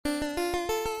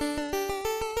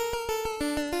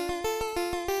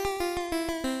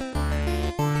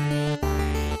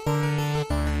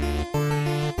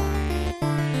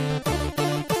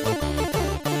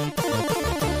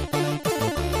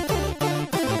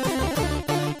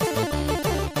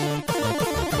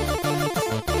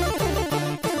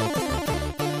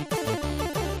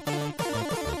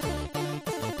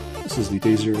is the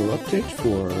Day Zero update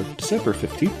for December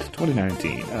 15th,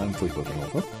 2019. I'm Filippo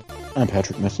Vinova. I'm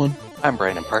Patrick Mifflin. I'm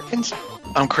Brandon Perkins.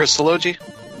 I'm Chris Salogi.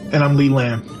 And I'm Lee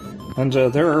Lamb. And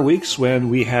there are weeks when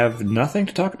we have nothing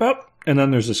to talk about, and then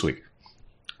there's this week.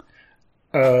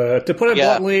 To put it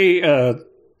bluntly,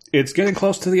 it's getting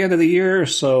close to the end of the year,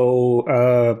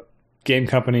 so game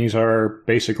companies are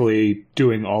basically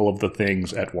doing all of the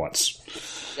things at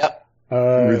once. Yep.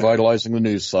 Revitalizing the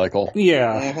news cycle.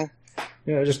 Yeah. Mm-hmm.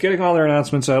 Yeah, just getting all their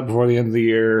announcements out before the end of the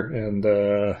year, and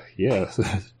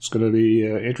it's going to be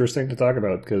interesting to talk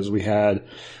about, because we had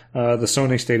the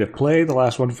Sony State of Play, the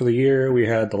last one for the year. We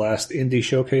had the last indie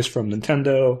showcase from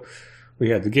Nintendo.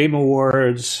 We had the Game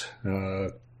Awards.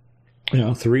 3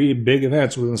 big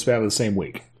events within the span of the same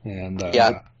week. And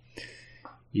there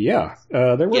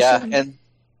was some...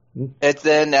 and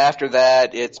then after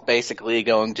that, it's basically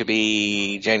going to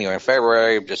be January and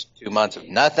February, just 2 months of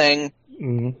nothing.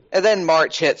 Mm-hmm. And then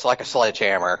March hits like a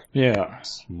sledgehammer. Yeah,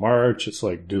 March, it's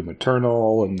like Doom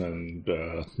Eternal, and then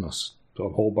a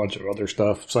whole bunch of other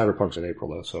stuff. Cyberpunk's in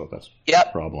April, though, so that's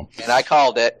a problem. And I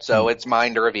called it, so it's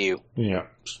mine to review. Yeah,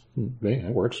 that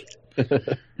works.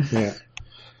 Yeah.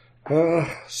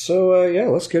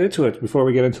 Let's get into it. Before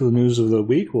we get into the news of the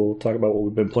week, we'll talk about what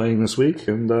we've been playing this week.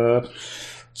 And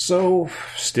still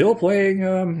playing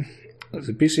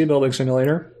the PC Building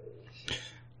Simulator.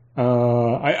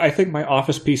 I think my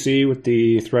Office PC with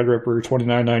the Threadripper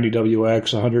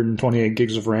 2990WX, 128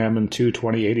 gigs of RAM, and two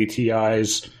 2080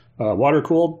 Ti's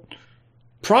water-cooled.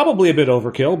 Probably a bit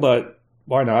overkill, but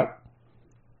why not?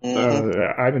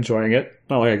 Mm-hmm. I'm enjoying it.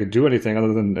 Not like I could do anything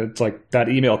other than it's like that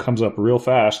email comes up real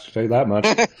fast, I'll tell you that much.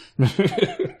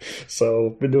 So,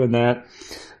 been doing that.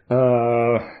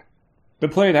 Been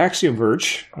playing Axiom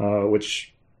Verge,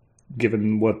 which,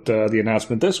 given what the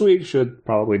announcement this week, should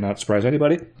probably not surprise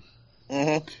anybody.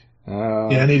 Mm-hmm.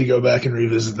 I need to go back and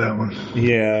revisit that one.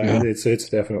 Yeah. It's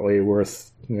definitely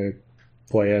worth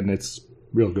playing. It's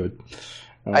real good.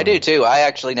 I do too. I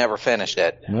actually never finished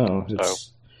it. No,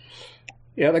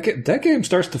 yeah, that game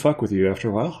starts to fuck with you after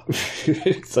a while.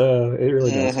 It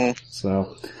really does. Mm-hmm.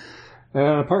 So,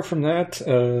 apart from that,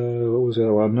 what was the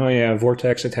other one? Oh yeah,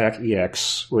 Vortex Attack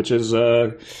EX, which is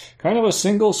kind of a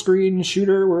single screen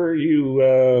shooter where you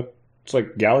it's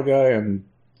like Galaga and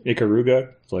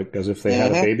Ikaruga. It's like as if they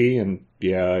had a baby, and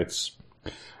yeah,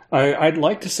 I'd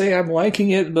like to say I'm liking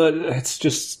it, but it's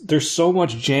just there's so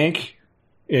much jank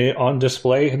on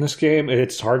display in this game.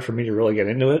 It's hard for me to really get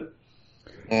into it.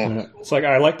 It's like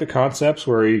I like the concepts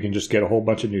where you can just get a whole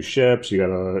bunch of new ships.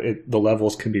 The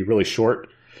levels can be really short,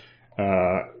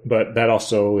 but that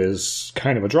also is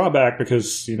kind of a drawback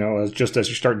because just as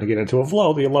you're starting to get into a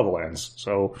flow, the level ends.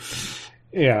 So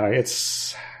yeah,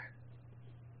 it's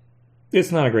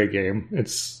not a great game.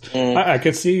 I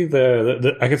could see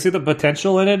I could see the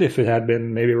potential in it if it had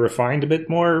been maybe refined a bit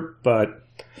more, but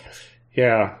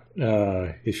yeah,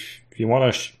 if you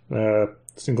want a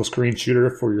single screen shooter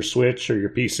for your Switch or your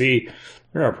PC,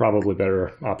 there are probably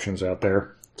better options out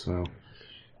there. So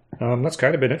that's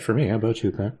kind of been it for me. How about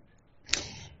you, Pat?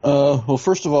 Well,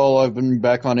 first of all, I've been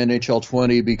back on NHL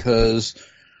 20 because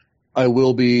I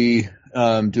will be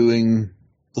doing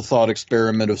the thought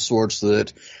experiment of sorts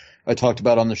that I talked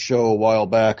about on the show a while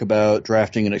back about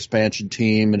drafting an expansion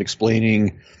team and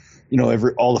explaining,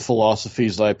 all the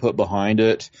philosophies that I put behind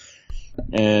it,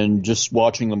 and just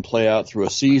watching them play out through a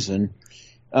season.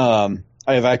 I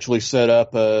have actually set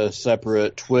up a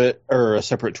separate Twitter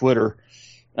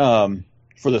for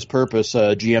this purpose,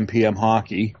 GMPM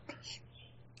Hockey,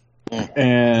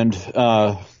 and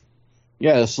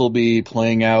this will be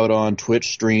playing out on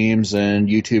Twitch streams and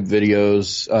YouTube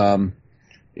videos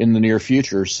in the near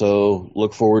future. So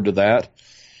look forward to that.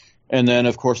 And then,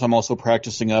 of course, I'm also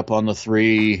practicing up on the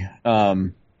 3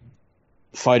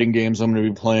 fighting games I'm going to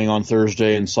be playing on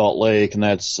Thursday in Salt Lake, and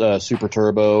that's Super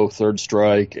Turbo, Third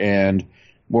Strike, and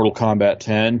Mortal Kombat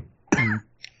 10.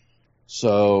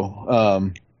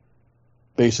 So,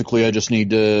 basically, I just need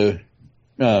to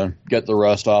get the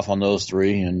rust off on those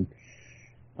 3, and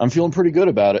I'm feeling pretty good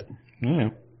about it. Yeah.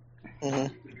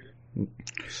 Mm-hmm.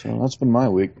 So that's been my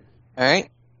week. All right.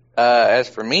 As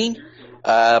for me,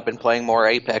 I've been playing more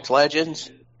Apex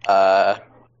Legends.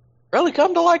 Really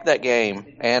come to like that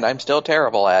game, and I'm still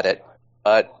terrible at it,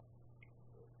 but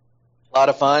a lot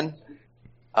of fun.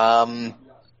 I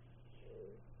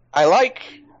like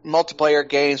multiplayer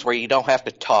games where you don't have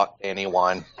to talk to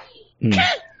anyone. And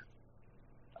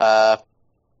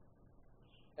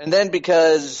then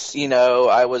because,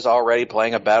 I was already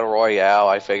playing a Battle Royale,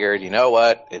 I figured,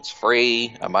 it's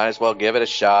free, I might as well give it a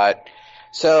shot.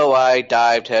 So I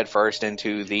dived headfirst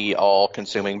into the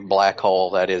all-consuming black hole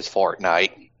that is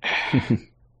Fortnite.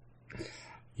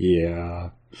 Yeah.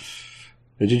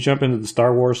 Did you jump into the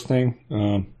Star Wars thing?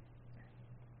 Over the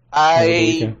I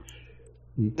weekend?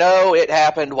 know it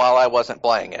happened while I wasn't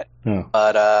playing it, Oh.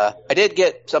 but I did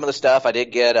get some of the stuff. I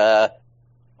did get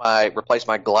replace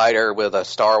my glider with a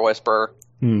Star Whisper,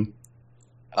 Hmm.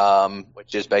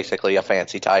 which is basically a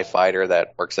fancy TIE fighter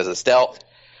that works as a stealth.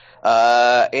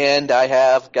 And I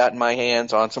have gotten my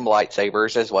hands on some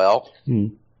lightsabers as well. Hmm.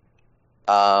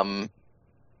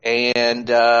 And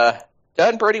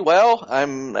done pretty well.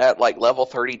 I'm at like level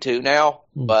 32 now,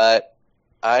 Hmm. but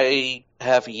I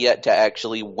have yet to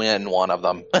actually win one of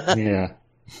them. Yeah.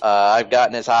 I've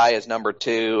gotten as high as number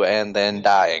 2 and then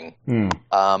dying. Hmm.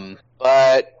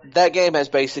 But that game has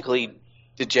basically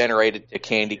degenerated to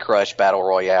Candy Crush Battle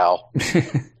Royale.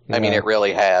 I mean, it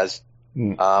really has.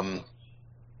 Hmm.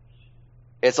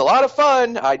 It's a lot of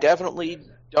fun. I definitely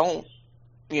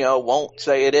won't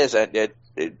say it isn't. It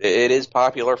is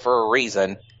popular for a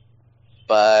reason,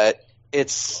 but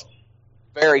it's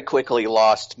very quickly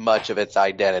lost much of its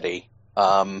identity.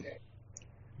 And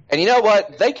you know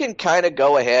what? They can kind of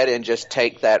go ahead and just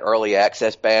take that early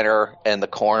access banner in the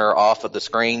corner off of the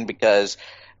screen because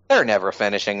they're never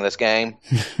finishing this game.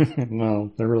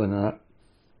 No, they're really not.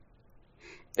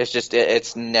 It's just,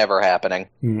 it's never happening.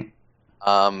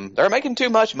 Hmm. They're making too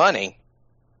much money.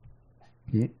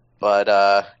 Hmm.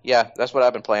 But, yeah, that's what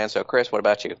I've been playing. So, Chris, what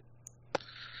about you?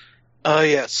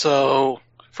 Yeah, so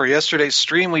for yesterday's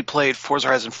stream, we played Forza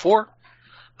Horizon 4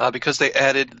 because they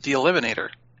added the Eliminator,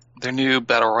 their new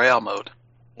Battle Royale mode,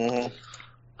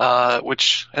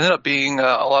 which ended up being a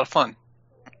lot of fun.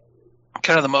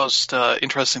 Kind of the most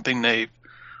interesting thing they've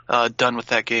done with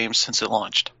that game since it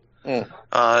launched.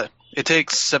 It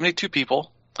takes 72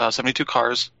 people, 72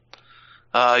 cars.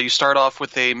 You start off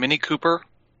with a Mini Cooper,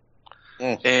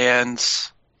 and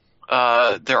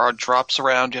there are drops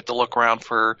around. You have to look around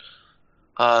for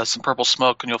some purple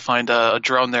smoke, and you'll find a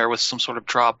drone there with some sort of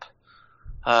drop,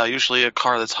 usually a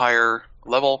car that's higher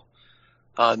level.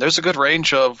 There's a good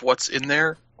range of what's in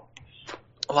there.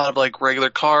 A lot of like regular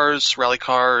cars, rally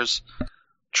cars,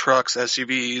 trucks,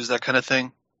 SUVs, that kind of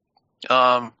thing.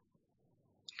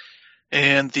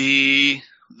 And the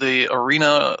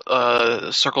arena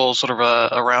circle sort of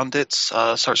around it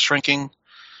starts shrinking,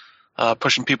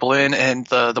 pushing people in, and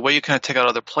the way you kind of take out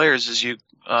other players is you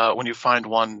when you find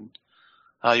one,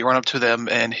 you run up to them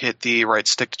and hit the right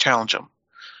stick to challenge them.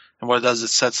 And what it does, it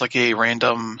sets like a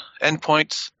random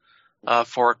endpoint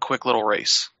for a quick little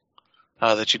race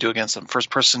that you do against them. First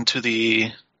person to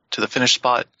the finish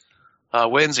spot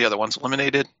wins. The other one's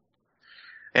eliminated.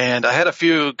 And I had a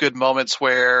few good moments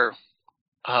where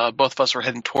both of us were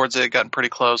heading towards it, gotten pretty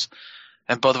close,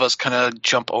 and both of us kind of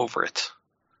jump over it,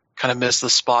 kind of miss the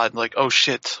spot, like, oh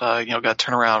shit, got to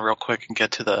turn around real quick and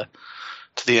get to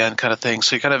the end kind of thing.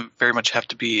 So you kind of very much have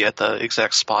to be at the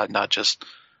exact spot, not just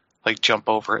like jump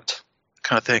over it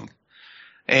kind of thing.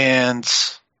 And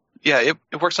yeah,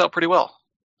 it works out pretty well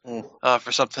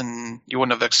for something you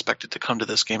wouldn't have expected to come to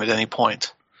this game at any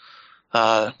point.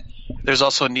 There's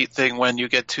also a neat thing when you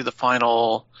get to the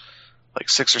final, like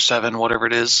 6 or 7, whatever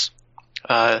it is,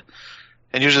 and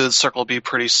usually the circle will be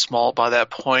pretty small by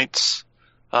that point.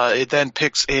 It then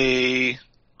picks a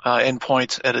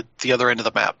endpoint at the other end of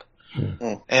the map,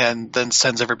 and then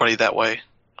sends everybody that way.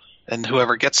 And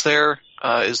whoever gets there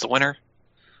is the winner.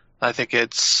 I think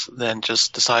it's then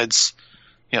just decides,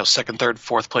 second, third,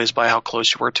 fourth place by how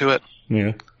close you were to it.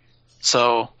 Yeah.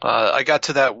 So I got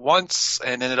to that once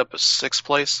and ended up at 6th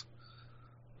place.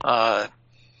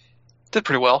 Did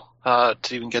pretty well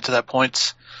to even get to that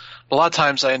point. But a lot of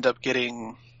times I end up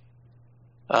getting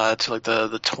to like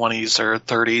the 20s or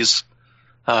 30s,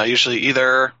 usually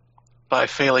either by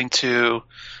failing to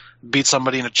beat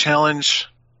somebody in a challenge,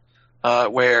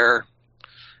 where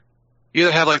you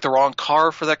either have like the wrong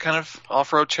car for that kind of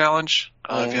off-road challenge,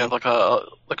 if you have like a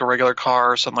regular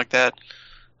car or something like that.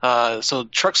 So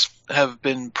trucks have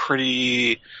been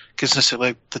pretty consistently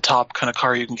like the top kind of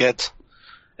car you can get.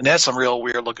 And they have some real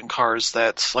weird looking cars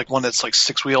that's like one that's like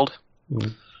 6-wheeled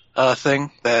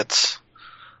thing that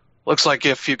looks like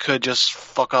if you could just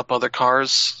fuck up other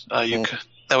cars,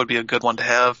 that would be a good one to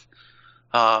have.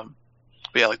 But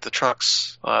yeah, like the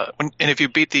trucks. And if you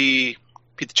beat the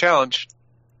challenge,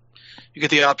 you get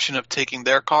the option of taking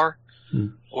their car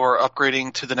or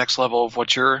upgrading to the next level of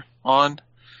what you're on.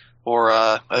 Or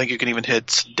I think you can even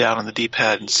hit down on the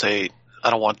D-pad and say,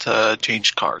 I don't want to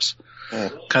change cars,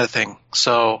 kind of thing.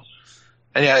 So,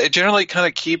 and yeah, it generally kind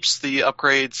of keeps the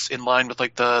upgrades in line with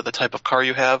like the type of car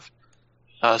you have.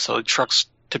 So trucks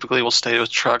typically will stay with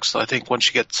trucks. So I think once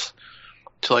you get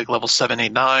to like level 7,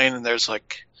 8, 9, and there's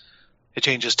like, it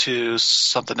changes to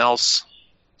something else.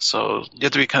 so you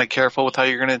have to be kind of careful with how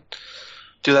you're going to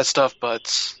do that stuff.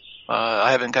 But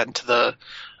I haven't gotten to the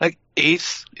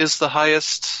eighth is the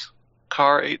highest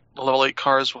car. Level 8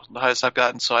 car is the highest I've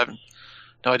gotten. So I have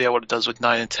no idea what it does with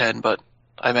 9 and 10, but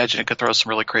I imagine it could throw some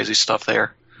really crazy stuff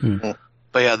there.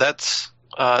 But yeah, that's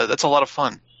a lot of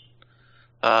fun.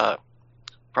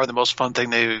 Probably the most fun thing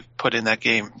they've put in that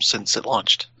game since it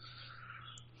launched,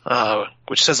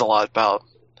 which says a lot about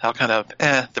how kind of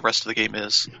the rest of the game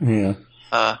is. Yeah.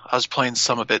 I was playing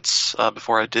some of it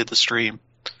before I did the stream,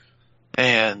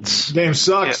 and Game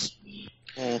sucks.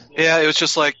 yeah, it was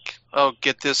just like, oh,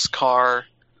 get this car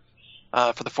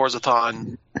for the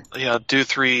Forzathon, do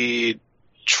 3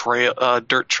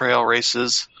 dirt trail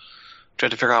races.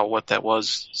 Tried to figure out what that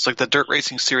was. It's like the dirt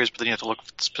racing series, but then you have to look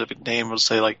for the specific name. It'll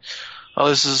say like, oh,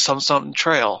 this is something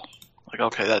trail. Like,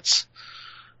 okay, that's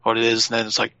what it is. And then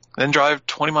it's like, then drive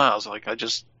 20 miles. Like, I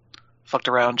just fucked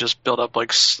around, just built up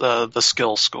like the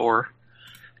skill score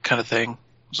kind of thing.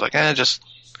 It's like, just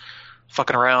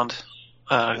fucking around.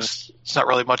 It's not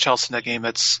really much else in that game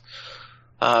that's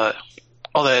all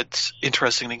that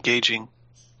interesting and engaging.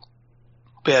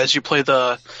 But yeah, as you play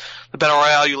the Battle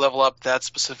Royale, you level up that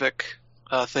specific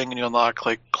thing, and you unlock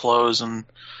like clothes, and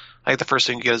I think the first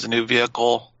thing you get is a new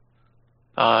vehicle,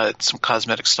 some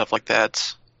cosmetic stuff like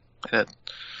that. And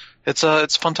it's a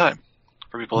fun time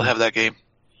for people to have that game.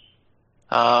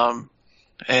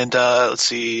 Let's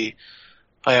see.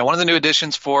 Oh yeah, one of the new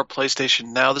additions for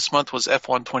PlayStation Now this month was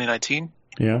F1 2019.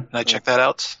 Yeah. And I checked that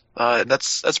out.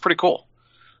 That's pretty cool.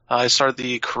 I started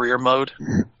the career mode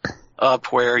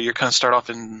up where you kind of start off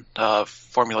in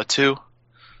Formula 2.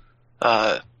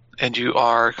 And you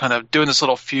are kind of doing this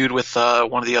little feud with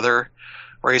one of the other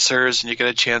racers, and you get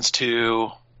a chance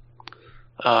to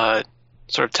sort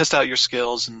of test out your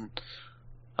skills and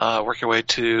work your way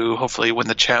to hopefully win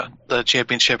the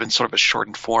championship in sort of a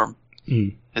shortened form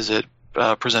as it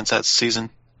presents that season.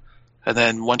 And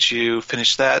then once you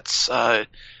finish that,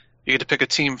 you get to pick a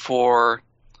team for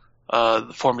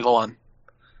the Formula One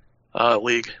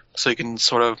league. So you can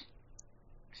sort of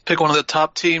pick one of the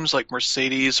top teams like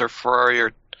Mercedes or Ferrari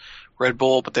or Red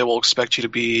Bull, but they will expect you to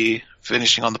be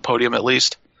finishing on the podium at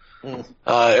least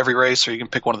every race, or you can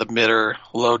pick one of the mid or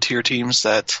low tier teams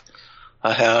that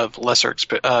have lesser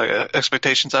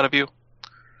expectations out of you.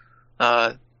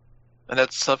 And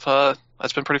that stuff,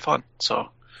 that's been pretty fun. So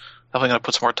definitely going to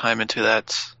put some more time into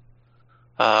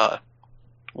that.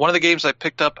 One of the games I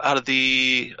picked up out of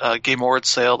the Game Awards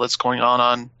sale that's going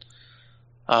on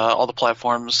all the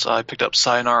platforms, I picked up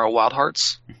Sayonara Wild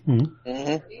Hearts,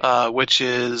 which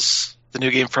is the new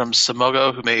game from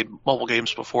Simogo, who made mobile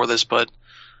games before this, but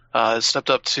stepped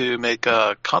up to make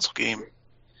a console game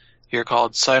here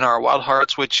called Sayonara Wild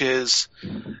Hearts, which is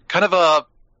kind of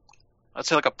I'd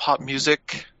say like a pop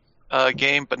music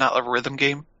game, but not a rhythm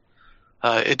game.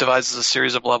 It devises a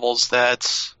series of levels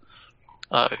that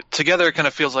together it kind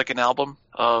of feels like an album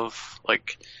of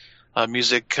like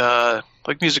music,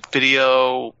 like music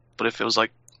video, but if it was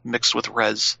like mixed with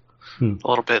res, a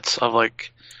little bit of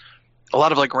like a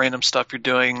lot of like random stuff you're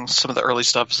doing. Some of the early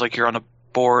stuff is like you're on a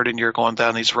board and you're going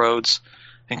down these roads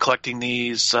and collecting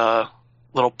these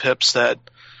little pips that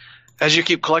as you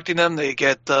keep collecting them, they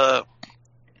get the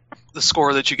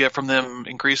score that you get from them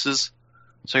increases.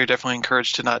 So you're definitely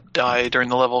encouraged to not die during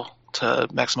the level to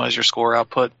maximize your score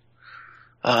output.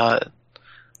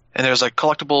 And there's like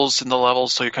collectibles in the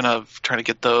levels, so you're kind of trying to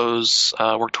get those,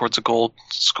 work towards a gold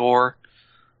score.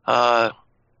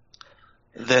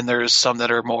 Then there's some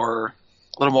that are a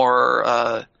little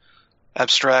more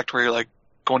abstract, where you're like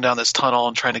going down this tunnel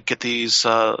and trying to get these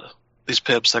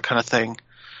pips, that kind of thing.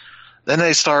 Then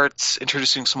they start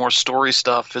introducing some more story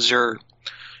stuff, as your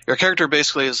character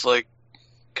basically is like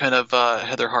kind of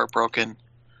had their heart broken,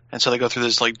 and so they go through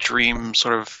this like dream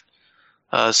sort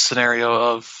of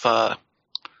scenario of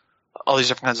all these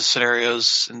different kinds of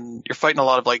scenarios, and you're fighting a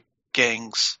lot of like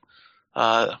gangs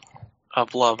of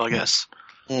love, I guess.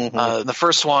 The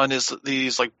first one is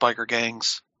these like biker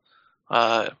gangs,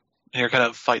 and you're kind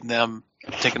of fighting them,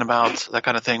 taking them out, that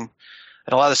kind of thing.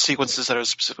 And a lot of the sequences that are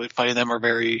specifically fighting them are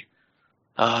very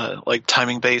like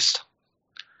timing based,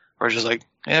 where it's just like,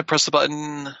 press the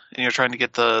button, and you're trying to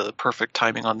get the perfect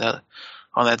timing on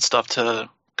that stuff to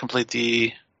complete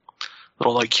the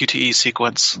little like QTE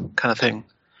sequence kind of thing.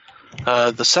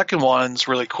 The second one's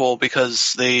really cool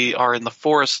because they are in the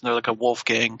forest and they're like a wolf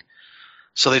gang.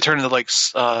 So they turn into like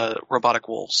robotic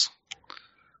wolves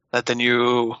that then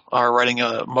you are riding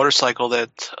a motorcycle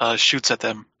that shoots at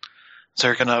them. So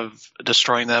you're kind of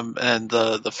destroying them, and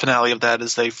the finale of that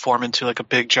is they form into like a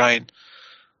big giant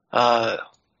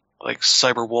like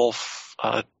cyber wolf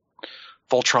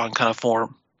Voltron kind of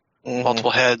form.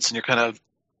 multiple heads, and you're kind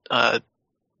of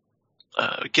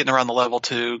getting around the level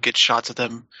to get shots at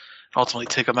them, and ultimately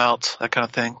take them out, that kind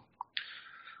of thing.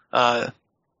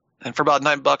 And for about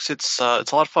 $9, it's a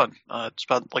lot of fun. It's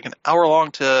about like an hour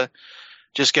long to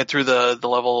just get through the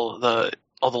level,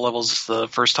 all the levels the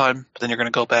first time, but then you're going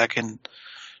to go back and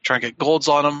try and get golds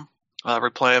on them,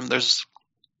 replay them. There's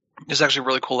actually a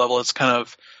really cool level. It's kind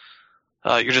of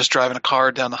you're just driving a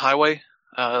car down the highway,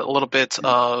 a little bit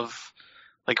of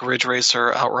like Ridge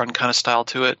Racer Outrun kind of style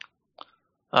to it.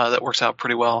 That works out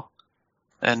pretty well.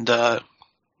 And the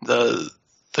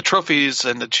trophies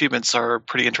and achievements are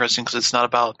pretty interesting because it's not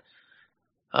about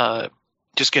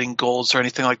just getting golds or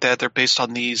anything like that. They're based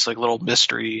on these like little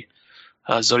mystery,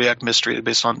 zodiac mystery,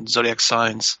 based on zodiac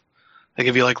signs. They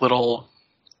give you like little,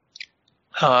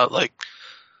 kind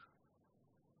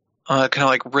of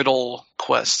like riddle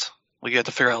quests. Like you have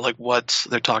to figure out like what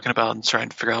they're talking about and try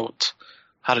and figure out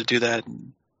how to do that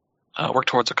and work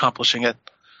towards accomplishing it.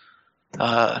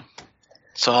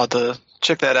 So I'll have to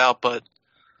check that out, but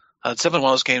it's definitely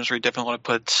one of those games where you definitely want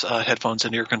to put headphones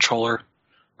into your controller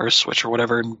or a Switch or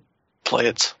whatever and play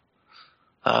it.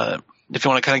 If you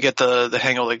want to kind of get the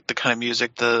hang of like the kind of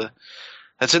music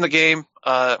that's in the game,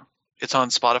 it's on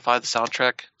Spotify, the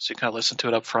soundtrack, so you kind of listen to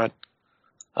it up front.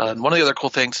 And one of the other cool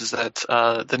things is that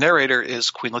the narrator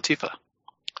is Queen Latifah,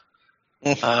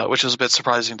 which is a bit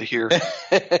surprising to hear.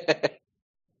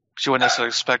 You wouldn't necessarily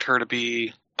expect her to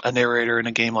be a narrator in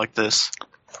a game like this.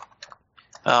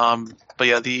 But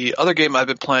yeah, the other game I've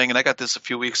been playing, and I got this a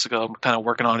few weeks ago, I'm kind of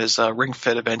working on, is Ring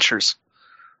Fit Adventures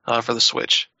for the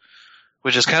Switch,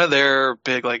 which is kind of their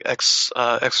big like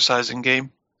exercising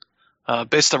game,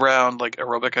 based around like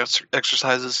aerobic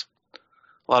exercises,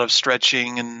 a lot of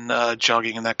stretching and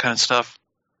jogging and that kind of stuff.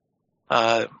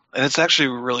 And it's actually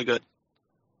really good.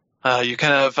 You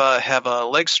kind of have a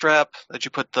leg strap that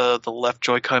you put the left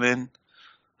Joy-Con in.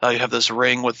 You have this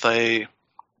ring with a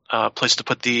place to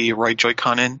put the right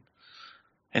Joy-Con in.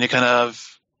 And you kind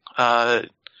of,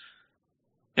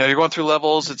 you're going through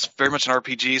levels. It's very much an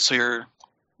RPG, so you're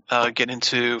getting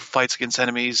into fights against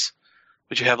enemies.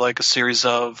 But you have like a series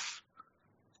of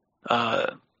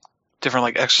different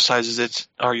like exercises that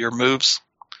are your moves.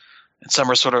 And some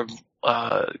are sort of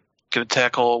going to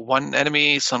tackle one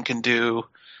enemy. Some can do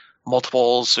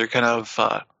multiples. So you're kind of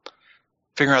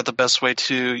figuring out the best way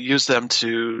to use them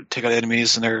to take out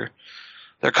enemies. And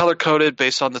they're color coded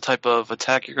based on the type of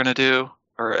attack you're going to do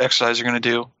or exercise you're going to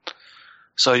do.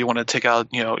 So you want to take out,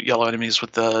 yellow enemies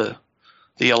with the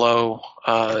yellow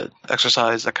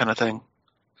exercise, that kind of thing.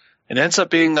 And it ends up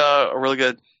being a really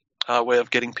good way of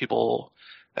getting people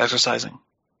exercising.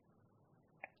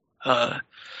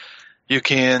 You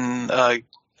can,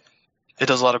 it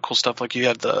does a lot of cool stuff. Like you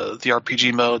have the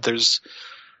RPG mode. There's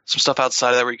some stuff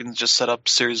outside of that where you can just set up a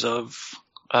series of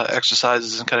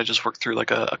exercises and kind of just work through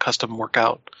like a custom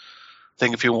workout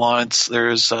thing if you want.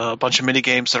 There's a bunch of mini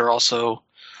games that are also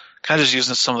kind of just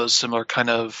using some of those similar kind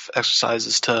of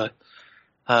exercises to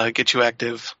get you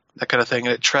active, that kind of thing.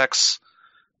 And it tracks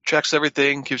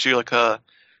everything, gives you like an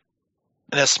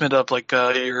estimate of like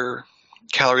your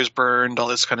calories burned, all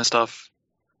this kind of stuff.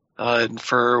 And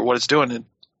for what it's doing,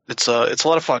 it's a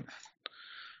lot of fun.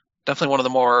 Definitely one of the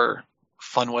more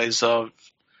fun ways of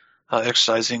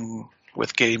exercising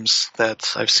with games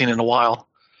that I've seen in a while.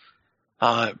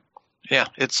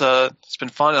 It's been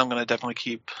fun. I'm going to definitely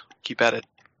keep at it.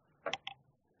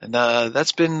 And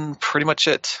that's been pretty much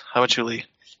it. How about you, Lee?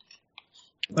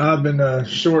 I've been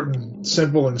short and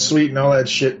simple and sweet and all that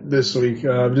shit this week.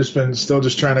 I've just been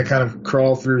trying to kind of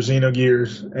crawl through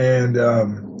Xenogears and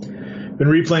been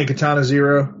replaying Katana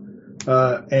Zero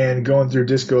and going through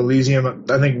Disco Elysium.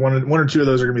 I think one or two of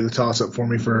those are going to be the toss-up for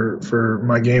me for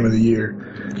my game of the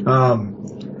year.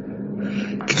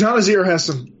 Katana Zero has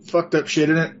some fucked up shit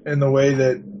in it in the way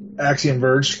that Axiom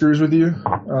Verge screws with you.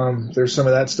 There's some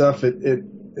of that stuff.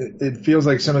 It feels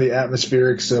like some of the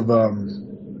atmospherics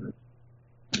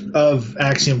of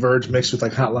Axiom Verge mixed with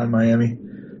like Hotline Miami,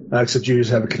 except you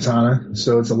just have a katana,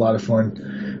 so it's a lot of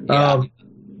fun. Yeah.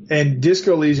 And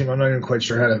Disco Elysium, I'm not even quite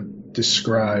sure how to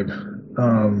describe.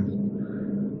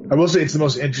 I will say it's the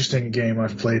most interesting game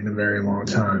I've played in a very long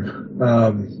time.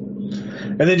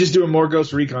 And then just doing more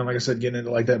Ghost Recon, like I said, getting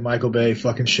into like that Michael Bay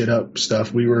fucking shit up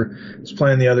stuff. I was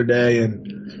playing the other day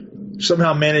and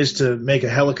somehow managed to make a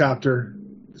helicopter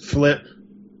flip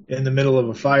in the middle of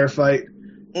a firefight,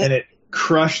 and it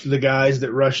crushed the guys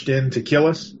that rushed in to kill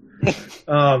us.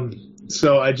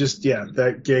 So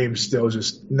that game still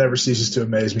just never ceases to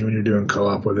amaze me when you're doing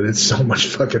co-op with it. It's so much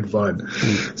fucking fun.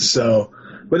 So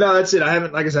But no, that's it. I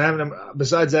haven't, like I said, I haven't.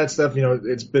 Besides that stuff,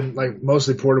 it's been like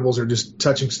mostly portables or just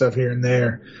touching stuff here and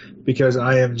there, because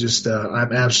I am just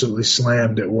I'm absolutely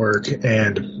slammed at work,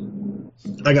 and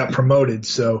I got promoted,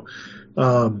 so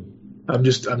I'm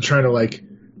trying to like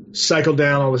cycle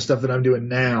down all the stuff that I'm doing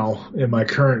now in my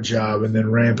current job, and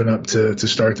then ramping up to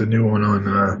start the new one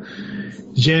on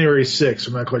January 6th.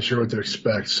 I'm not quite sure what to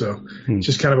expect, so it's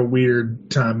just kind of a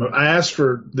weird time. I asked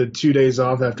for the 2 days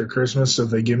off after Christmas, so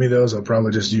if they give me those, I'll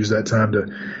probably just use that time to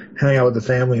hang out with the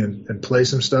family and play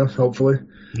some stuff, hopefully.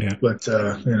 Yeah. But,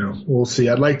 we'll see.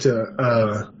 I'd like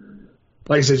to,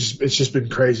 like I said, it's just been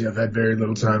crazy. I've had very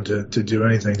little time to do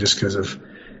anything just because of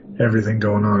everything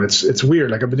going on. It's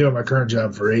weird. Like, I've been doing my current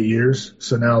job for 8 years,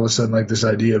 so now all of a sudden, like, this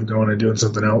idea of going and doing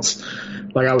something else,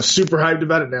 like, I was super hyped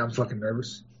about it. Now I'm fucking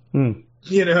nervous.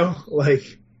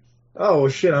 Like, oh well,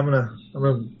 shit, I'm gonna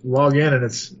log in and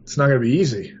it's not gonna be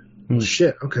easy.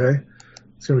 Shit, okay,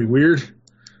 it's gonna be weird.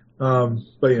 But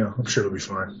I'm sure it'll be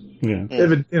fine. Yeah.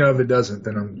 If it doesn't,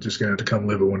 then I'm just gonna have to come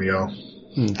live with one of y'all.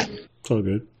 It's all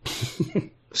good.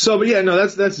 So, but yeah, no,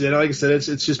 that's it. Like I said,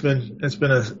 it's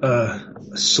been a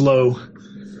slow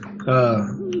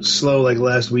like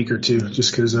last week or two,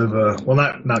 just because of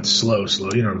not slow.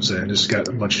 You know what I'm saying? Just got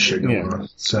a bunch of shit going on.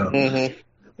 So.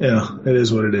 It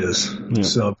is what it is. Yeah.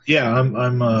 So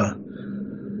I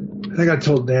think I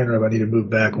told Dan I need to move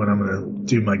back when I'm going to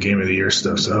do my Game of the Year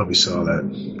stuff. So I hope he saw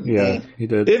that. Yeah, he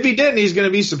did. If he didn't, he's going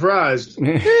to be surprised.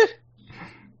 Yeah,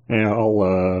 I'm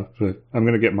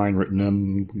going to get mine written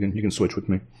in. You can switch with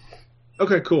me.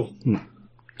 Okay, cool.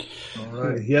 All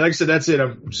right. Yeah, like I said, that's it.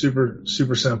 I'm super,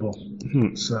 super simple.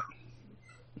 So.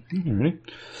 All right.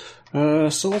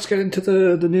 So let's get into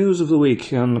the news of the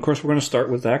week, and of course we're going to start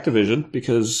with Activision,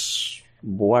 because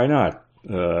why not?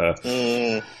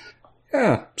 Yeah.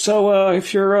 So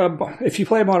if you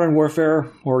play Modern Warfare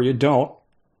or you don't,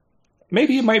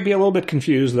 maybe you might be a little bit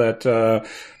confused that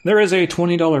there is a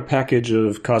 $20 package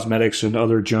of cosmetics and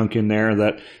other junk in there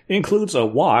that includes a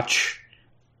watch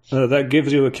that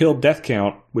gives you a kill death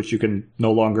count, which you can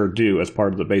no longer do as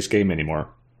part of the base game anymore.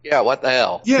 Yeah, what the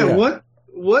hell? Yeah.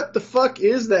 What the fuck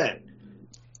is that?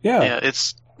 Yeah,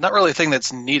 it's not really a thing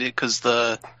that's needed, because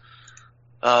the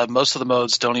most of the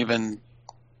modes don't even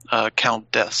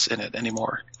count deaths in it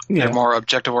anymore. Yeah. They're more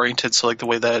objective oriented, so like the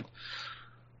way that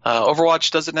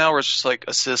Overwatch does it now, where it's just like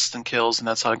assists and kills and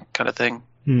that kind of thing.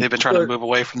 They've been trying to move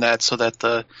away from that, so that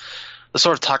the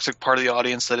sort of toxic part of the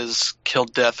audience that is kill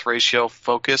death ratio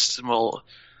focused and will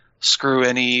screw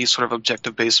any sort of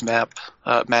objective based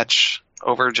match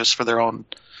over just for their own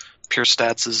pure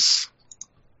stats is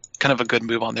kind of a good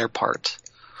move on their part.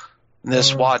 And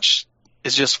this watch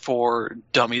is just for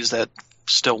dummies that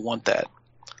still want that.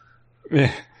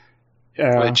 Yeah.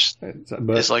 Which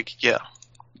is like,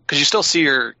 because you still see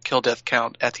your kill death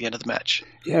count at the end of the match.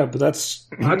 Yeah, but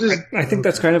I think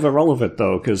that's kind of irrelevant,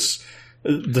 though, because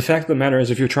the fact of the matter is,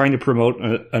 if you're trying to promote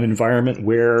an environment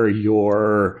where you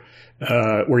want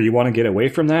to get away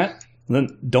from that,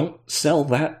 then don't sell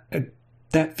that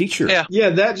feature.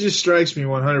 Yeah, that just strikes me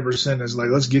 100% as like,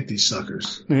 let's get these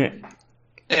suckers.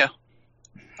 Yeah.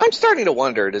 I'm starting to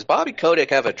wonder, does Bobby Kotick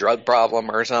have a drug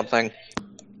problem or something?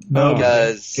 No,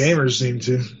 because gamers seem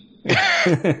to.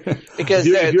 Because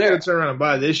if you're going to turn around and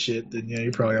buy this shit, then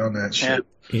you're probably on that shit.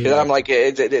 Yeah. I'm like,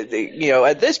 at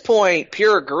this point,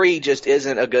 pure greed just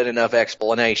isn't a good enough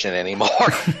explanation anymore.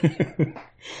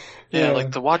 Yeah,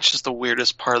 like the watch is the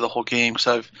weirdest part of the whole game, because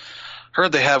I've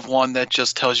heard they have one that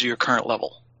just tells you your current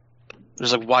level.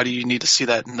 There's like, why do you need to see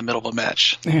that in the middle of a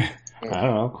match? I don't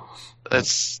know.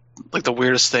 It's like the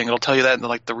weirdest thing. It'll tell you that in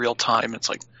like the real time. It's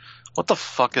like, what the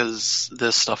fuck is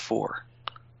this stuff for?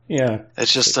 Yeah.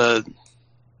 It's just to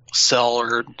sell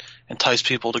or entice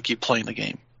people to keep playing the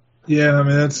game. Yeah, I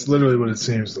mean, that's literally what it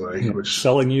seems like. Yeah,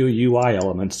 selling you UI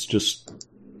elements just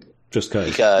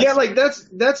because. Yeah, like that's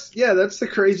the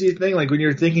crazy thing. Like when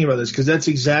you're thinking about this, because that's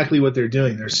exactly what they're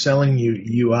doing. They're selling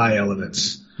you UI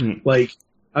elements. Like,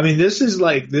 I mean, this is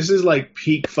like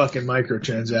peak fucking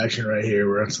microtransaction right here,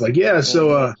 where it's like,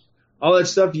 so all that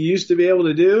stuff you used to be able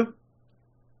to do,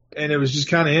 and it was just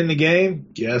kind of in the game.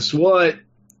 Guess what?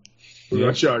 We're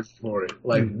gonna charge for it.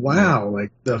 Like, wow,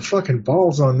 like the fucking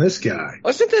balls on this guy.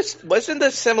 Wasn't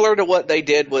this similar to what they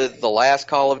did with the last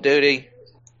Call of Duty?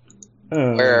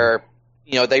 Where,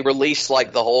 they released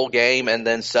like the whole game and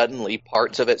then suddenly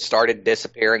parts of it started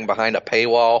disappearing behind a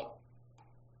paywall?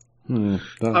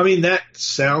 I mean, that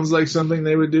sounds like something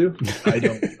they would do. I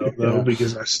don't know, though,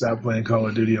 because I stopped playing Call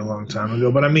of Duty a long time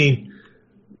ago. But I mean,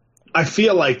 I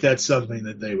feel like that's something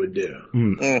that they would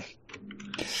do.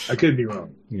 I could be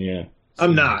wrong. Yeah.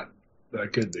 I'm not, but I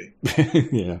could be.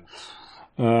 Yeah.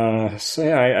 So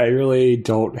yeah, I really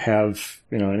don't have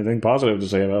anything positive to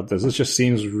say about this. This just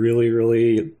seems really,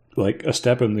 really like a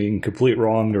step in the complete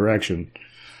wrong direction.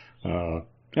 Yeah,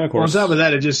 of course. On top of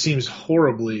that, it just seems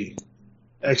horribly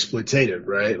exploitative,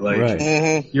 right? Like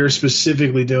Right. you're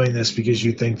specifically doing this because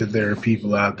you think that there are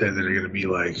people out there that are going to be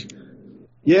like,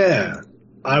 yeah,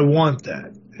 I want that.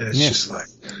 And it's just like,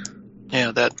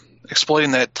 Yeah, that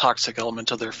exploiting that toxic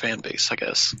element of their fan base, I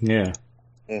guess. Yeah.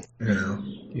 you know,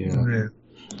 Yeah.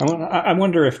 I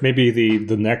wonder if maybe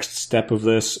the next step of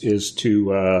this is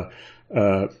to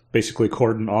basically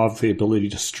cordon off the ability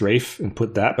to strafe and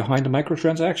put that behind a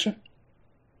microtransaction.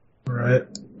 right?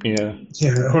 Yeah.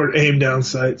 Yeah, or aim down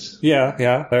sights.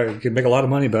 Yeah. You can make a lot of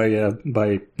money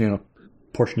by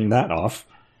portioning that off.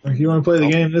 Like, you want to play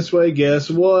the game this way? Guess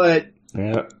what?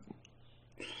 Yeah.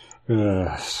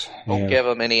 Don't give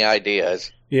them any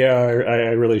ideas. Yeah,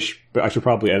 I really I should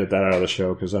probably edit that out of the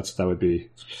show because that would be.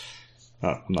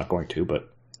 I'm not going to,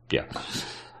 but yeah.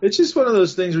 It's just one of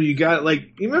those things where you got,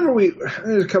 like, you remember I think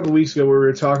it was a couple of weeks ago where we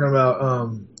were talking about, I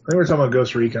think we were talking about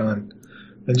Ghost Recon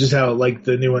and just how, like,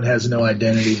 the new one has no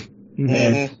identity.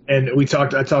 Mm-hmm. And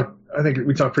I think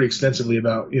we talked pretty extensively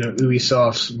about,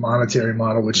 Ubisoft's monetary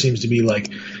model, which seems to be like,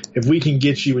 if we can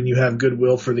get you and you have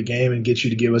goodwill for the game and get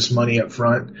you to give us money up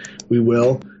front, we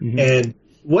will. Mm-hmm. And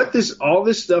what all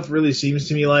this stuff really seems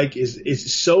to me like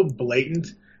is so blatant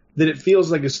that it feels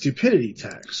like a stupidity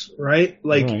tax, right?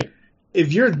 Like, Right.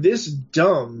 If you're this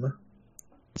dumb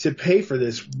to pay for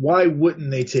this, why wouldn't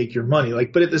they take your money?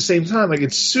 Like, but at the same time, like,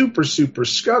 it's super, super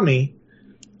scummy.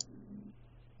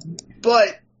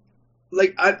 But,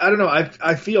 like, I don't know.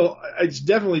 I feel it's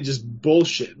definitely just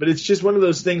bullshit. But it's just one of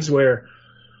those things where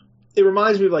it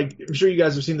reminds me of, like, I'm sure you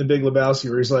guys have seen The Big Lebowski,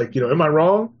 where he's like, am I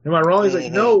wrong? Am I wrong? He's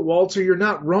like, no, Walter, you're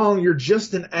not wrong. You're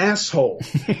just an asshole.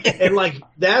 And, like,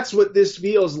 that's what this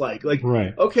feels like. Like,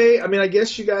 Right. okay, I mean, I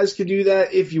guess you guys could do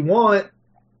that if you want.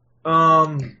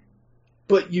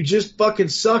 But you just fucking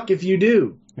suck if you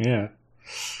do. Yeah.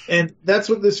 And that's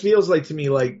what this feels like to me.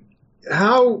 Like,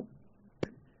 how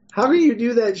can you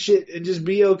do that shit and just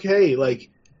be okay?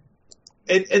 Like,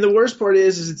 and the worst part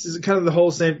is it's kind of the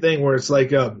whole same thing where it's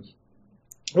like,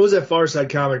 what was that Far Side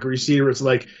comic where you see where it's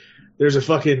like there's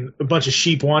a bunch of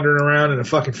sheep wandering around in a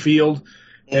fucking field,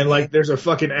 and like there's a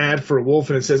fucking ad for a wolf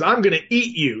and it says, I'm gonna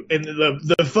eat you, and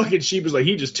the fucking sheep is like,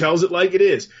 he just tells it like it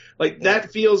is. Like,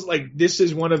 that feels like this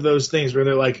is one of those things where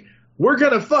they're like, we're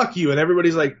gonna fuck you, and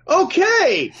everybody's like,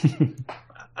 okay.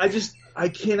 I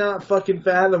cannot fucking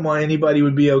fathom why anybody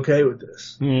would be okay with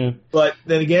this. Yeah. But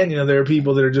then again, there are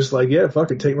people that are just like, yeah,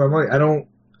 fucking take my money. I don't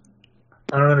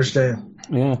understand.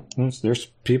 Yeah. There's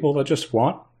people that just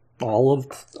want all of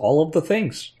the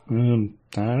things. I don't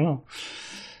know.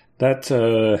 That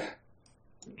the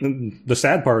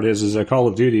sad part is that Call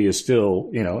of Duty is still,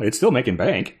 it's still making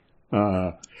bank.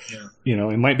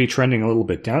 It might be trending a little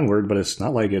bit downward, but it's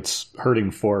not like it's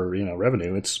hurting for,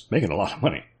 revenue. It's making a lot of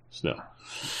money still.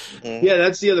 Yeah,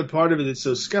 that's the other part of it that's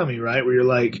so scummy, right? Where you're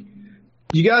like,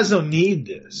 you guys don't need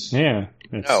this. Yeah.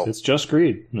 It's just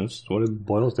greed. That's what it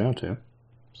boils down to.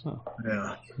 So.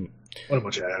 Yeah. What a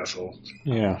bunch of assholes.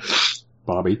 Yeah.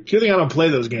 Bobby. Good thing I don't play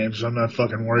those games, so I'm not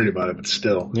fucking worried about it, but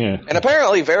still. Yeah. And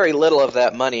apparently very little of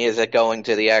that money is going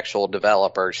to the actual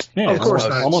developers. Yeah, of course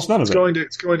not. Almost none of it.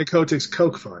 It's going to Kotick's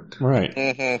Coke Fund. Right.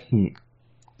 Mm-hmm.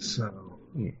 So,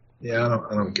 yeah,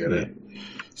 I don't get it.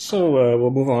 So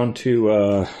we'll move on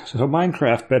to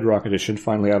Minecraft Bedrock Edition,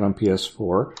 finally out on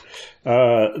PS4.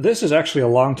 This is actually a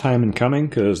long time in coming,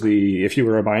 because if you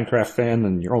were a Minecraft fan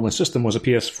and your only system was a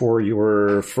PS4, you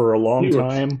were, for a long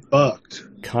time, fucked.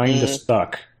 kind of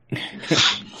stuck.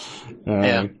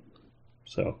 Yeah.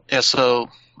 So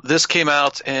this came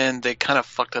out and they kind of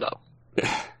fucked it up.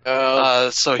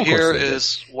 So here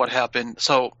is what happened.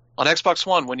 So on Xbox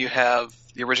One, when you have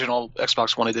the original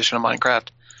Xbox One edition of Minecraft,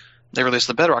 they released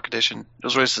the Bedrock edition. It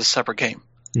was released as a separate game.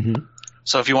 Mm-hmm.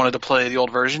 So if you wanted to play the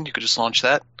old version, you could just launch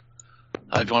that.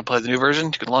 If you want to play the new version,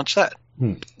 you could launch that.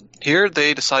 Here,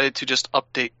 they decided to just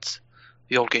update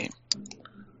the old game.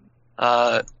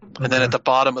 And then at the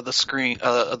bottom of the screen,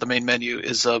 of the main menu,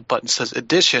 is a button that says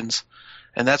Editions,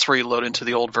 and that's where you load into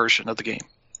the old version of the game.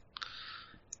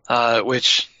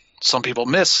 Which some people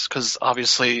miss, because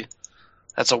obviously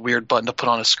that's a weird button to put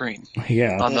on a screen.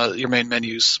 Yeah. On your main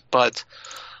menus. But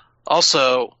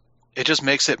also, it just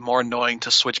makes it more annoying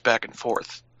to switch back and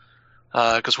forth.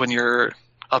 Because when you're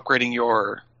upgrading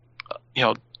your,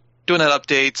 doing that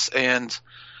updates and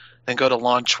then go to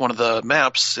launch one of the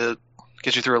maps, it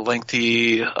gets you through a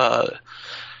lengthy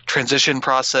transition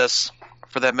process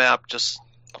for that map. Just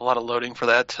a lot of loading for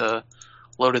that to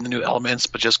load in the new elements,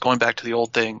 but just going back to the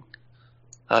old thing.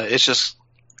 It's just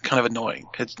kind of annoying.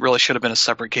 It really should have been a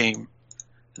separate game.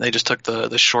 And they just took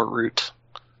the short route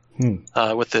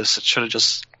with this. It should have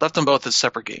just left them both as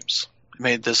separate games. It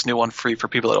made this new one free for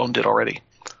people that owned it already.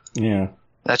 Yeah.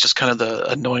 That's just kind of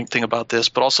the annoying thing about this.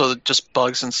 But also just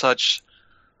bugs and such.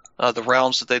 The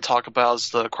realms that they talk about as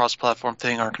the cross-platform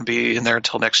thing aren't going to be in there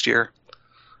until next year.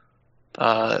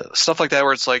 Stuff like that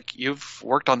where it's like, you've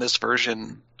worked on this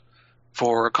version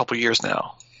for a couple years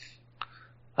now.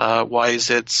 Why is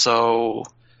it so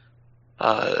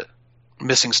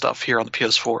missing stuff here on the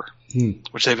PS4,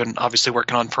 which they've been obviously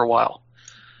working on for a while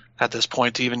at this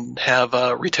point to even have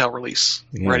a retail release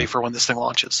ready for when this thing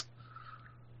launches.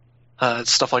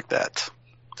 Stuff like that.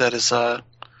 That is kind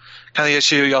of the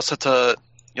issue. You also have to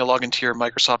log into your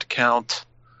Microsoft account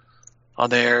on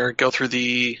there, go through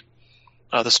the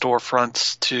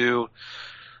storefront to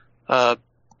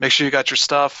make sure you got your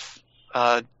stuff.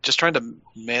 Just trying to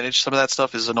manage some of that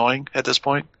stuff is annoying at this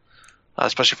point,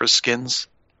 especially for skins.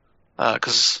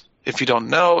 Because if you don't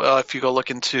know, if you go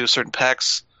look into certain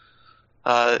packs,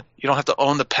 you don't have to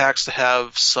own the packs to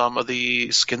have some of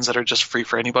the skins that are just free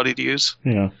for anybody to use.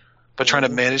 Yeah. But trying to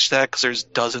manage that, because there's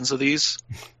dozens of these,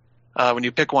 when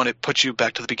you pick one, it puts you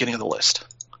back to the beginning of the list.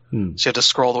 So you have to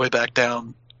scroll the way back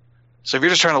down. So if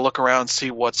you're just trying to look around and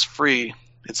see what's free,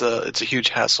 it's a huge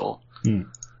hassle. So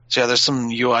yeah, there's some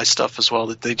UI stuff as well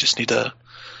that they just need to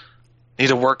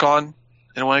work on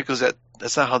in a way, because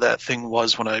that's not how that thing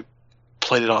was when I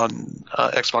played it on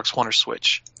Xbox One or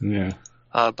Switch. Yeah.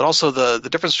 But also the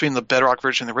difference between the Bedrock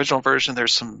version and the original version,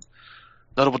 there's some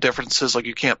notable differences. Like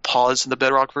you can't pause in the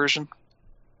Bedrock version.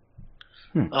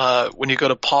 When you go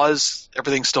to pause,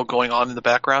 everything's still going on in the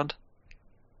background.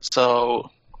 So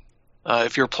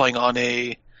if you're playing on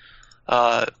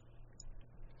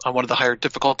on one of the higher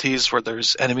difficulties where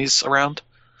there's enemies around,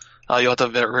 you'll have to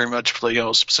very much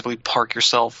specifically park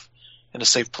yourself in a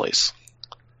safe place.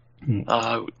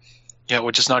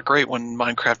 Which is not great when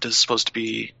Minecraft is supposed to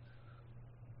be.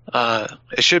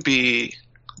 It should be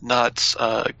not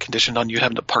conditioned on you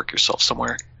having to park yourself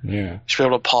somewhere. Yeah. You should be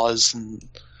able to pause and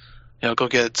go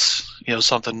get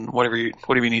something, whatever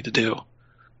you need to do.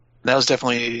 And that was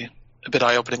definitely a bit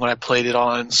eye-opening when I played it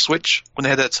on Switch when they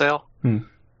had that sale.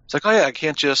 It's like, oh yeah, I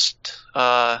can't just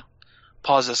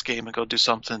pause this game and go do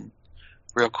something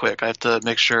real quick. I have to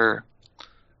make sure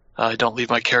I don't leave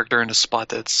my character in a spot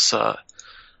that's going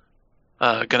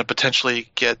to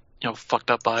potentially get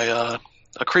fucked up by a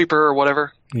creeper or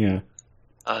whatever. Yeah.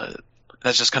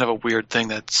 That's just kind of a weird thing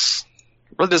that's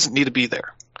really doesn't need to be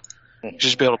there. You should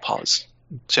just be able to pause.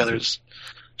 So yeah, there's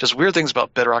just weird things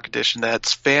about Bedrock Edition that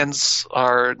fans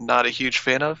are not a huge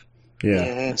fan of. Yeah.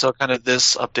 And so kind of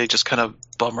this update just kind of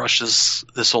bum rushes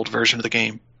this old version of the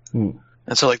game. And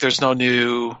so like there's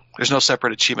no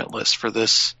separate achievement list for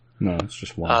this No, it's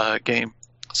just one game.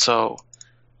 So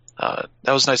that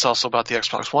was nice also about the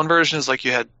Xbox One version is like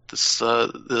you had this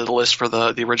the list for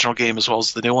the original game as well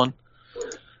as the new one.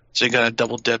 So you kind of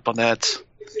double dip on that.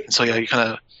 And so yeah, you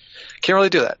kind of can't really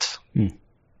do that.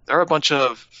 There are a bunch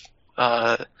of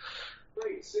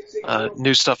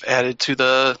new stuff added to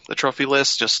the trophy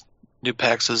list, just new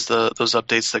packs as those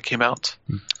updates that came out,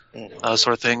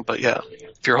 sort of thing. But yeah,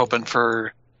 if you're hoping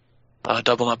for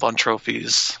doubling up on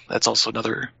trophies, that's also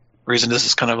another reason this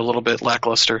is kind of a little bit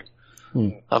lackluster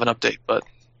of an update. But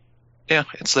yeah,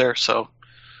 it's there, so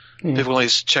people can at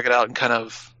least check it out and kind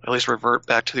of at least revert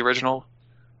back to the original.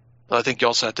 But I think you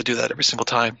also have to do that every single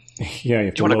time. Yeah, you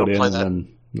have to load in on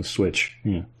the Switch.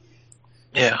 Yeah.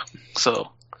 Yeah,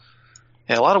 so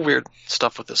yeah, a lot of weird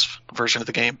stuff with this version of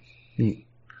the game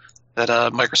that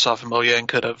Microsoft and Mojang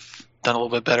could have done a little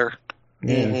bit better.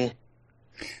 Yeah.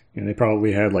 And they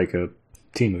probably had like a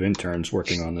team of interns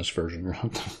working on this version or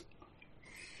something.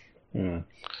 Yeah.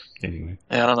 Anyway.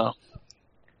 Yeah, I don't know.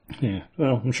 Yeah.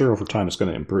 Well, I'm sure over time it's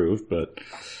going to improve, but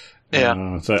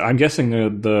yeah. So I'm guessing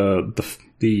the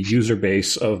user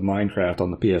base of Minecraft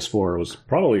on the PS4 was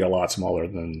probably a lot smaller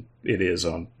than it is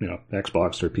on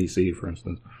Xbox or PC, for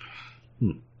instance. I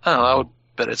don't know. I would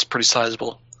bet it's pretty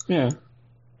sizable. Yeah.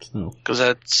 Because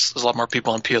there's a lot more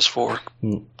people on PS4.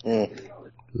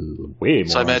 Way more.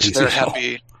 So I imagine they're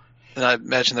happy, and I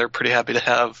imagine they're pretty happy to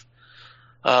have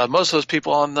most of those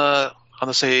people on the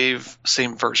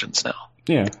same versions now.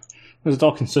 Yeah, because it's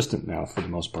all consistent now for the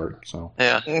most part. So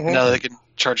yeah, now they can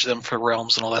charge them for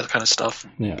realms and all that kind of stuff.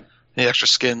 Yeah, the extra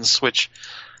skins, which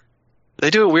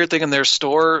they do a weird thing in their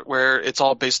store where it's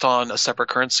all based on a separate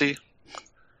currency,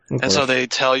 and so they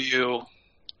tell you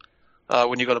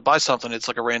when you go to buy something, it's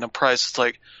like a random price. It's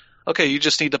like, okay, you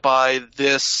just need to buy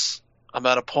this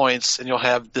amount of points, and you'll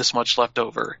have this much left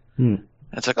over. And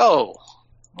it's like, oh,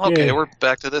 okay, we're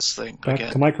back to this thing back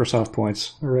again. to Microsoft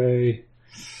points. Hooray!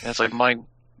 And it's like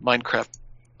Minecraft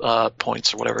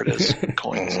points or whatever it is,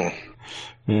 coins,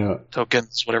 Yeah.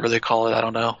 tokens, whatever they call it. I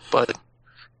don't know, but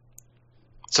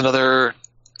it's another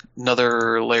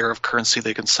layer of currency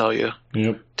they can sell you.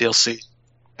 Yep. DLC.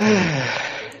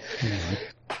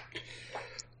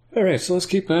 All right, so let's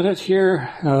keep at it here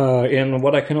in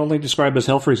what I can only describe as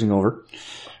hell freezing over.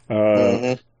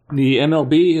 The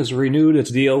MLB has renewed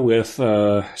its deal with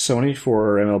Sony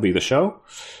for MLB The Show.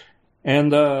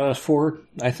 And for,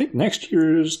 I think, next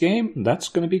year's game, that's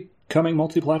going to be coming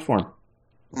multi-platform.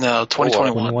 No,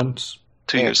 2021. 21's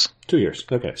 2 years. 2 years.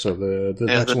 Okay, so the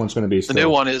next one's going to be The new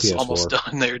one is PS4. almost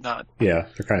done. They're not. Yeah,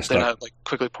 they're kind of stuck. They're not like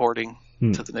quickly porting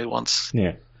to the new ones.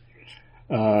 Yeah.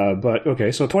 But,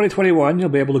 okay, so 2021, you'll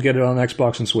be able to get it on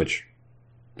Xbox and Switch.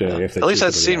 If they At least choose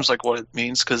that to do seems like what it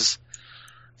means, because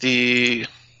the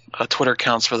Twitter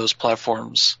accounts for those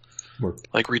platforms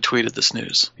like retweeted this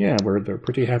news. Yeah, they're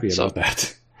pretty happy about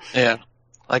that. Yeah,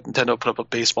 like Nintendo put up a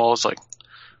baseball. It's like,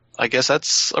 I guess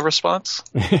that's a response.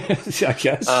 I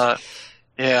guess.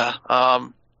 Yeah.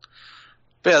 But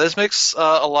yeah, this makes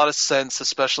a lot of sense,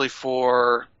 especially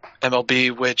for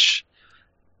MLB, which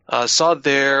saw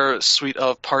their suite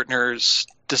of partners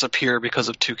disappear because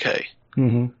of 2K,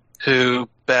 who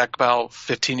back about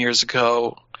 15 years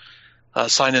ago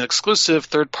signed an exclusive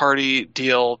third-party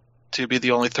deal to be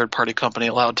the only third-party company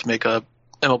allowed to make a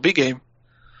MLB game,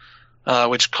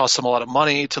 which cost them a lot of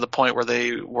money to the point where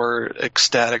they were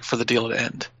ecstatic for the deal to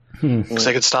end. Because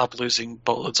they could stop losing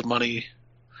boatloads of money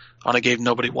on a game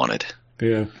nobody wanted.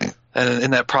 Yeah. And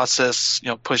in that process,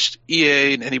 pushed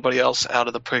EA and anybody else out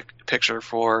of the picture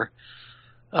for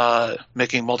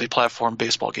making multi-platform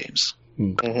baseball games.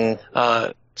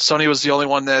 Sony was the only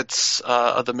one that's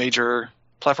of the major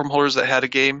platform holders that had a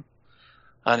game.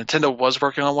 Nintendo was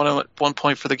working on one at one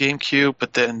point for the GameCube,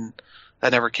 but then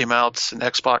that never came out. And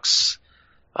Xbox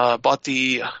bought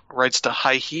the rights to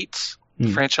High Heat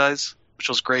franchise, which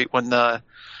was great when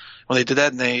they did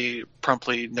that, and they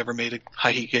promptly never made a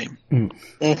High Heat game.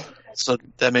 So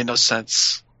that made no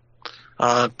sense.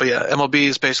 But yeah, MLB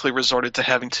has basically resorted to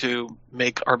having to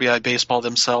make RBI Baseball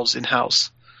themselves in-house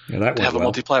to have a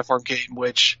multi-platform game,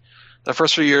 which the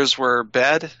first few years were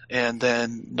bad, and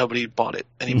then nobody bought it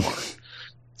anymore.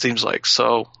 Seems like.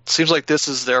 So it seems like this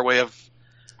is their way of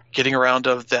getting around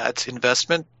of that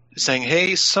investment, saying,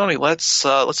 "Hey, Sony,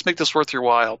 let's make this worth your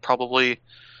while. Probably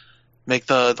make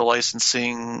the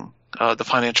licensing, the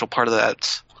financial part of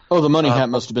that." Oh, the money hat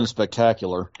must have been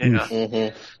spectacular. Yeah,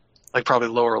 like probably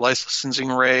lower licensing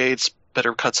rates,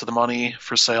 better cuts of the money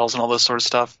for sales, and all this sort of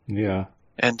stuff. Yeah,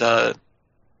 and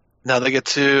now they get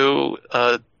to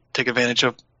take advantage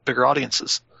of bigger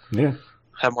audiences. Yeah.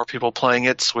 Have more people playing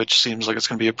it, which seems like it's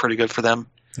going to be pretty good for them.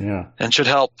 Yeah. And should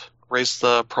help raise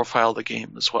the profile of the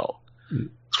game as well.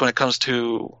 Because when it comes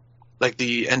to like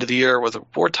the end of the year with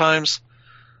award times,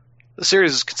 the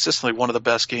series is consistently one of the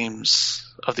best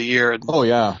games of the year. And oh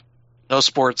yeah. No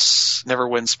sports never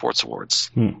wins sports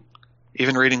awards.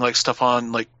 Even reading like stuff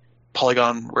on like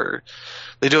Polygon where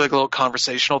they do like a little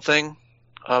conversational thing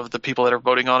of the people that are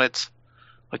voting on it.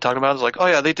 Like talking about it, it's like, oh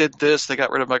yeah, they did this, they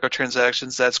got rid of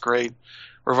microtransactions, that's great.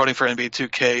 We're voting for NBA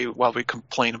 2K while we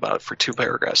complain about it for 2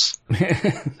 paragraphs.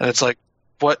 And it's like,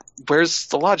 where's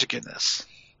the logic in this?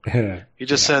 You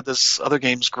just said this other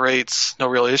game's great, no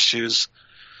real issues,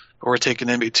 but we're taking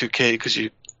NBA 2K because you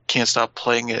can't stop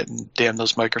playing it, and damn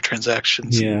those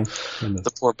microtransactions, and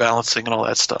the poor balancing and all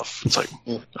that stuff. It's like,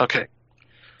 okay.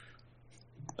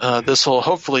 This will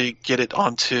hopefully get it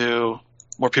onto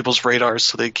more people's radars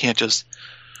so they can't just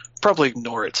probably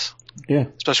ignore it. Yeah.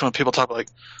 Especially when people talk about like,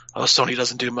 oh, Sony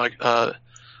doesn't do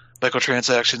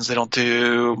microtransactions, they don't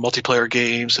do multiplayer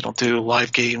games, they don't do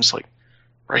live games. Like,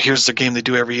 right here's the game they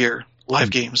do every year.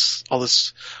 Live games, all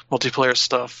this multiplayer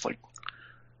stuff. Like,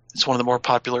 it's one of the more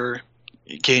popular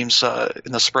games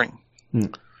in the spring.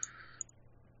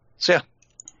 So yeah.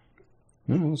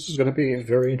 Well, this is going to be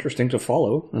very interesting to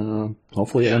follow.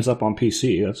 Hopefully it ends up on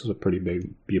PC. That's a pretty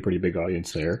big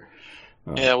audience there.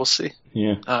 Yeah, we'll see.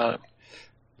 Yeah.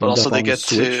 But also they get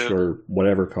Switch to or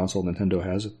whatever console Nintendo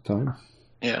has at the time.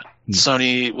 Yeah.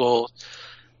 Sony will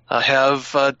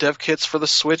have dev kits for the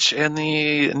Switch and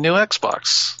the new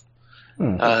Xbox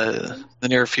the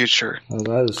near future.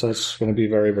 Well, that's going to be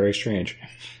very, very strange.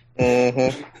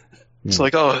 It's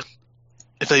like, oh,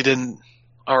 if they didn't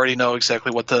already know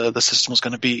exactly what the system was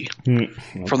going to be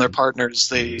from their partners,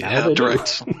 they have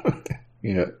direct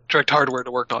hardware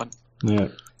to work on. Yeah.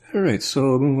 All right,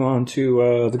 so move on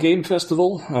to the Game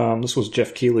Festival. This was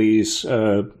Jeff Keighley's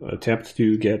attempt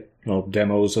to get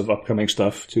demos of upcoming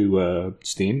stuff to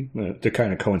Steam to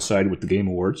kind of coincide with the Game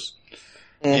Awards.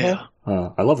 Yeah.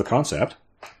 I love the concept.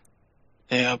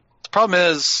 Yeah. The problem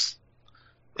is,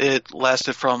 it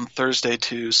lasted from Thursday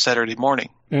to Saturday morning,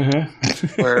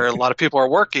 where a lot of people are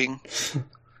working,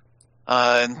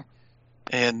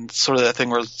 and sort of that thing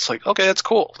where it's like, okay, that's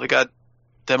cool. They got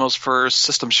demos for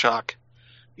System Shock,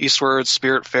 Eastward,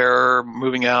 Spiritfarer,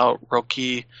 Moving Out,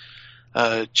 Roki,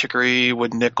 Chicory,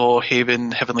 Wood Nickel,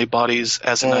 Haven, Heavenly Bodies,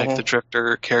 As a Knife, The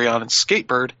Drifter, Carry On, and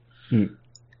Skatebird.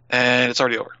 And it's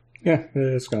already over. Yeah,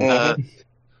 it's gone.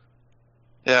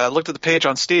 Yeah, I looked at the page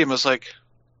on Steam. I was like,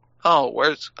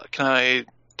 "Oh, can I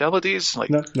download these?" Like,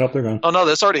 nope, they're gone. oh no,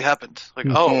 this already happened. Like,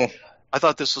 oh, I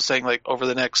thought this was saying like over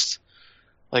the next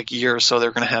like year or so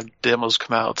they're going to have demos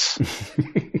come out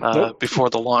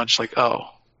before the launch. Like, oh,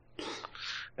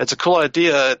 it's a cool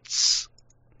idea. It's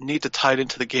neat to tie it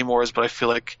into the Game Awards, but I feel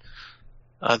like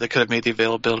they could have made the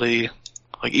availability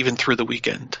like even through the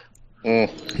weekend.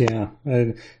 Yeah,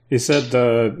 and he said,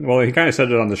 he kind of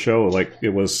said it on the show, like it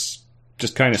was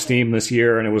just kind of Steam this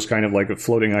year, and it was kind of like a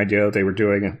floating idea that they were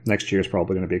doing. Next year is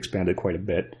probably going to be expanded quite a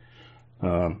bit.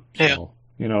 So,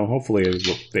 hopefully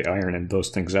they iron in those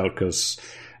things out, because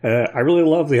I really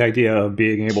love the idea of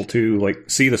being able to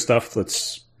like see the stuff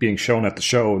that's being shown at the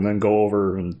show and then go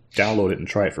over and download it and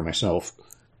try it for myself.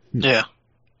 Yeah,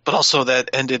 but also that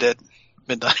ended at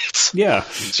midnight. Yeah.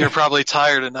 So you're probably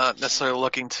tired and not necessarily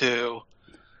looking to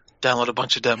download a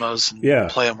bunch of demos and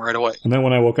play them right away. And then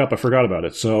when I woke up, I forgot about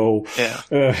it. So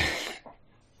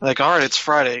like, all right, it's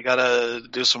Friday. You gotta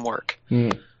do some work.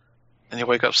 And you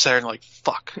wake up Saturday and like,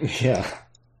 fuck. Yeah.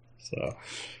 So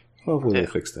hopefully we'll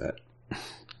fix that.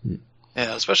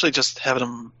 Yeah, especially just having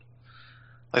them.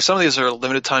 Like, some of these are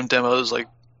limited time demos. Like,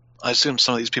 I assume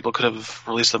some of these people could have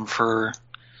released them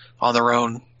on their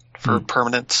own for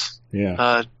permanent.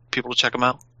 Yeah. People to check them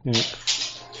out. Yeah.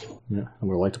 Yeah, I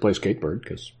would like to play Skatebird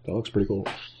because that looks pretty cool.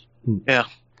 Yeah.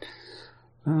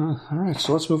 All right,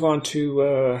 so let's move on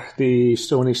to the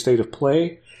Sony State of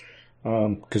Play,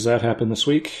 because that happened this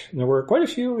week. There were quite a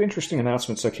few interesting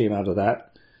announcements that came out of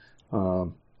that.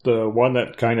 The one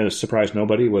that kind of surprised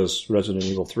nobody was Resident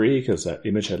Evil 3, because that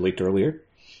image had leaked earlier.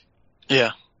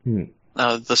 Yeah.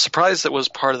 The surprise that was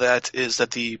part of that is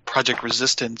that the Project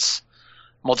Resistance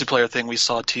multiplayer thing we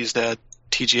saw teased at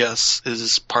TGS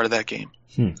is part of that game.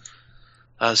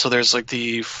 So there's like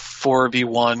the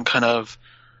 4v1 kind of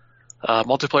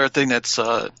multiplayer thing that's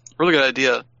a really good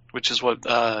idea, which is what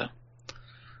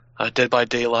Dead by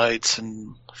Daylight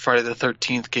and Friday the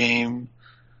 13th game,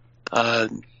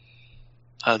 the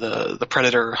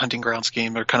Predator Hunting Grounds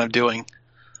game are kind of doing,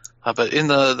 but in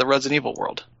the Resident Evil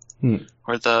world,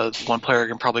 where the one player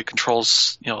can probably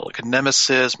controls, like a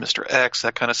Nemesis, Mr. X,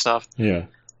 that kind of stuff. Yeah.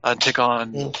 And take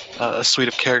on a suite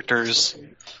of characters,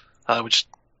 which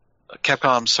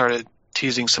Capcom started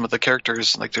teasing some of the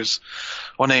characters. Like, there's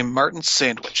one named Martin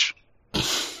Sandwich,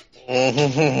 which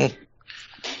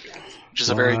is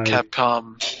a very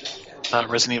Capcom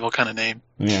Resident Evil kind of name.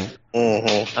 Yeah.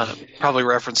 Probably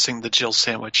referencing the Jill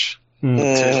sandwich.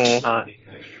 Yeah,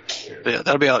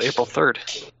 that'll be out April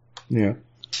 3rd. Yeah.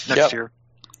 Next year.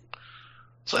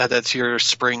 So add that to your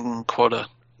spring quota.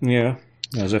 Yeah.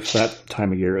 As if that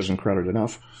time of year isn't crowded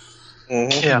enough.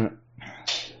 Yeah.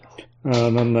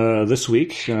 And then this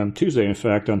week, on Tuesday, in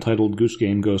fact, Untitled Goose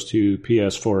Game goes to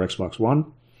PS4, Xbox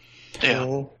One.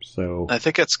 Yeah. So I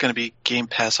think it's going to be Game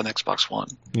Pass on Xbox One.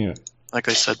 Yeah. Like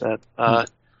they said that.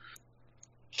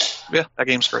 Yeah, that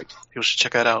game's great. People should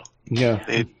check that out. Yeah.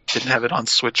 They didn't have it on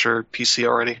Switch or PC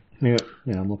already. Yeah,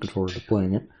 I'm looking forward to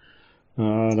playing it.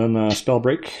 Then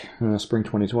Spellbreak, Spring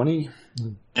 2020.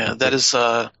 Yeah, that is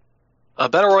a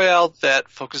battle royale that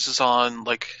focuses on,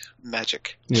 like,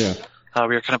 magic. Yeah.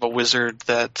 We are kind of a wizard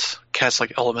that casts,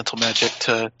 like, elemental magic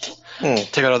to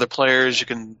take out other players. You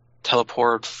can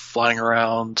teleport, flying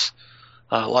around,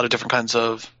 a lot of different kinds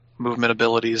of movement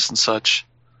abilities and such.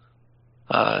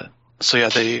 So yeah,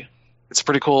 it's a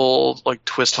pretty cool, like,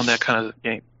 twist on that kind of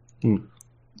game.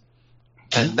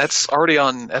 And that's already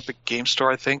on Epic Game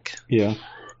Store, I think. Yeah.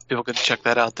 People can check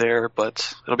that out there,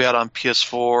 but it'll be out on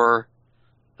PS4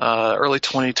 early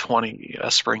 2020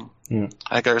 spring. Yeah.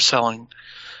 I think they're selling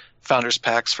Founders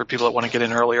Packs for people that want to get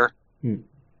in earlier. Yeah.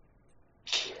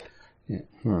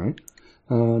 All right.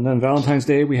 And then Valentine's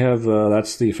Day, we have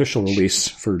that's the official release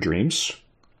for Dreams.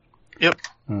 Yep.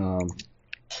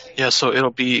 Yeah, so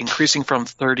it'll be increasing from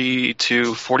 $30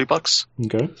 to $40.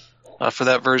 Okay. For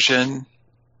that version.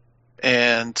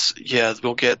 And yeah,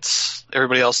 we'll get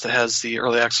everybody else that has the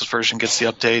early access version gets the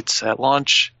updates at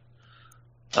launch.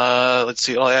 Let's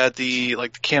see, I'll add the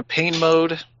campaign mode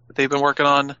that they've been working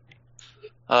on,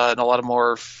 and a lot of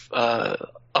more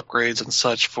upgrades and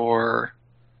such for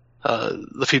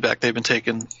the feedback they've been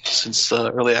taking since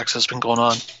early access has been going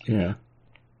on. Yeah.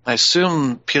 I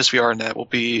assume PSVR Net will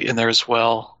be in there as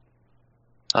well,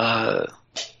 but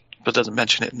doesn't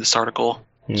mention it in this article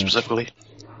specifically.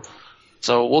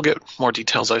 So we'll get more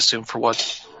details, I assume, for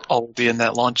what all will be in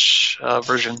that launch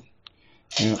version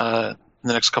in the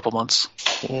next couple months.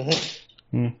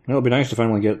 It'll be nice to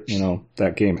finally get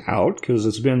that game out, because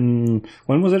it's been,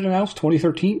 when was it announced?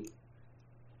 2013?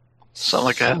 Something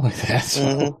like that.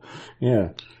 So, yeah.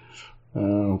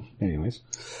 Anyways,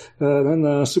 then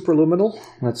Superluminal.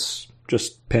 That's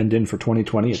just penned in for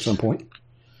 2020 at some point.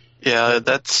 Yeah,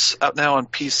 that's out now on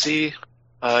PC.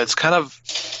 It's kind of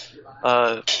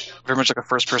very much like a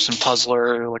first-person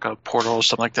puzzler, like a Portal or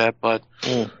something like that. But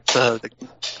the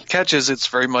catch is it's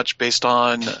very much based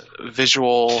on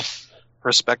visual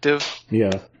perspective.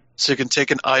 Yeah. So you can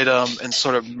take an item and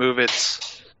sort of move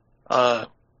it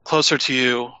closer to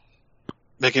you,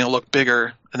 making it look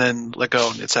bigger, and then let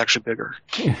go, and it's actually bigger.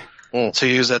 So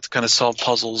you use that to kind of solve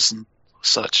puzzles and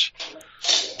such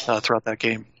throughout that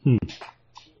game. You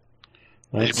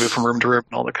move from room to room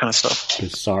and all that kind of stuff.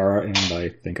 Bizarre, and I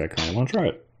think I kind of want to try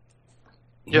it.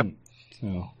 Yep.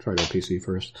 So try it on PC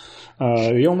first.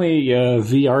 The only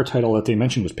VR title that they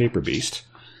mentioned was Paper Beast.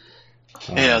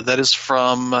 Yeah, that is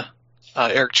from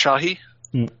Eric Chahi,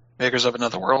 makers of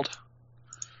Another World.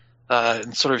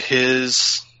 And sort of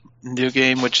his new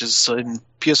game, which is in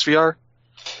PSVR.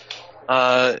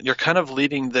 You're kind of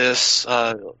leading this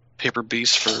Paper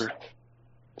Beast for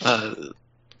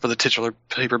the titular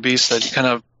Paper Beast, that you kind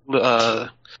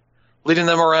of leading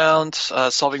them around,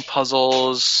 solving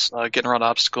puzzles, getting around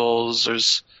obstacles.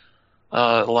 There's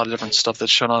a lot of different stuff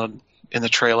that's shown on in the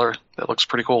trailer that looks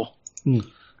pretty cool.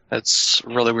 It's a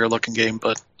really weird looking game,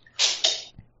 but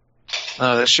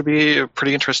that should be a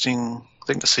pretty interesting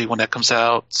thing to see when that comes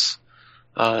out.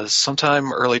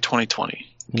 Sometime early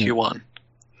 2020, Q1.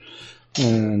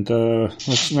 And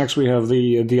next we have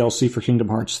the DLC for Kingdom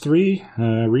Hearts 3,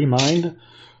 Remind,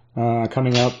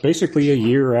 coming out basically a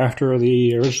year after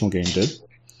the original game did.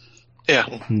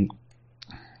 Yeah.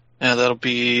 Yeah, that'll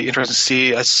be interesting to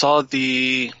see. I saw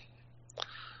the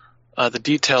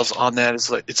details on that. It's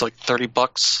like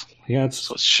 $30. Yeah,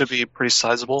 so it should be pretty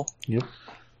sizable. Yep.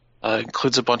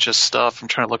 Includes a bunch of stuff. I'm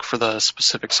trying to look for the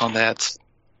specifics on that.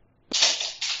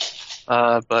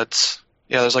 But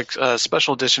yeah, there's like a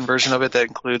special edition version of it that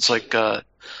includes like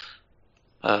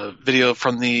video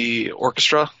from the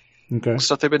orchestra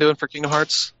stuff they've been doing for Kingdom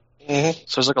Hearts. So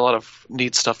there's like a lot of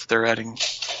neat stuff that they're adding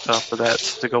for that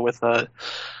to go with the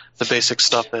basic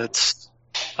stuff that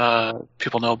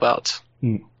people know about.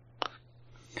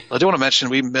 I do want to mention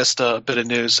we missed a bit of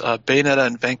news. Bayonetta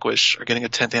and Vanquish are getting a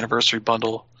 10th anniversary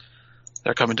bundle.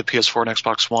 They're coming to PS4 and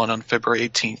Xbox One on February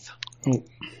 18th. Oh,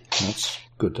 that's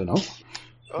good to know.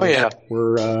 Oh, yeah.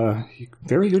 We're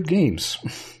very good games.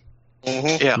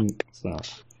 Yeah. So.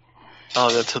 I'll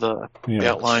get to the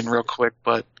outline real quick,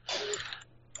 but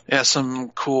yeah, some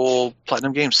cool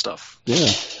Platinum Games stuff.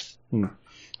 Yeah.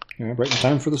 Yeah, right in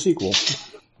time for the sequel.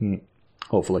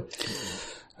 Hopefully.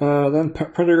 Then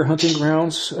Predator Hunting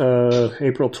Grounds,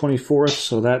 April 24th,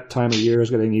 so that time of year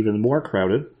is getting even more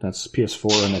crowded. That's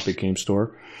PS4 and Epic Games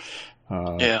Store.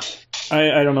 Yeah.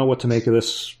 I don't know what to make of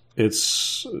this. It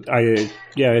just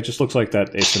looks like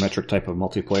that asymmetric type of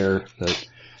multiplayer that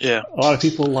a lot of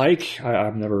people like.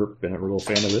 I've never been a real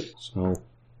fan of it, so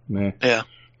meh. Yeah.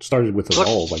 Started with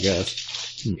Evolve, I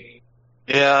guess.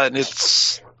 Yeah, and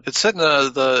it's set in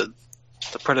the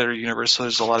Predator universe, so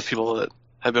there's a lot of people that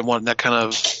have been wanting that kind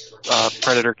of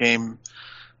Predator game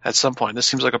at some point. This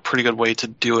seems like a pretty good way to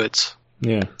do it.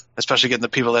 Yeah. Especially getting the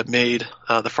people that made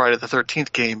the Friday the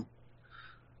 13th game.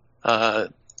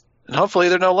 And hopefully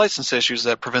there are no license issues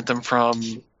that prevent them from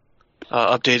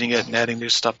updating it and adding new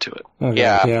stuff to it. Okay.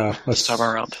 Yeah. This time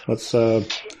around. Let's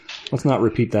not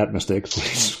repeat that mistake,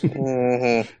 please.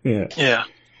 Yeah.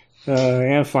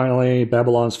 And finally,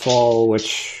 Babylon's Fall,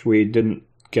 which we didn't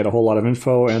get a whole lot of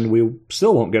info, and we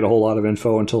still won't get a whole lot of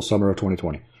info until summer of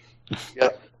 2020.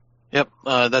 Yep.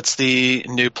 That's the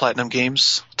new Platinum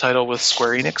Games title with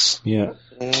Square Enix. Yeah.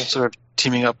 Sort of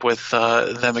teaming up with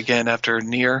them again after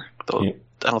Nier, though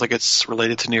I don't think it's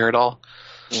related to Nier at all.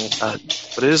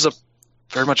 But it is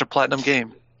very much a Platinum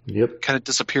game. Yep. Kind of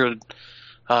disappeared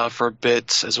for a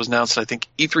bit, as was announced, I think,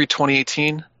 E3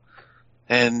 2018,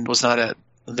 and was not at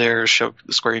their Square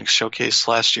Enix showcase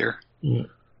last year. Yeah.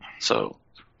 So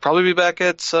probably be back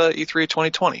at E3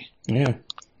 2020. Yeah,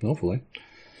 hopefully.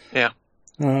 Yeah.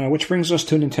 Which brings us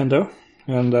to Nintendo,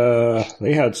 and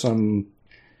they had some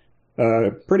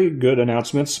pretty good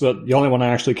announcements, but the only one I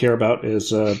actually care about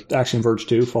is Action Verge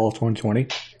 2, fall of 2020.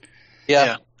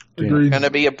 Yeah. Agreed. Going to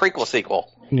be a prequel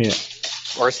sequel. Yeah.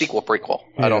 or a sequel prequel.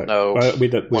 I don't know. We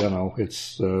don't know.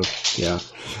 It's yeah.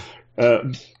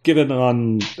 Given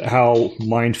on how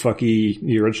mindfucky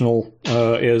the original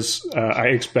is, I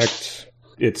expect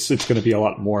it's going to be a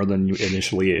lot more than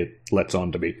initially it lets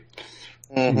on to be.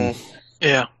 Mm-hmm.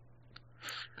 Yeah.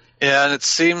 Yeah, and it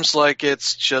seems like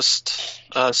it's just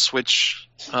Switch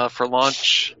for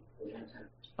launch.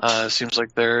 It seems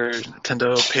like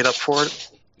Nintendo paid up for it.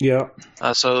 Yeah.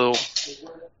 So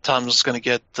Tom's going to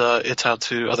get it out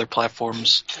to other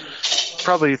platforms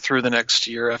probably through the next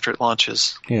year after it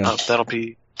launches. Yeah. That'll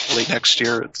be late next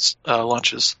year it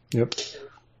launches. Yep.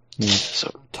 Yeah.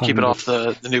 So keep it off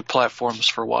the new platforms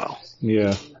for a while.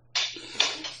 Yeah.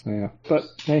 Yeah. But,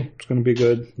 hey, it's going to be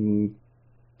good. And,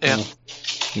 Yeah.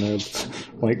 I'm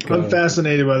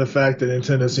fascinated by the fact that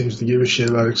Nintendo seems to give a shit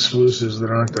about exclusives that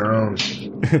aren't their own.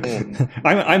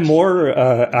 I'm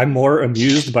more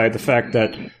amused by the fact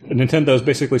that Nintendo's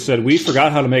basically said, we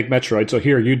forgot how to make Metroid, so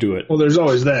here, you do it. Well, there's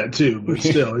always that too, but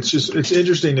still, it's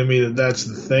interesting to me that that's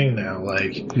the thing now.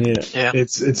 Like, yeah.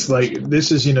 It's like,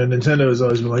 this is, Nintendo has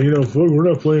always been like, fuck, we're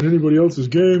not playing anybody else's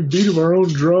game, beat 'em our own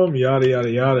drum, yada, yada,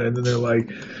 yada. And then they're like,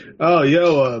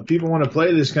 oh, people want to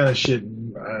play this kind of shit.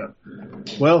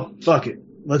 Well, fuck it.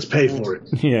 Let's pay for it.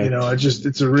 Yeah.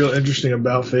 It's a real interesting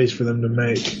about face for them to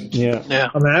make. Yeah. Yeah.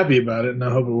 I'm happy about it, and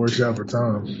I hope it works out for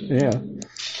Tom. Yeah.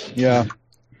 Yeah.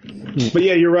 But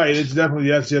yeah, you're right. It's definitely,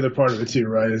 that's the other part of it too,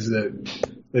 right? Is that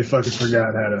they fucking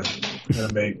forgot how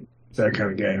to make that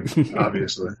kind of game,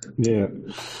 obviously. Yeah.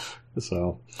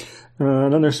 So,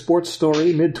 another sports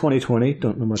story, mid-2020.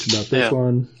 Don't know much about this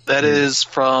one. That is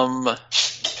from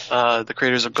the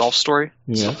creators of Golf Story.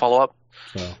 It's a follow-up.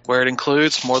 Where it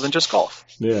includes more than just golf.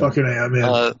 Yeah. Fucking A, I'm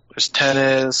in. There's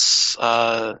tennis,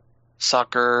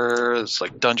 soccer, it's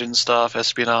like dungeon stuff,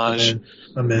 espionage,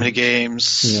 mini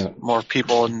games, more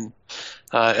people and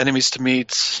enemies to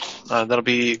meet. That'll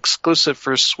be exclusive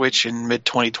for Switch in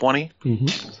mid-2020.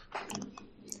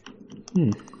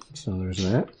 So there's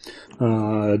that.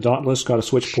 Dauntless got a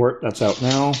Switch port. That's out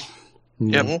now.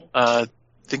 Yep. I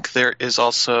think there is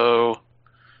also...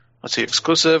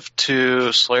 exclusive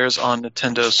to Slayers on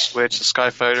Nintendo Switch, the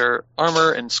Skyfighter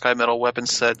armor and Sky Metal weapon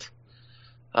set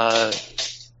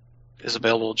is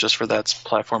available just for that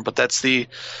platform. But that's the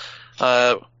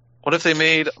what if they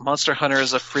made Monster Hunter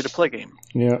as a free-to-play game?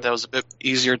 Yeah. That was a bit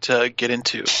easier to get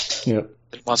into. Yeah.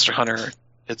 Monster Hunter,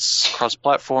 it's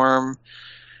cross-platform.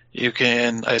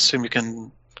 I assume you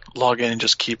can log in and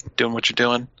just keep doing what you're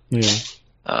doing. Yeah.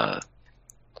 But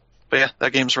yeah,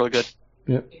 that game's really good.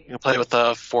 Yep. You can play with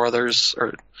 4 others,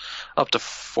 or up to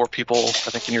 4 people, I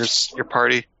think, in your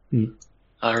party.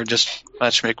 Or just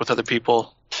matchmake with other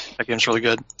people. That game's really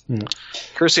good. Curious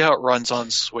to see how it runs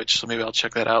on Switch, so maybe I'll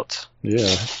check that out.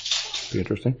 Yeah, be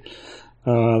interesting.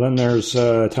 Then there's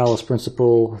Talos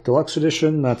Principle Deluxe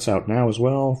Edition. That's out now as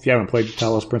well. If you haven't played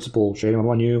Talos Principle, shame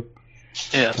on you.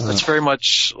 Yeah, it's very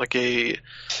much like the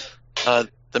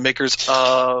makers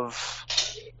of...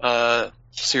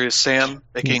 Serious Sam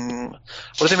making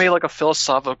what if they made like a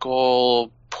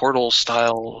philosophical Portal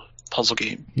style puzzle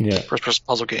game, first person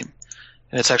puzzle game,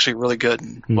 and it's actually really good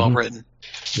and well written.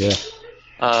 Yeah,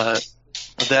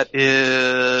 that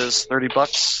is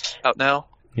 $30 out now.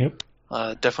 Yep,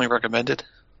 definitely recommended.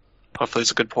 Hopefully,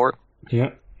 it's a good port.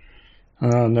 Yeah,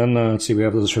 and then let's see, we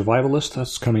have the Survivalist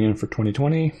that's coming in for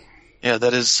 2020. Yeah,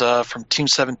 that is from Team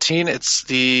 17. It's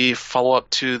the follow up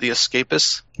to The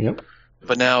Escapist. Yep.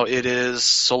 But now it is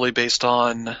solely based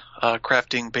on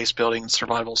crafting, base building, and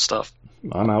survival stuff.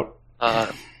 I'm out.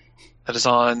 That is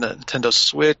on Nintendo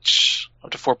Switch.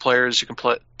 Up to 4 players. You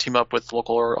can team up with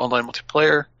local or online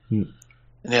multiplayer. And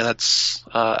yeah, that's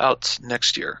out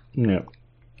next year. Yeah.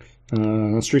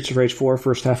 Streets of Rage 4,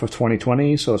 first half of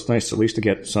 2020. So it's nice at least to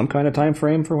get some kind of time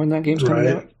frame for when that game's coming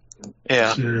out.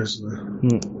 Yeah. Seriously.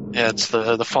 Yeah, it's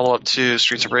the follow up to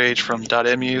Streets of Rage from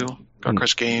 .mu, Gun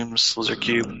Crush Games, Lizard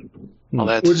Cube. All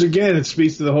that. Which again, it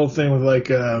speaks to the whole thing with like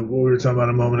what we were talking about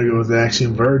a moment ago with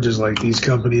Axiom Verge. Is like these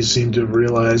companies seem to have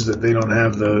realized that they don't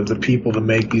have the people to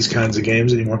make these kinds of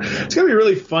games anymore. It's gonna be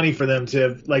really funny for them to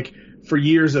have like for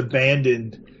years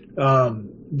abandoned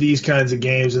these kinds of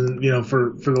games, and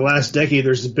for the last decade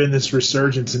there's been this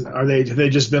resurgence. And have they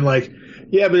just been like,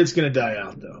 yeah, but it's gonna die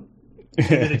out though, and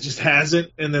then it just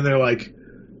hasn't, and then they're like,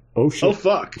 oh shit, oh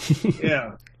fuck,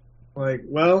 yeah, like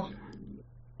well.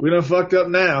 We done fucked up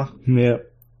now. Yeah.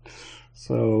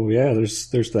 So yeah, there's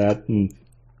that. And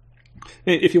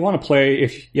if you want to play,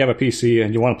 if you have a PC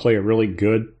and you want to play a really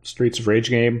good Streets of Rage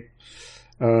game,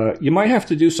 you might have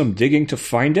to do some digging to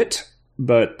find it.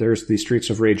 But there's the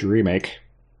Streets of Rage remake.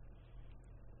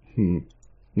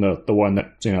 No, the one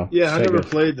that Yeah, I never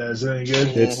played that. Is it any good?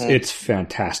 It's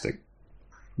fantastic.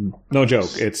 No joke.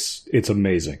 It's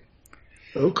amazing.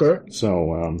 Okay.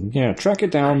 So, track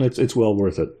it down. It's well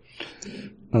worth it.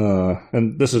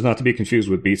 And this is not to be confused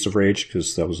with Beats of Rage,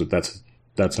 because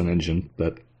that's an engine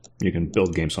that you can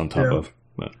build games on top of.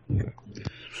 But,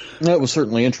 That was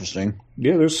certainly interesting.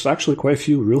 yeah, there's actually quite a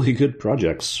few really good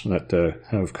projects that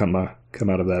have come out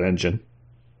of that engine.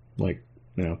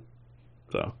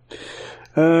 So.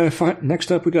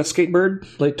 Next up, we got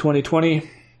Skatebird, late 2020.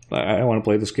 I want to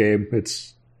play this game.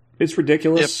 It's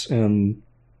ridiculous, and,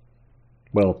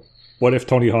 well, what if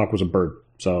Tony Hawk was a bird?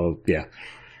 So, yeah.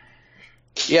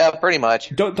 Yeah, pretty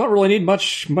much. Don't really need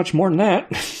much more than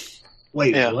that.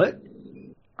 Wait, Yeah. what?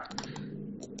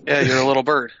 Yeah, you're a little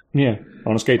bird. Yeah, on a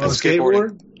On a skateboard.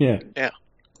 skateboard? Yeah.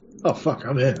 Oh, fuck,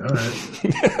 I'm in. All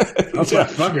right. I was like,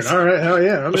 fucking, all right, hell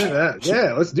yeah, I'm in that.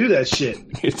 Yeah, let's do that shit.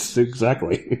 It's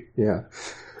exactly, yeah.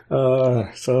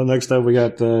 So next up we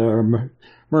got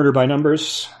Murder by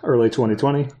Numbers, early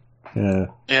 2020.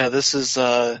 Yeah, this is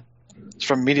it's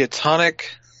from Mediatonic.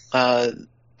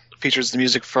 Features the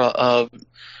music of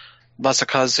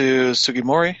Masakazu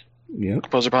Sugimori, Yeah.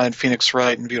 composer behind Phoenix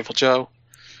Wright and Beautiful Joe.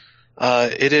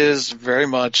 It is very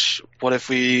much what if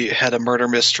we had a murder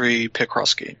mystery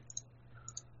Picross game.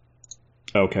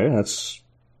 Okay,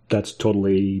 that's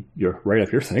totally right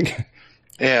up your thing.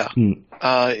 Yeah.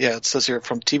 It says here,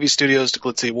 from TV studios to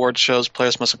glitzy award shows,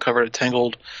 players must uncover a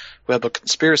tangled web of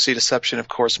conspiracy, deception, and of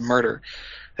course murder,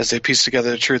 as they piece together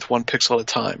the truth one pixel at a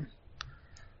time.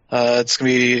 It's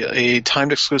going to be a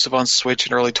timed exclusive on Switch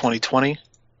in early 2020.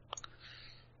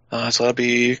 So that'll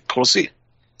be cool to see.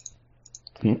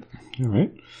 All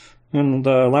right. And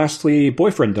lastly,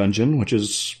 Boyfriend Dungeon, which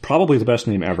is probably the best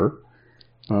name ever.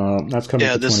 That's coming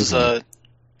to This 2020. is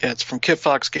it's from Kit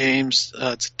Fox Games.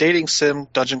 It's a dating sim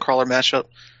dungeon crawler mashup.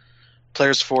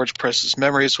 Players forge precious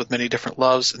memories with many different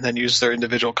loves, and then use their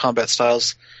individual combat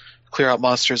styles to clear out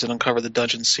monsters and uncover the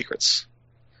dungeon's secrets.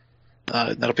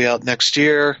 That'll be out next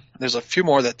year. There's a few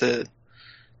more that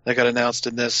got announced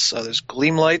in this. There's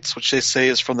Gleamlights, which they say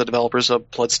is from the developers of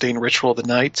Bloodstained Ritual of the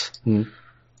Night,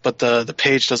 but the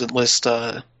page doesn't list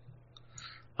that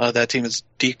team as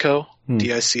Dico,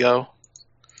 D-I-C-O.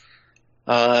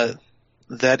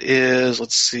 That is,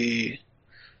 let's see,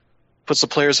 puts the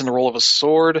players in the role of a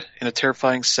sword in a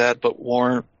terrifying, sad, but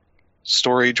warm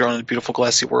story drawn in a beautiful,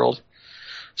 glassy world.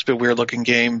 It's a bit weird looking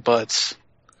game, but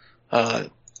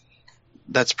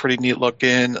that's pretty neat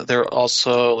looking. There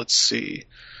also, let's see,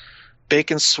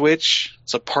 Bacon Switch.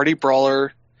 It's a party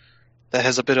brawler that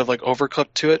has a bit of like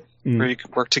Overcooked to it, where you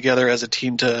can work together as a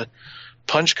team to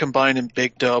punch, combine, and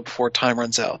bake dough before time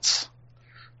runs out.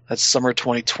 That's summer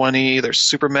 2020. There's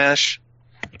Super Mash.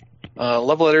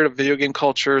 Level editor of video game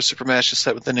culture. Super Mash is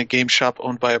set within a game shop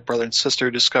owned by a brother and sister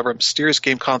who discover a mysterious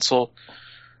game console.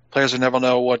 Players will never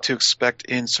know what to expect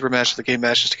in Super Mash. The game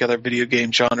mashes together video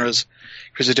game genres.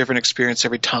 Here's a different experience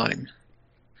every time.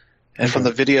 And from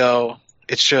the video,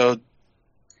 it showed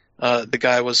the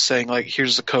guy was saying, like,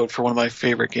 here's the code for one of my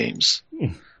favorite games.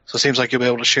 So it seems like you'll be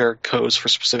able to share codes for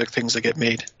specific things that get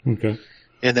made. Okay.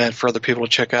 And then for other people to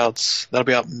check out, that'll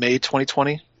be out May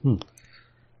 2020.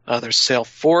 There's Sail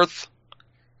Forth.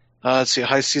 Let's see, a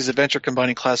high seas adventure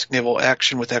combining classic naval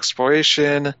action with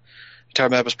exploration. The entire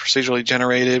map is procedurally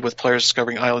generated, with players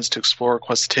discovering islands to explore,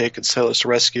 quests to take, and sailors to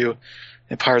rescue,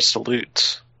 and pirates to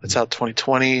loot. It's out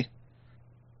 2020.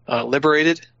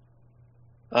 Liberated.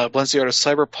 Blends the art of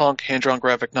cyberpunk, hand-drawn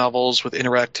graphic novels with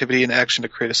interactivity and action to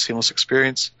create a seamless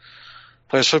experience.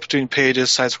 Players flip between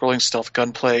pages, side-scrolling stealth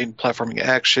gunplay, and platforming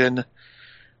action.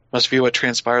 Must view what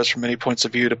transpires from many points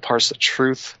of view to parse the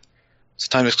truth. It's a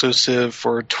time exclusive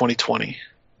for 2020.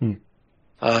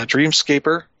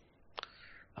 Dreamscaper.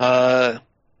 Let's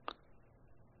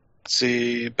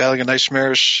see. Battling a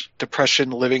nightmarish depression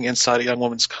living inside a young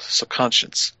woman's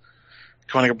subconscious.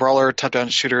 Combining a brawler, top-down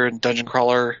shooter, and dungeon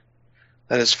crawler.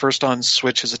 That is first on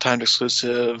Switch as a timed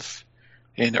exclusive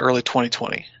in early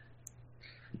 2020.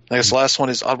 I guess the last one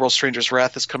is Oddworld Stranger's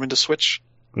Wrath is coming to Switch.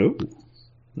 Ooh.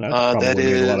 That probably that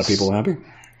made a lot of is- people happy.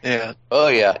 Yeah. Oh,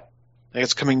 yeah. I think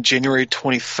it's coming January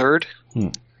 23rd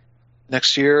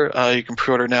next year. You can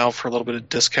pre-order now for a little bit of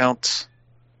discount,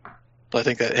 but I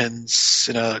think that ends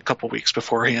in a couple weeks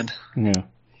beforehand. Yeah.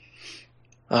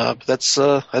 But that's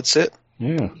it.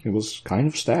 Yeah, it was kind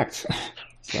of stacked.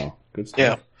 So, good stuff.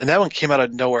 Yeah, and that one came out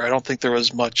of nowhere. I don't think there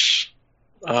was much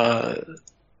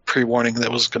pre-warning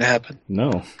that was going to happen.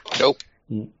 No. Nope.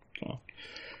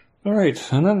 All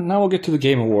right, and then now we'll get to the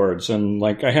Game Awards, and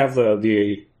like I have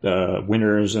the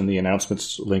winners and the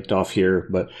announcements linked off here,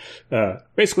 but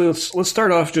basically let's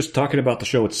start off just talking about the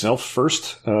show itself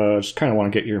first. Just kind of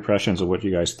want to get your impressions of what you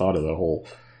guys thought of the whole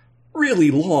really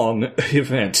long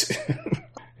event.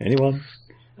 Anyone?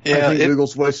 I think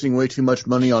Google's wasting way too much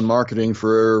money on marketing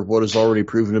for what is already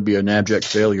proven to be an abject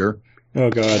failure. Oh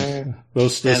god,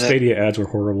 those Stadia ads were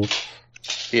horrible.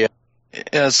 Yeah,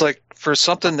 it's like for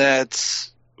something that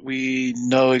we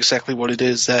know exactly what it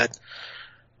is, that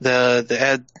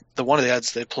the one of the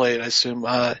ads they played, I assume,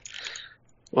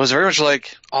 was very much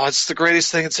like, oh, it's the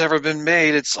greatest thing that's ever been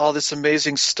made. It's all this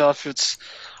amazing stuff. It's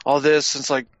all this. It's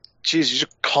like, geez, you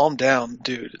should calm down,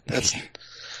 dude.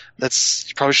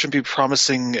 You probably shouldn't be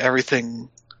promising everything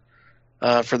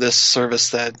for this service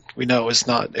that we know is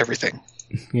not everything.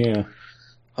 Yeah.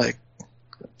 Like,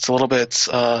 it's a little bit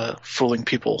fooling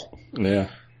people. Yeah.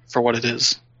 For what it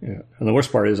is. Yeah. And the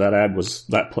worst part is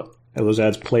those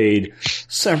ads played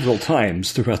several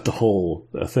times throughout the whole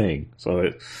thing.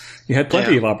 So you had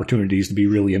plenty of opportunities to be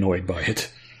really annoyed by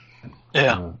it.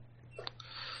 Yeah.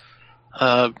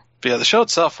 But yeah, the show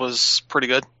itself was pretty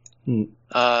good.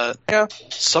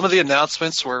 Some of the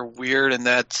announcements were weird in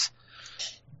that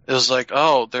it was like,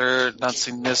 oh, they're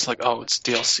announcing this, like, oh, it's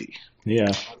DLC. Yeah.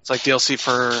 It's like DLC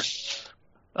for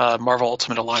Marvel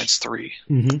Ultimate Alliance 3.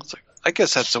 Mm-hmm. It's like, I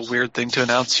guess that's a weird thing to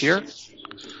announce here.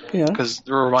 Yeah. Because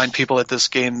they remind people that this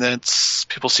game that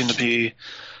people seem to be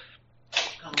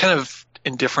kind of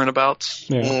indifferent about.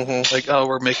 Yeah. Mm-hmm. Like, oh,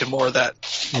 we're making more of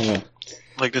that. Yeah.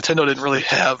 Like, Nintendo didn't really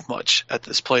have much at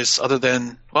this place other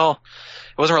than, well,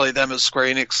 it wasn't really them, it was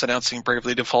Square Enix announcing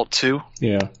Bravely Default 2.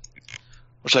 Yeah.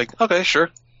 Which, like, okay, sure.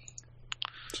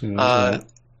 So,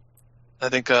 I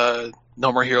think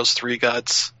No More Heroes 3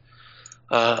 got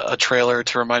a trailer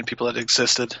to remind people that it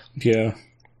existed. Yeah.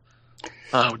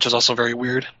 Which is also very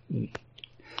weird.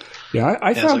 Yeah,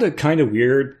 I found it kind of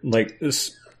weird. Like,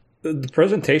 the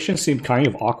presentation seemed kind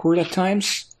of awkward at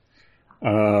times.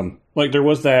 Like, there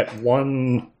was that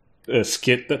one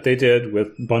skit that they did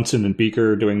with Bunsen and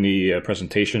Beaker doing the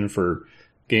presentation for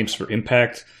Games for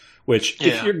Impact, which,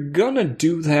 if you're gonna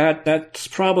do that, that's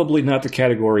probably not the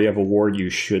category of award you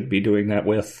should be doing that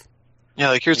with. Yeah,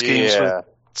 like, here's games with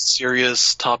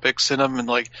serious topics in them, and,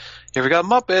 like, here we got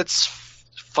Muppets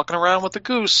fucking around with the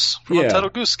goose from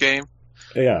Untitled Goose Game.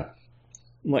 Yeah.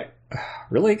 I'm like,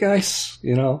 really, guys?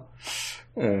 You know?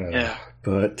 Yeah.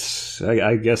 But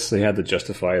I guess they had to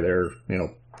justify their,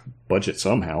 budget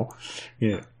somehow.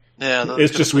 Yeah. Yeah.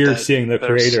 It's just weird seeing the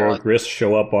creator of Gris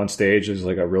show up on stage and is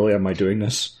like, oh, really? Am I doing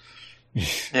this?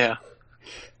 Yeah.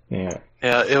 Yeah.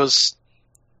 Yeah, it was...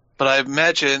 But I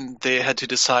imagine they had to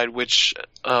decide which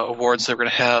awards they were going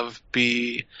to have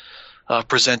be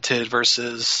presented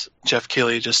versus Jeff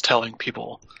Keighley just telling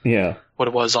people what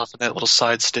it was off of that little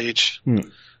side stage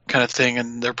kind of thing,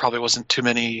 and there probably wasn't too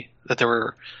many that they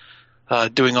were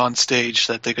doing on stage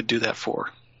that they could do that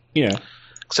for. Yeah.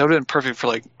 Because that would have been perfect for,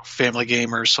 like, Family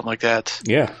Game or something like that.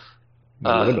 Yeah.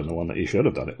 That would have been the one that you should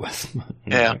have done it with.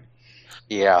 Yeah.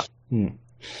 Yeah. And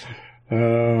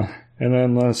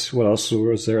then what else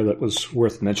was there that was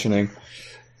worth mentioning?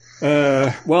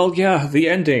 The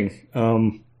ending.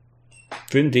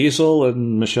 Vin Diesel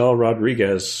and Michelle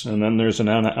Rodriguez, and then there's an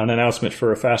announcement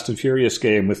for a Fast and Furious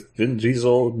game with Vin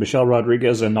Diesel, Michelle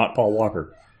Rodriguez, and not Paul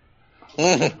Walker.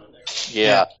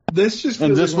 Yeah. This just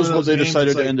and this like was what they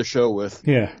decided to end the show with.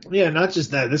 Yeah. Yeah, not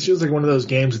just that. This feels like one of those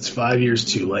games that's 5 years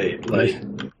too late. Like,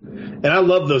 and I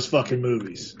love those fucking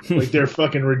movies. Like, they're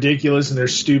fucking ridiculous and they're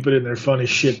stupid and they're fun as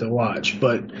shit to watch.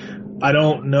 But I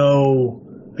don't know.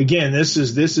 Again, this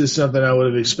is something I would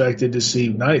have expected to see.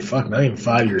 Not even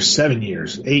 5 years, 7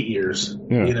 years, 8 years.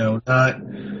 Yeah. Not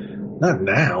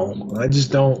now. I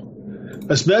just don't.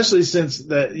 Especially since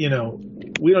that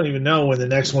we don't even know when the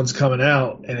next one's coming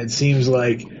out, and it seems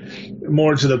like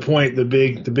more to the point, the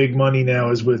big money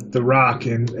now is with The Rock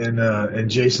and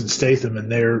Jason Statham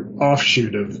and their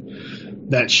offshoot of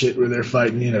that shit where they're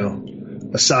fighting,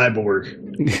 a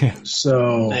cyborg.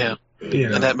 So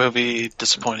and that movie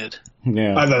disappointed.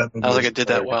 Yeah, I thought I was like, it did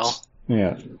that well.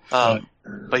 Yeah,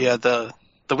 but yeah, the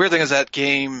weird thing is that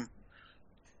game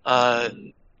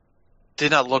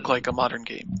did not look like a modern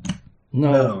game.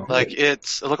 No. Like it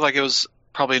looked like it was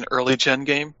probably an early gen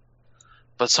game,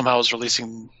 but somehow it was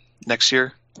releasing next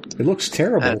year. It looks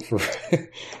terrible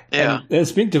yeah. And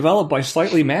it's being developed by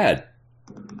Slightly Mad.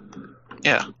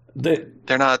 Yeah.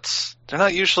 They're not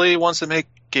usually ones that make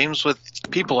games with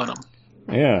people in them.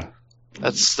 Yeah.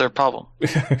 That's their problem.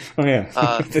 Oh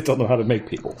yeah. They don't know how to make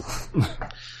people.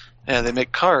 Yeah, they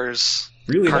make cars.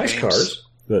 Really nice games. cars,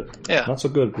 but not so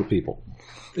good with people.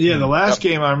 Yeah, the last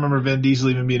game I remember Vin Diesel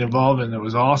even being involved in that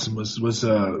was awesome was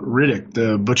Riddick,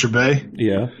 the Butcher Bay.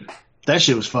 Yeah. That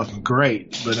shit was fucking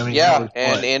great. But I mean, and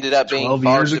ended up being 12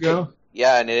 years ago.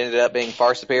 Yeah, and it ended up being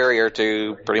far superior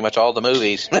to pretty much all the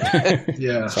movies.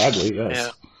 Yeah. Sadly,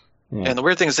 yes. Yeah. And the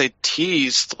weird thing is they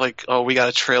teased, like, oh, we got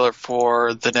a trailer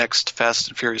for the next Fast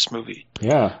and Furious movie.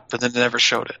 Yeah. But then they never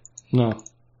showed it. No.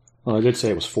 Well, I did say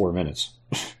it was 4 minutes.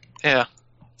 Yeah.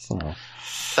 So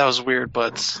That was weird,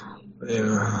 but...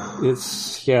 Yeah.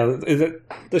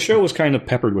 the show was kind of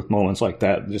peppered with moments like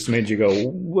that. It just made you go,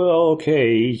 well,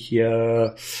 okay,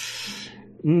 yeah.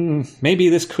 Maybe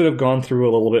this could have gone through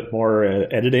a little bit more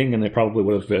editing, and they probably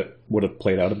would have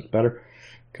played out a bit better.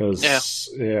 Because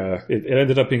it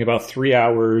ended up being about 3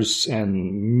 hours,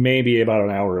 and maybe about an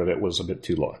hour of it was a bit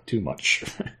too much.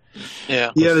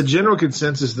 Yeah. Yeah, the general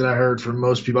consensus that I heard from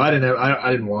most people, I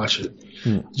didn't watch it.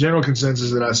 General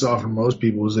consensus that I saw from most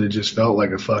people was that it just felt like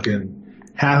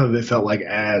half of it felt like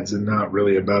ads and not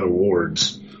really about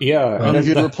awards. Yeah, And if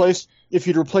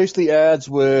you'd replace the ads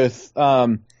with,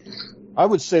 I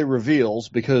would say reveals,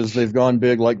 because they've gone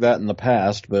big like that in the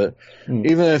past, but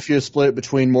even if you split it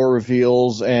between more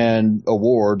reveals and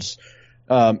awards,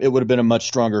 it would have been a much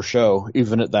stronger show,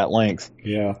 even at that length.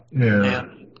 Yeah.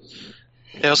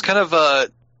 It was kind of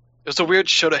it was a weird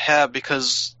show to have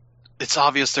because it's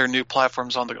obvious there are new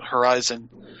platforms on the horizon.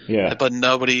 Yeah. But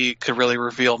nobody could really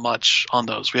reveal much on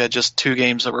those. We had just 2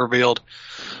 games that were revealed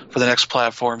for the next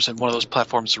platforms, and one of those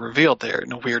platforms is revealed there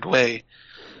in a weird way.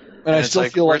 And I still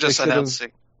feel like we're just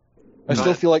announcing. I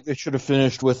still feel like they should have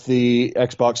finished with the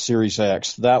Xbox Series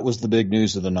X. That was the big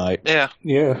news of the night. Yeah.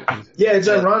 Yeah. Yeah, it's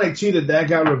ironic, too, that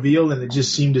got revealed and it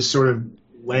just seemed to sort of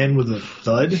land with a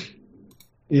thud.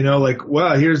 You know, like,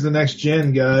 wow, here's the next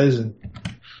gen, guys. And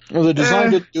well, the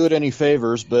design didn't do it any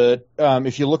favors, but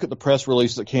if you look at the press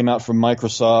release that came out from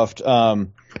Microsoft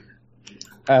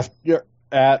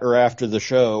after the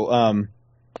show,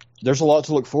 there's a lot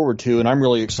to look forward to, and I'm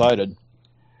really excited.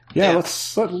 Yeah,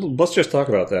 let's just talk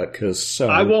about that, because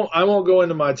I won't go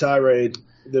into my tirade.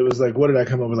 There was like, what did I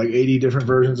come up with? Like 80 different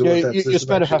versions of what that system you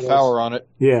spent a half hour on it.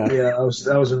 Yeah. Yeah, I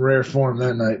was in rare form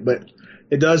that night, but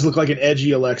it does look like an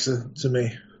edgy Alexa to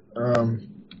me.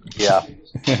 Yeah.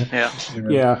 Yeah. You know,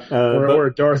 Yeah. or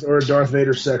a Darth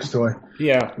Vader sex toy.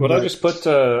 Yeah, well, I just put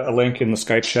a link in the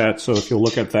Skype chat, so if you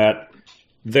look at that,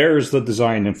 there's the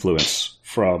design influence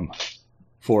for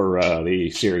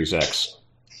the Series X.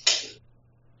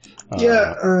 I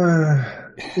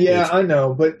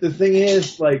know, but the thing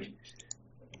is, like,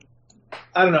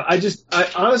 I don't know. I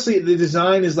honestly, the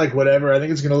design is like whatever. I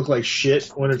think it's going to look like shit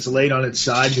when it's laid on its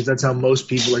side, because that's how most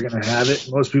people are going to have it.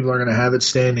 Most people are going to have it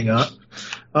standing up.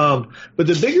 But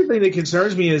the bigger thing that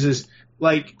concerns me is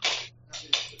like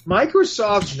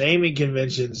Microsoft's naming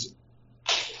conventions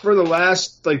for the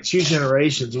last like 2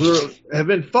 generations have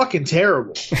been fucking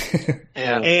terrible.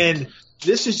 Yeah. And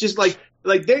this is just like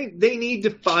they need to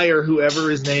fire whoever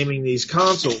is naming these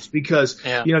consoles, because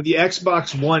you know, the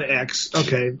Xbox One X,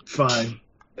 okay, fine.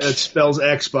 It spells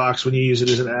Xbox when you use it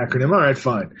as an acronym. All right,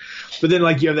 fine. But then,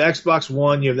 like, you have the Xbox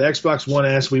One, you have the Xbox One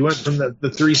S. We went from the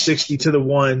 360 to the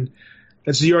One,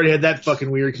 and so you already had that fucking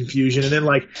weird confusion. And then,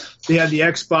 like, they had the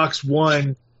Xbox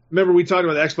One. Remember, we talked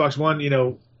about the Xbox One, you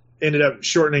know, ended up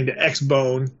shortening to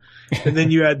Xbone. And then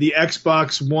you had the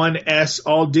Xbox One S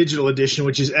All Digital Edition,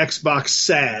 which is Xbox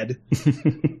SAD.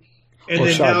 And or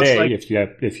then now it's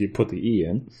like, if you put the E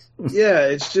in. yeah,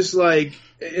 it's just like,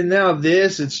 and now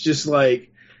it's just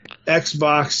like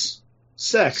Xbox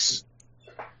sex.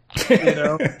 You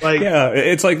know, like, yeah,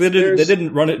 it's like they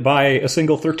didn't run it by a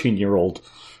single 13-year-old.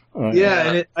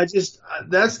 And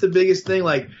that's the biggest thing.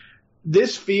 Like,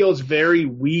 this feels very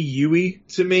Wii U-y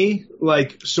to me.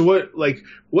 Like, so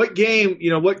what game, you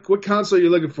know, what console are you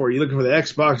looking for? Are you looking for the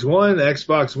Xbox One, the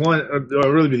Xbox One,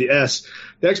 or really be the S,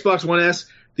 the Xbox One S,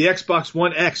 the Xbox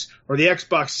One X, or the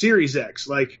Xbox Series X?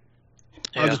 Like,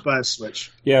 I'll just buy a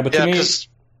Switch. Yeah, but to me, okay,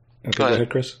 go ahead,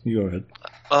 Chris. You go ahead.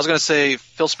 I was going to say,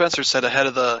 Phil Spencer said ahead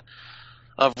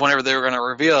of whenever they were going to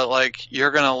reveal it, like,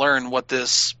 you're going to learn what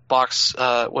this box,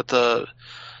 what the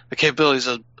capabilities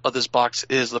of this box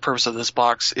is, the purpose of this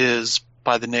box is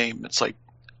by the name. It's like,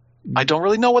 I don't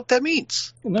really know what that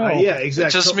means. No. Yeah,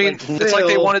 exactly. It just means it's like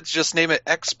they wanted to just name it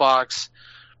Xbox,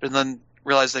 but then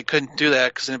realized they couldn't do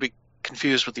that because then it'd be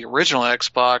confused with the original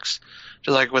Xbox.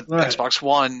 Just like with Xbox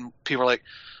One, people are like,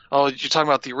 "Oh, you're talking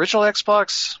about the original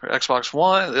Xbox or Xbox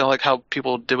One?" You know, like how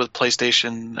people did with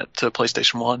PlayStation to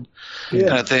PlayStation 1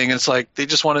 kind of thing. And it's like they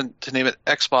just wanted to name it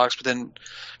Xbox, but then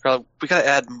we got to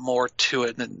add more to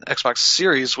it. And then Xbox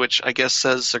Series, which I guess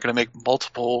says they're going to make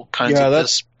multiple kinds of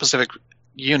this specific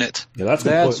unit. Yeah,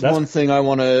 that's one thing I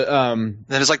want to.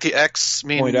 Then it's like the X. I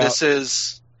mean, this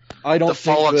is the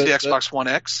follow-up to the Xbox One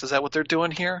X. Is that what they're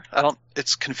doing here?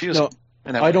 It's confusing.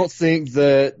 I don't think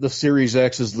that the Series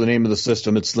X is the name of the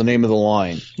system. It's the name of the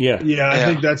line. Yeah. Yeah, I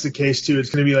think that's the case too. It's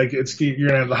going to be like you're going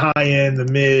to have the high end,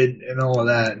 the mid, and all of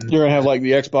that. And, You're going to have like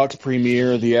the Xbox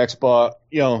Premier, the Xbox,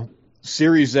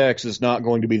 Series X is not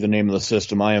going to be the name of the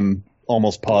system. I am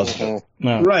almost positive.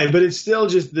 No. right, but it's still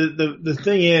just the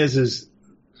thing is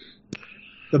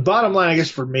the bottom line, I guess,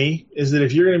 for me is that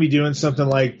if you're going to be doing something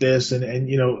like this and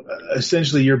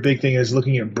essentially your big thing is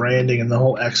looking at branding and the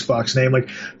whole Xbox name, like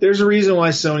there's a reason why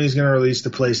Sony's going to release the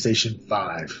PlayStation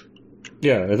 5.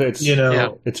 Yeah, it's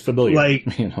it's familiar. Like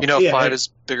 5 is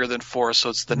bigger than 4, so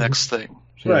it's the next thing.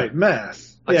 Yeah. right,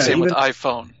 math. Like yeah, same with even-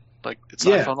 iPhone. Like it's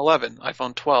Yeah. iPhone 11,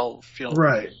 iPhone 12.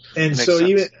 right, and makes so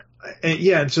sense.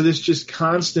 and so this just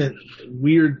constant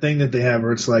weird thing that they have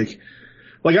where it's like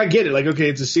I get it, like okay,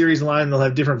 it's a series line, they'll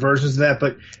have different versions of that,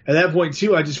 but at that point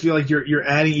too, I just feel like you're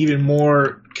adding even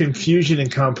more confusion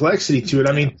and complexity to it.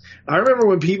 I mean, I remember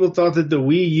when people thought that the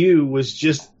Wii U was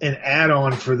just an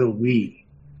add-on for the Wii.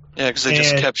 Yeah, because they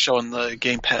just And- kept showing the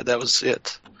gamepad. That was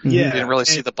it. Yeah, You didn't really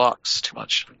see the box too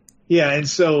much. Yeah, and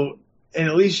so, and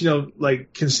at least,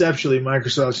 like conceptually,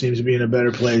 Microsoft seems to be in a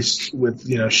better place with,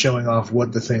 showing off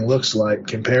what the thing looks like,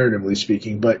 comparatively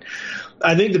speaking. But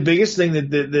I think the biggest thing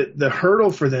that the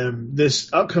hurdle for them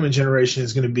this upcoming generation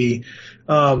is going to be,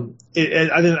 I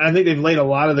think they've laid a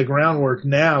lot of the groundwork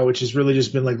now, which has really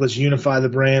just been like, let's unify the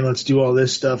brand, let's do all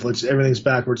this stuff, everything's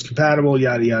backwards compatible,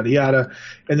 yada, yada, yada.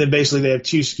 And then basically they have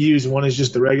two SKUs. One is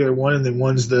just the regular one, and then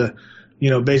one's the,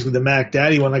 basically the Mac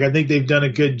Daddy one. Like, I think they've done a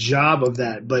good job of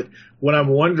that. But what I'm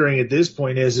wondering at this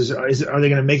point is are they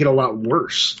going to make it a lot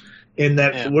worse? In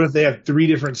that, What if they have 3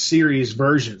 different series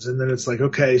versions? And then it's like,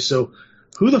 okay, so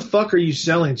who the fuck are you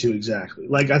selling to exactly?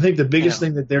 Like, I think the biggest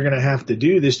thing that they're going to have to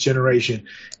do this generation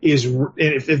is,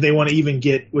 if they want to even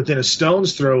get within a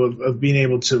stone's throw of being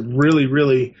able to really,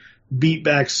 really beat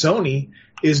back Sony,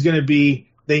 is going to be,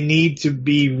 they need to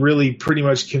be really pretty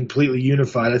much completely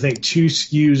unified. I think 2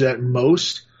 SKUs at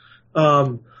most.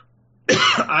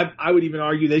 I would even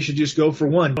argue they should just go for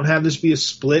 1. Don't have this be a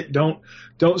split. Don't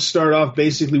start off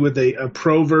basically with a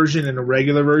pro version and a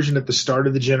regular version at the start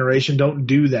of the generation. Don't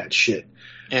do that shit.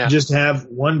 Yeah. Just have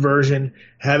 1 version,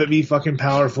 have it be fucking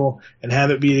powerful, and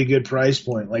have it be a good price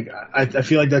point. Like, I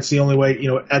feel like that's the only way,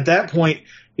 at that point,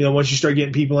 once you start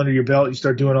getting people under your belt, you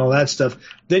start doing all that stuff,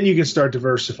 then you can start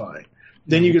diversifying.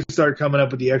 Then you can start coming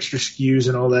up with the extra SKUs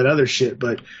and all that other shit.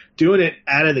 But doing it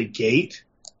out of the gate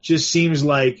just seems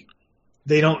like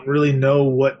they don't really know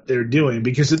what they're doing.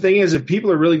 Because the thing is, if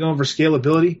people are really going for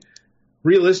scalability,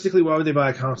 realistically, why would they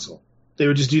buy a console? They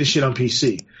would just do the shit on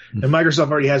PC. And Microsoft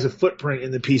already has a footprint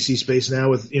in the PC space now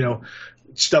with,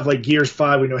 stuff like Gears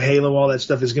 5, we know Halo, all that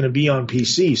stuff is going to be on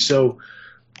PC. So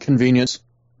Convenience.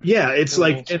 yeah, it's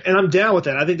like, and I'm down with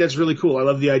that. I think that's really cool. I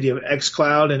love the idea of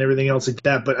xCloud and everything else like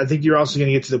that. But I think you're also going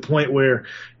to get to the point where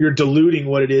you're diluting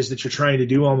what it is that you're trying to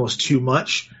do almost too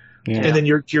much. Yeah. And then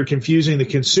you're confusing the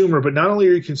consumer. But not only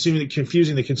are you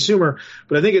confusing the consumer,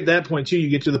 but I think at that point too, you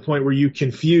get to the point where you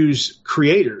confuse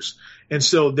creators. And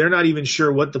so they're not even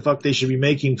sure what the fuck they should be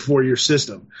making for your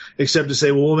system, except to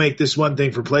say, well, we'll make this one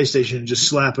thing for PlayStation and just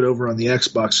slap it over on the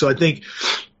Xbox. So I think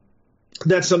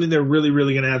that's something they're really,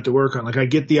 really going to have to work on. Like, I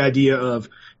get the idea of,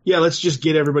 let's just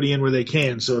get everybody in where they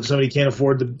can. So if somebody can't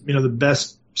afford the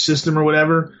best system or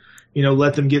whatever,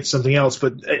 let them get something else.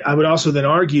 But I would also then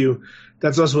argue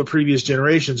that's also what previous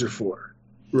generations are for,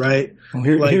 right? Well,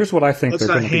 here's what I think let's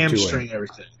they're not going to be doing. hamstring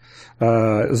everything.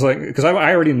 It's like, because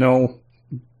I already know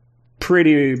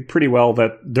pretty well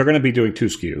that they're going to be doing 2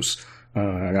 SKUs.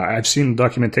 I've seen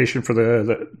documentation for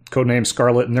the codename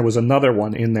Scarlet, and there was another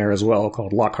one in there as well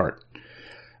called Lockhart.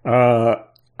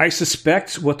 I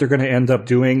suspect what they're going to end up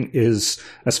doing is,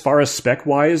 as far as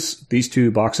spec-wise, these 2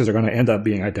 boxes are going to end up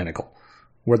being identical.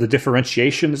 Where the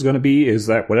differentiation is going to be is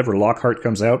that whatever Lockhart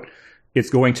comes out, it's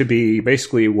going to be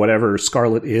basically whatever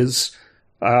Scarlet is,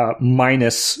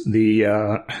 minus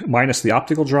the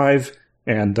optical drive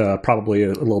and probably a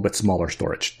little bit smaller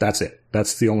storage. That's it.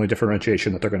 That's the only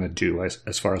differentiation that they're going to do,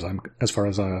 as far as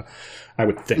I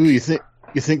would think. Ooh, you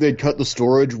think they'd cut the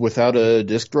storage without a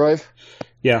disk drive?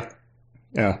 Yeah,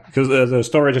 because the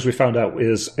storage, as we found out,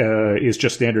 is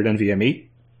just standard NVMe.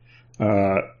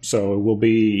 So it will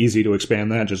be easy to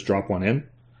expand that. Just drop one in.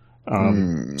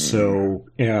 So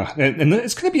yeah, and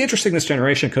it's going to be interesting this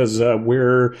generation because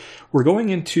we're going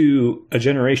into a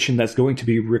generation that's going to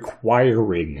be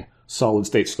requiring solid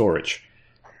state storage.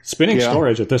 Spinning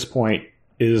storage at this point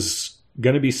is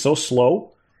going to be so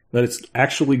slow that it's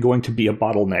actually going to be a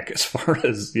bottleneck as far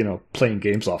as playing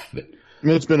games off of it. I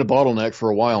mean, it's been a bottleneck for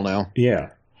a while now. Yeah.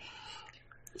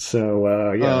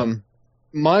 So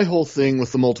my whole thing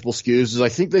with the multiple SKUs is I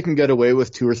think they can get away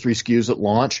with 2 or 3 SKUs at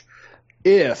launch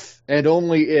if, and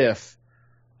only if,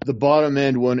 the bottom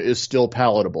end one is still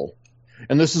palatable.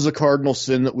 And this is a cardinal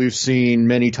sin that we've seen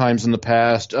many times in the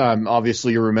past.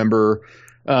 Obviously, you remember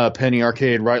Penny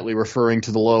Arcade rightly referring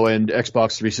to the low-end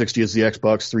Xbox 360 as the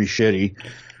Xbox 3 shitty.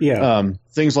 Yeah.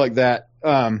 Things like that.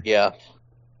 Yeah.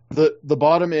 The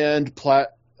bottom end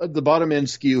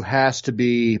SKU has to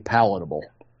be palatable.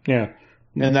 Yeah.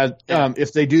 And that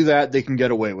if they do that, they can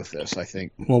get away with this, I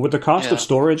think. Well, with the cost of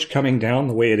storage coming down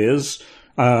the way it is,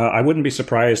 I wouldn't be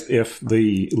surprised if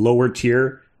the lower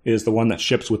tier is the one that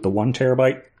ships with the 1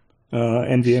 terabyte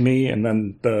NVMe, and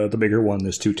then the bigger one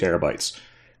is 2 terabytes.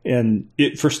 And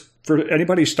for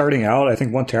anybody starting out, I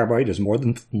think 1 terabyte is more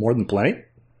than plenty.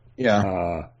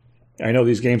 Yeah. I know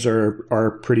these games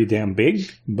are pretty damn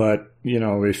big, but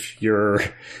if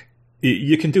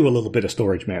you can do a little bit of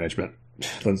storage management.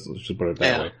 Let's just put it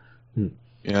that way.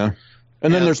 Yeah.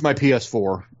 And then there's my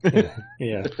PS4.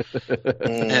 Yeah.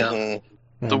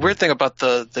 Mm-hmm. The weird thing about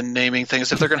the naming thing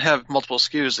is if they're going to have multiple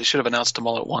SKUs, they should have announced them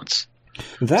all at once.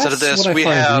 That's Instead of this, what I we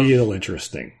find have real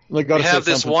interesting. Like, we have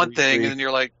this one thing, and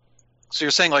you're like, so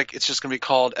you're saying like it's just going to be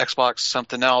called Xbox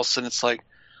something else, and it's like,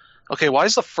 okay, why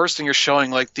is the first thing you're showing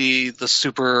like the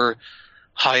super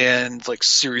high end like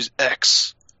Series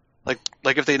X, like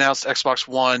if they announced Xbox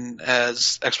One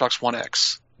as Xbox One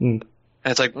X, and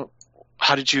it's like,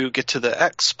 how did you get to the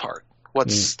X part?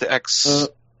 What's the X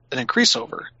an increase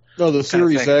over? No, the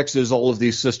Series X is all of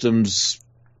these systems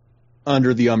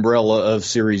under the umbrella of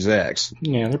Series X.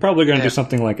 Yeah, they're probably going to do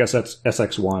something like SX1,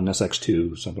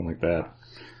 SX2, something like that.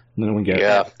 And then we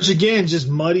get which again just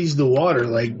muddies the water.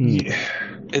 Like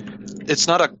it's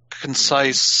not a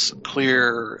concise,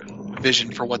 clear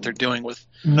vision for what they're doing with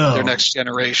their next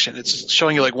generation. It's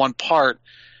showing you like one part,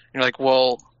 and you're like,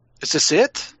 well, is this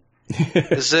it?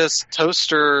 Is this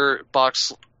toaster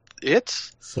box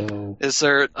it? So is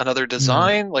there another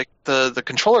design? Like the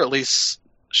controller at least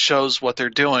shows what they're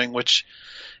doing, which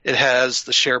it has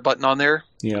the share button on there.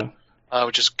 Yeah.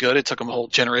 Which is good. It took them a whole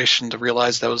generation to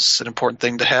realize that was an important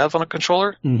thing to have on a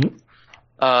controller.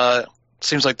 Mm-hmm.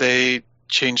 Seems like they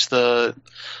changed the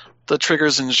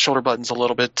triggers and shoulder buttons a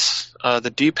little bit.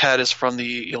 The D-pad is from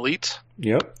the Elite.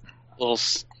 Yep. Little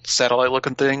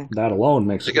satellite-looking thing. That alone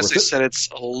makes it I guess worth they said it's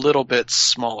a little bit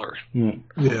smaller. Yeah.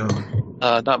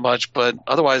 Not much, but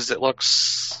otherwise it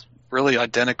looks really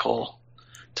identical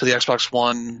to the Xbox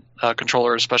One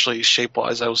controller, especially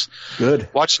shape-wise. I was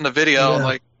watching the video and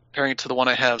like comparing it to the one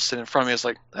I have sitting in front of me. It's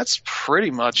like, that's pretty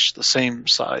much the same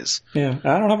size. Yeah,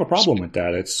 I don't have a problem with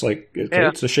that. It's like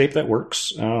it's a shape that works.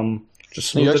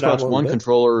 Just the Xbox One bit.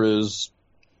 controller is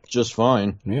just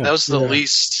fine. Yeah. That was the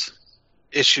least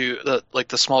issue,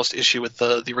 the smallest issue with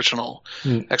the original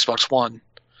Xbox One.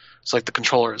 It's like the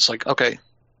controller is like, okay,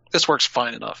 this works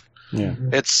fine enough. Yeah.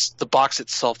 It's the box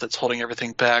itself that's holding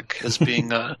everything back as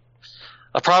being a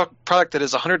product that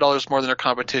is $100 more than their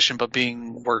competition, but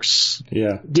being worse.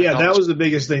 Yeah. Yeah, that was the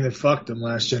biggest thing that fucked them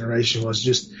last generation was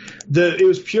just it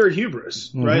was pure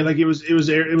hubris, right? Like it was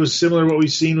similar to what we've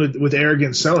seen with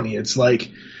arrogant Sony. It's like,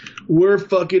 we're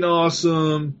fucking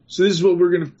awesome, so this is what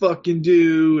we're gonna fucking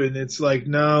do, and it's like,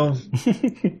 no,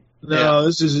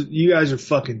 this is, you guys are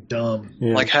fucking dumb.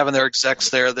 Yeah. Like having their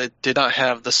execs there that did not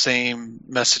have the same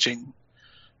messaging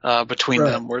between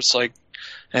them, where it's like,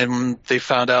 and they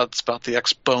found out it's about the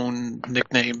X-Bone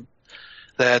nickname,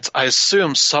 that I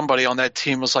assume somebody on that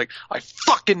team was like, I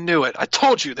fucking knew it. I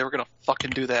told you they were going to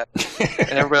fucking do that. And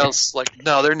everybody else like,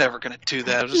 no, they're never going to do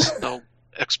that. There's no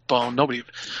X-Bone. Nobody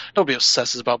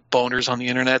obsesses about boners on the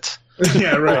internet.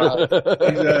 Yeah, right.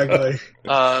 Exactly.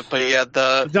 But yeah,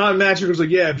 Don Matrick was like,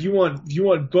 yeah, if you want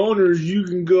boners, you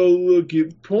can go look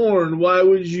at porn. Why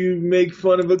would you make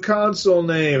fun of a console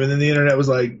name? And then the internet was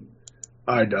like,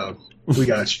 all right, dog. We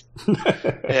got you.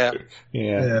 Yeah.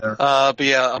 Yeah. But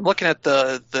yeah, I'm looking at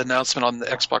the announcement on the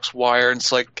Xbox Wire, and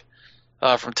it's like,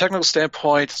 from a technical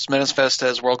standpoint, it's manifest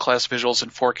as world-class visuals in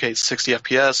 4K 60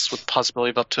 FPS with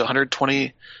possibility of up to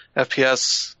 120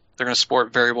 FPS. They're going to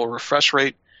support variable refresh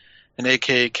rate and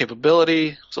 8K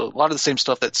capability. So a lot of the same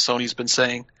stuff that Sony's been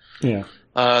saying. Yeah.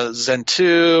 Zen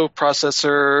 2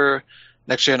 processor,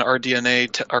 next-gen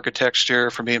RDNA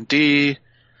architecture from AMD.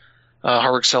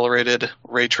 Hardware accelerated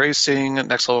ray tracing,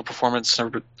 next level performance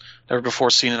never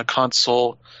before seen in a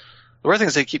console. The weird thing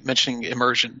is they keep mentioning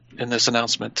immersion in this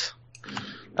announcement.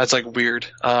 That's like weird.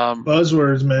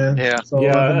 Buzzwords, man. Yeah.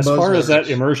 As far as that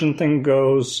immersion thing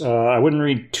goes, I wouldn't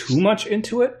read too much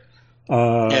into it.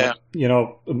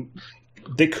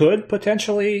 They could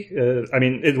potentially. I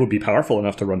mean, it would be powerful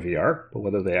enough to run VR, but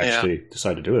whether they actually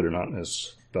decide to do it or not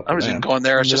is. I'm just going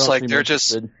there. It's just like they're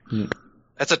just.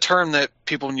 that's a term that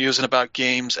people have been using about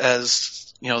games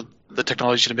as, the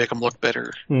technology to make them look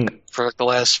better for like the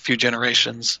last few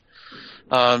generations.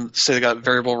 Say they got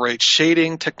variable rate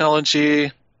shading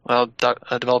technology. Well,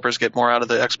 developers get more out of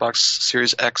the Xbox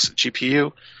Series X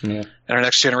GPU. Yeah. And our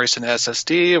next generation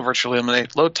SSD, virtually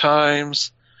eliminate load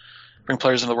times, bring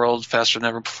players into the world faster than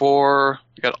ever before.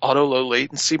 You got auto low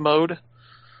latency mode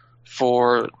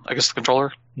for, I guess, the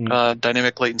controller.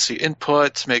 Dynamic latency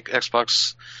input, make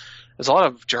Xbox. There's a lot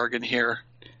of jargon here.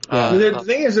 The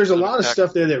thing is, there's a lot of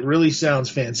stuff there that really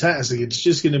sounds fantastic. It's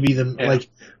just going to be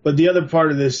but the other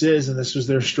part of this is, and this was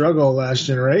their struggle last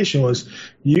generation, was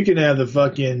you can have the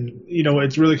fucking,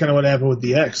 it's really kind of what happened with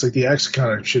the X. Like the X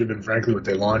kind of should have been, frankly, what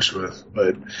they launched with.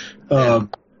 But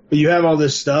you have all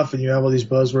this stuff and you have all these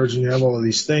buzzwords and you have all of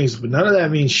these things, but none of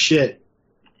that means shit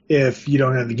if you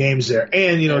don't have the games there.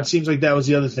 And, it seems like that was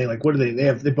the other thing. Like, what do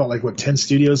they bought like 10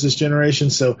 studios this generation.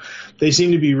 So they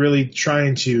seem to be really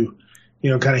trying to,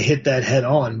 kind of hit that head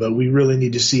on, but we really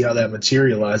need to see how that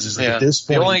materializes. Like, at this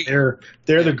point, they're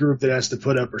the group that has to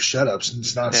put up or shut ups, and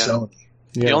it's not Sony.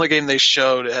 Yeah. The only game they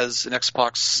showed as an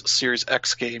Xbox Series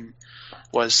X game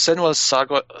was Senua's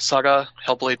Saga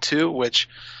Hellblade 2, which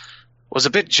was a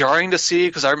bit jarring to see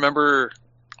because I remember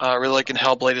really liking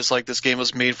Hellblade. Is like this game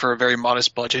was made for a very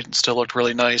modest budget and still looked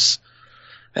really nice.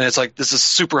 And it's like this is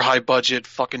super high budget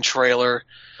fucking trailer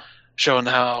showing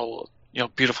how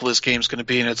beautiful this game's going to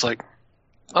be, and it's like,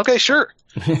 okay, sure,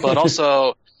 but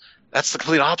also that's the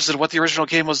complete opposite of what the original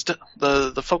game was.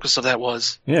 The focus of that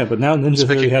was. Yeah, but now Ninja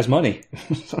Theory has money.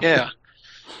 Yeah.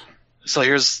 So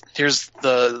here's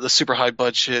the super high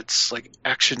budget like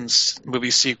actions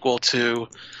movie sequel to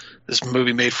this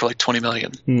movie made for like $20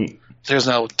 million. There's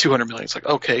now $200 million. It's like,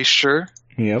 okay, sure.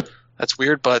 Yep. That's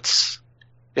weird, but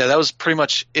yeah, that was pretty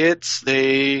much it.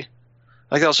 They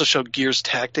also showed Gears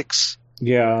Tactics.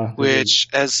 Yeah. Which,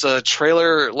 as a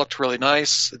trailer, looked really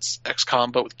nice. It's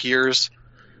XCOM, but with Gears.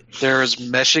 There's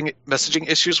messaging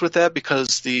issues with that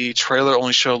because the trailer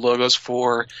only showed logos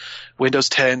for Windows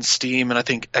 10, Steam, and I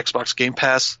think Xbox Game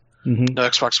Pass. No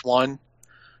Xbox One.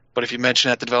 But if you mention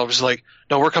that, the developers are like,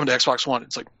 no, we're coming to Xbox One.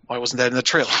 It's like, why wasn't that in the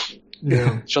trailer?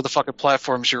 Yeah. Show the fucking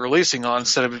platforms you're releasing on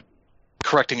instead of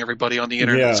correcting everybody on the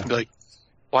internet. It's going to be like,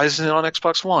 why isn't it on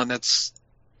Xbox One? That's,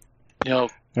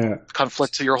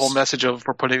 conflict to your whole message of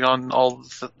we're putting it on all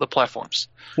the platforms.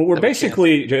 What we're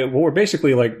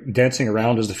basically like dancing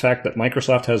around is the fact that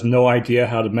Microsoft has no idea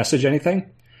how to message anything.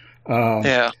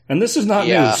 And this is not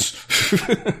news.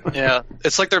 Yeah.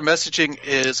 It's like their messaging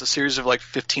is a series of like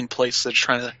 15 plates that are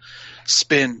trying to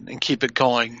spin and keep it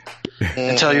going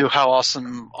and tell you how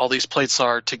awesome all these plates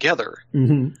are together,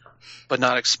 but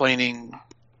not explaining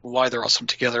why they're awesome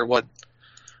together, what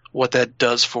that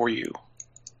does for you.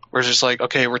 Whereas it's like,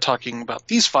 okay, we're talking about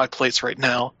these 5 plates right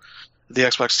now, the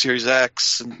Xbox Series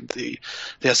X and the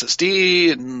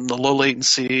SSD and the low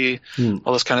latency,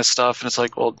 all this kind of stuff. And it's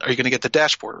like, well, are you going to get the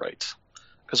dashboard right?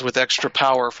 Because with extra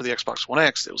power for the Xbox One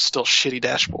X, it was still shitty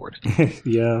dashboard.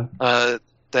 Yeah.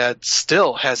 That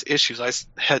still has issues. I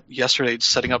had yesterday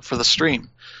setting up for the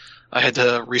stream. I had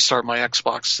to restart my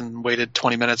Xbox and waited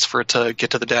 20 minutes for it to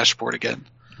get to the dashboard again,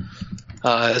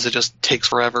 as it just takes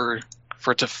forever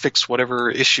for it to fix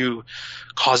whatever issue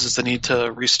causes the need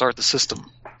to restart the system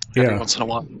every once in a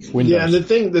while. Windows. Yeah, and the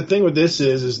thing with this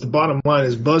is the bottom line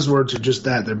is buzzwords are just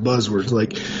that. They're buzzwords.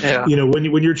 Like,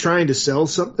 when you're trying to sell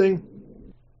something,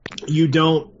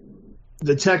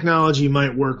 the technology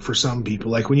might work for some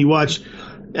people. Like when you watch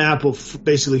Apple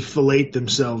basically fillet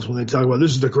themselves when they talk about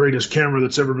this is the greatest camera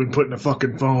that's ever been put in a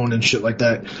fucking phone and shit like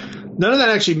that. None of that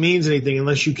actually means anything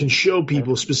unless you can show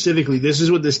people specifically this is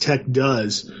what this tech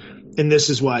does. And this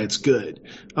is why it's good.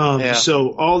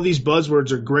 So all these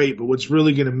buzzwords are great, but what's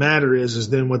really going to matter is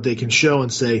then what they can show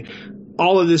and say,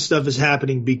 all of this stuff is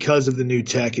happening because of the new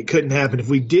tech. It couldn't happen if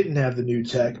we didn't have the new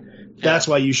tech. That's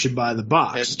why you should buy the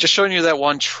box. It's just showing you that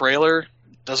one trailer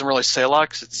doesn't really say a lot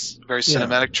because it's a very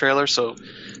cinematic trailer. So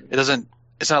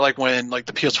it's not like when like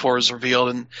the PS4 was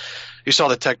revealed and you saw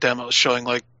the tech demo showing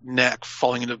like neck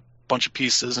falling into a bunch of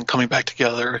pieces and coming back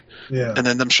together. Yeah. And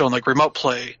then them showing like remote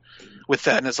play with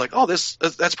that, and it's like, oh, that's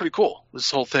pretty cool.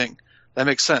 This whole thing that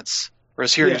makes sense.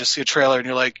 Whereas here, you just see a trailer, and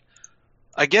you're like,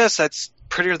 I guess that's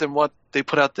prettier than what they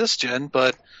put out this gen.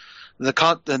 But the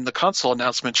console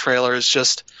announcement trailer is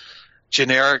just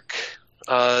generic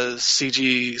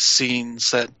CG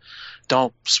scenes that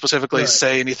don't specifically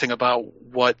say anything about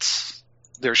what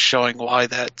they're showing, why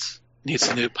that needs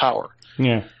the new power.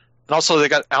 Yeah. And also, they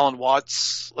got Alan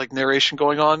Watts like narration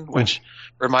going on, which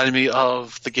reminded me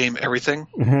of the game Everything.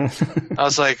 I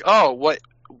was like, oh, what?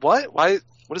 Why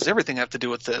what does everything have to do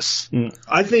with this?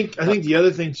 I think the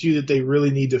other thing too that they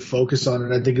really need to focus on,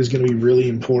 and I think is going to be really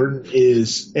important,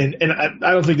 is and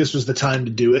I don't think this was the time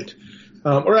to do it.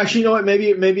 Or actually, you know what? Maybe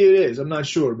it is. I'm not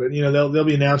sure, but they'll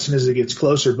be announcing as it gets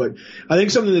closer. But I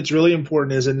think something that's really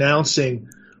important is announcing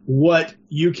what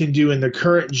you can do in the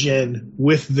current gen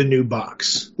with the new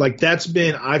box. Like that's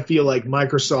been, I feel like,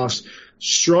 Microsoft's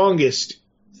strongest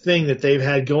thing that they've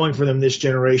had going for them this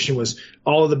generation was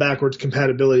all of the backwards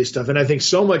compatibility stuff. And I think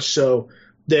so much so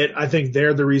that I think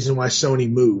they're the reason why Sony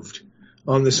moved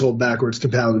on this whole backwards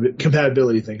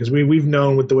compatibility thing. Because we've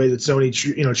known with the way that Sony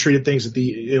treated things at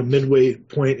the midway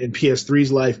point in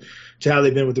PS3's life to how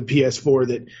they've been with the PS4,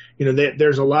 that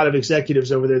there's a lot of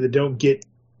executives over there that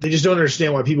they just don't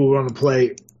understand why people want to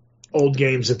play old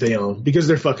games that they own because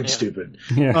they're fucking stupid.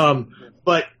 Yeah.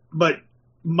 But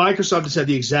Microsoft has had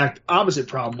the exact opposite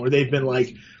problem where they've been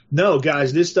like, no,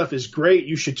 guys, this stuff is great.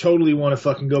 You should totally want to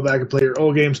fucking go back and play your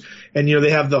old games. And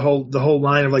they have the whole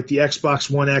line of like the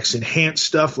Xbox One X enhanced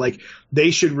stuff. Like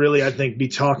they should really, I think, be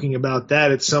talking about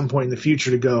that at some point in the future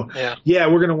to go, yeah,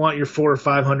 we're gonna want your $400 or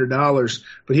 $500,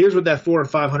 but here's what that $400 or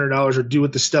 $500 will do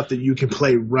with the stuff that you can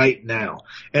play right now.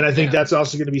 And I think that's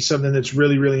also going to be something that's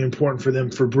really, really important for them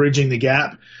for bridging the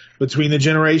gap between the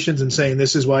generations and saying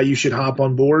this is why you should hop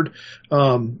on board.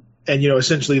 And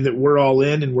essentially that we're all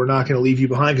in and we're not going to leave you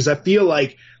behind, because I feel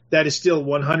like that is still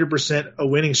 100% a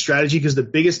winning strategy, because the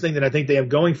biggest thing that I think they have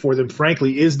going for them,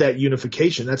 frankly, is that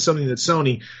unification. That's something that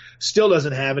Sony still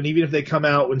doesn't have. And even if they come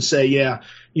out and say,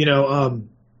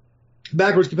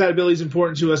 backwards compatibility is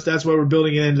important to us, that's why we're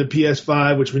building it into the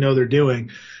PS5, which we know they're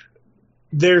doing,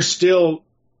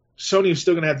 Sony is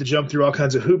still going to have to jump through all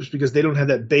kinds of hoops because they don't have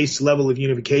that base level of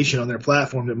unification on their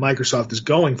platform that Microsoft is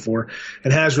going for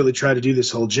and has really tried to do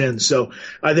this whole gen. So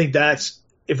I think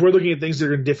if we're looking at things that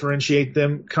are going to differentiate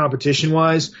them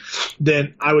competition-wise,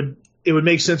 then it would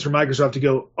make sense for Microsoft to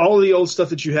go, all of the old stuff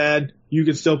that you had, you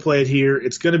can still play it here.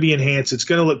 It's going to be enhanced. It's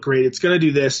going to look great. It's going to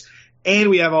do this.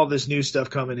 And we have all this new stuff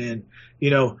coming in.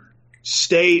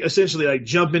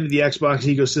 Jump into the Xbox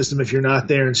ecosystem if you're not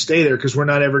there and stay there, because we're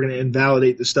not ever going to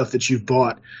invalidate the stuff that you've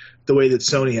bought the way that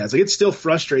Sony has. Like, it still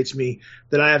frustrates me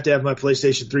that I have to have my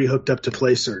PlayStation 3 hooked up to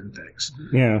play certain things.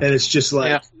 Yeah. And it's just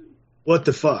like, what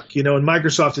the fuck? And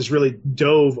Microsoft has really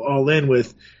dove all in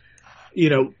with, I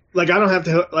don't have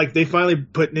to, they finally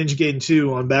put Ninja Gaiden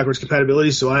 2 on backwards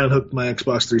compatibility, so I unhooked my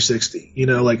Xbox 360,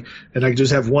 and I can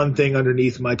just have one thing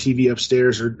underneath my TV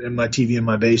upstairs and my TV in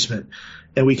my basement,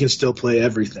 and we can still play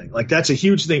everything. Like, that's a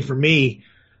huge thing for me,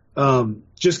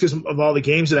 just because of all the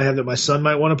games that I have that my son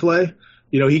might want to play.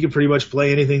 He can pretty much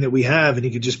play anything that we have, and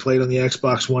he could just play it on the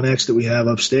Xbox One X that we have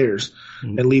upstairs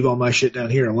and leave all my shit down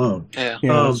here alone. Yeah.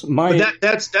 But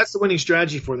that's the winning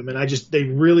strategy for them, and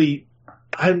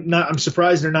I'm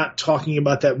surprised they're not talking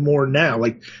about that more now.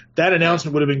 Like, that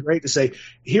announcement would have been great to say,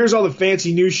 here's all the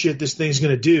fancy new shit this thing's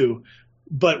going to do,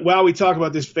 but while we talk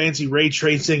about this fancy ray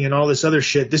tracing and all this other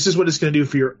shit, this is what it's going to do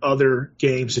for your other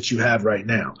games that you have right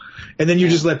now. And then you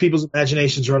just let people's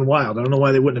imaginations run wild. I don't know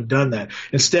why they wouldn't have done that.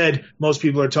 Instead, most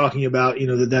people are talking about,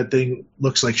 that thing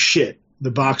looks like shit.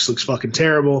 The box looks fucking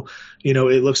terrible. It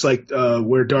looks like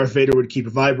where Darth Vader would keep a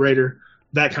vibrator.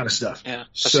 That kind of stuff. Yeah, I've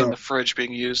seen the fridge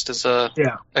being used as a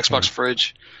Xbox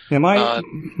fridge. Yeah,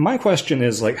 my question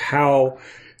is how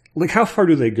far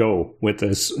do they go with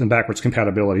this backwards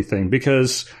compatibility thing?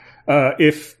 Because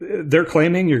if they're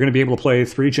claiming you're going to be able to play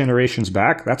 3 generations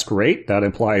back, that's great. That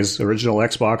implies original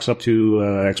Xbox up to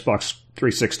Xbox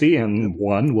 360 and and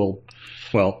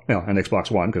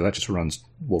Xbox One, because that just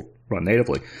will run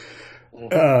natively.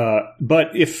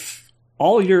 But if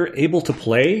all you're able to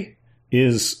play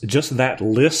is just that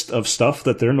list of stuff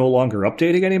that they're no longer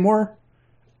updating anymore,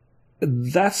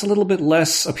 that's a little bit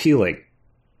less appealing.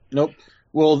 Nope.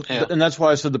 Well, and that's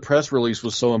why I said the press release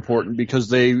was so important, because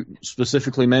they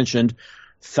specifically mentioned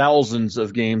thousands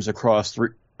of games across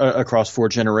 4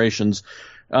 generations.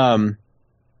 There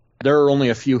are only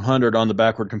a few hundred on the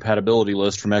backward compatibility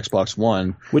list from Xbox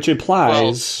One, which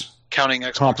implies counting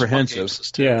Xbox comprehensive. One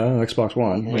games too, Xbox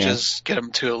One, which is get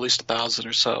them to at least 1,000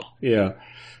 or so. Yeah.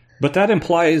 But that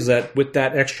implies that with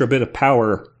that extra bit of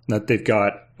power that they've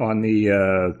got on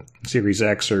the Series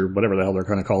X or whatever the hell they're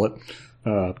going to call it,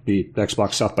 the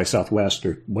Xbox South by Southwest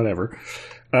or whatever,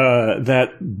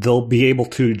 that they'll be able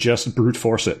to just brute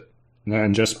force it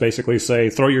and just basically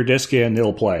say, throw your disc in,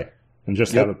 it'll play, and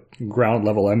just have a ground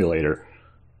level emulator.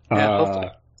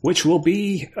 Which will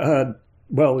be,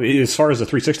 as far as the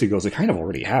 360 goes, they kind of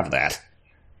already have that.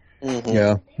 Mm-hmm.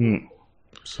 Yeah.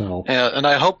 So. Yeah, and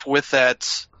I hope with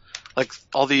that, like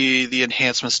all the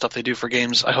enhancement stuff they do for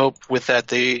games, I hope with that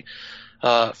they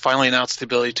finally announced the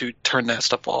ability to turn that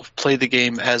stuff off, play the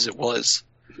game as it was.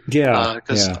 Yeah.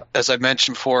 Because as I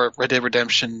mentioned before, Red Dead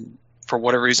Redemption, for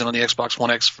whatever reason on the Xbox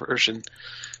One X version,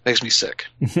 makes me sick.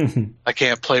 I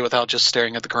can't play without just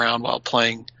staring at the ground while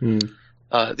playing the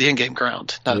in-game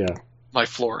ground, not my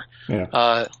floor.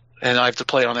 Yeah. And I have to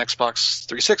play it on Xbox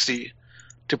 360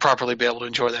 to properly be able to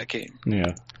enjoy that game. Yeah.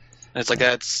 And it's like,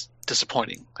 that's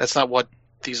disappointing. That's not what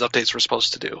these updates were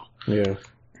supposed to do. Yeah.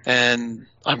 And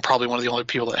I'm probably one of the only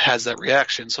people that has that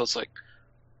reaction, so it's like,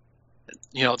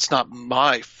 it's not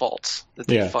my fault that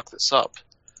they fucked this up.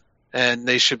 And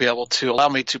they should be able to allow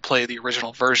me to play the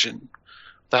original version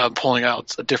without pulling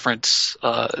out a different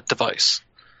device.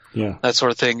 Yeah. That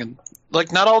sort of thing. And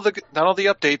like, not all the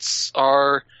updates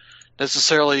are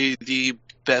necessarily the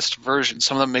best version.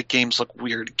 Some of them make games look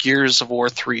weird. Gears of War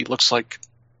 3 looks like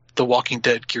The Walking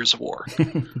Dead Gears of War.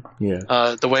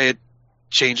 Yeah. The way it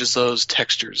changes those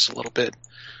textures a little bit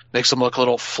makes them look a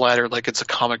little flatter, like it's a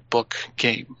comic book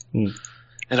game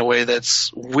in a way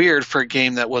that's weird for a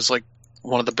game that was like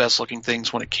one of the best looking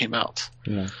things when it came out.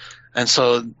 Yeah. And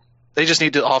so they just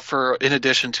need to offer, in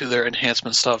addition to their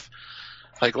enhancement stuff,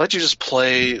 like let you just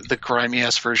play the grimy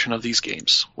ass version of these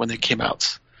games when they came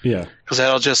out. Yeah. Because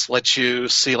that'll just let you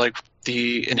see like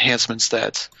the enhancements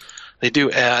that they do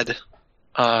add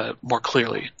more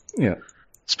clearly. Yeah.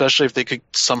 Especially if they could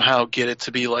somehow get it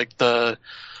to be like the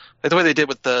way they did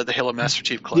with the Halo Master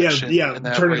Chief Collection. Yeah, and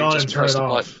that turn where it you on just and turn press it the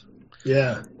off. button.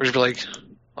 Yeah. Where you'd be like,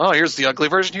 oh, here's the ugly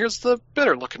version, here's the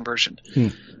better looking version.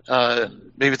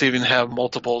 Maybe if they even have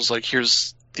multiples, like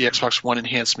here's the Xbox One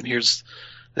enhancement, here's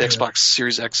the Xbox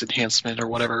Series X enhancement or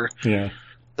whatever. Yeah.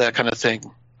 That kind of thing.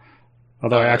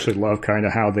 Although I actually love kind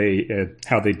of how they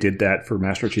did that for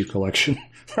Master Chief Collection.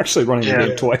 Actually running the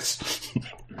game twice.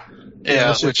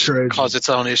 Yeah, which caused its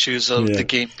own issues of the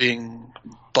game being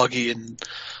buggy and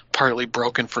partly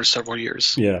broken for several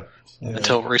years. Yeah.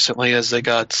 Until recently, as they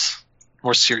got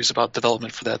more serious about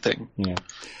development for that thing. Yeah.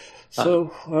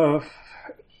 So,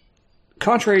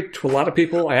 contrary to a lot of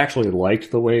people, I actually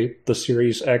liked the way the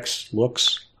Series X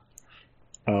looks.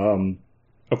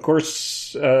 Of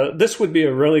course, this would be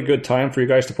a really good time for you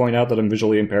guys to point out that I'm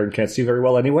visually impaired and can't see very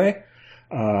well anyway.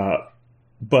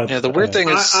 But yeah, the weird thing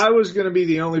is, I was going to be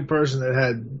the only person that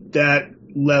had that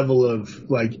level of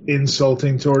like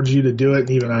insulting towards you to do it, and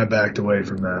even I backed away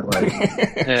from that. Like,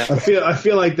 I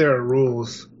feel like there are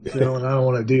rules, and I don't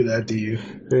want to do that to you.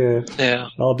 Yeah,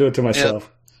 I'll do it to myself.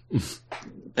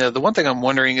 Yeah, the one thing I'm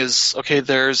wondering is, okay,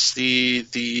 there's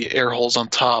the air holes on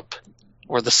top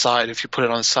or the side. If you put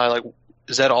it on the side, like,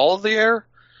 is that all of the air,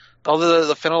 all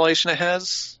the ventilation it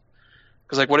has?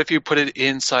 Because like, what if you put it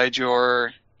inside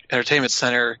your entertainment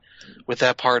center with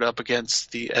that part up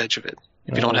against the edge of it?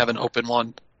 If you don't have an open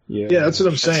one. Yeah, that's what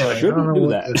I'm saying. I shouldn't do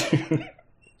that.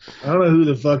 I don't know who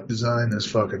the fuck designed this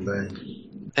fucking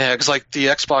thing. Yeah, because like the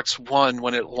Xbox One,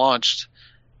 when it launched,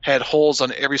 had holes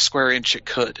on every square inch it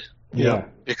could. Yeah.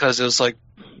 Because it was like,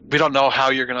 we don't know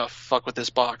how you're going to fuck with this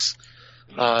box.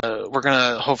 We're going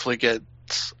to hopefully get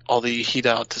all the heat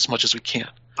out as much as we can.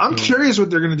 I'm curious what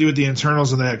they're going to do with the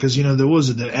internals of that, because,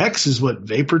 the X is what,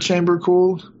 vapor chamber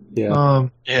cooled? Yeah.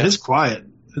 It's quiet.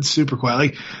 It's super quiet.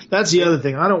 Like, that's the other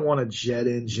thing. I don't want a jet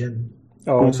engine.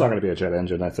 Oh, it's not going to be a jet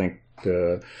engine. I think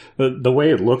the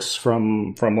way it looks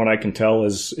from what I can tell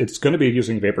is it's going to be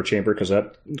using vapor chamber because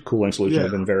that cooling solution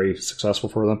has been very successful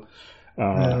for them.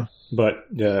 But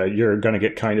you're going to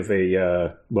get kind of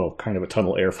a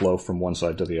tunnel airflow from one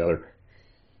side to the other.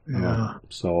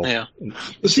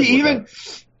 See,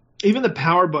 even the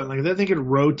power button, like that thing could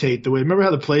rotate the way. Remember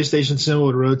how the PlayStation symbol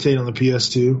would rotate on the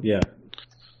PS2? Yeah.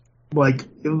 Like,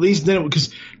 at least then,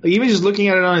 because like, even just looking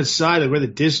at it on its side, like where the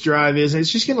disc drive is, it's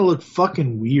just going to look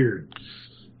fucking weird.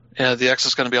 Yeah, the X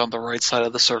is going to be on the right side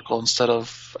of the circle instead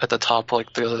of at the top,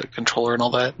 like the controller and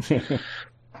all that.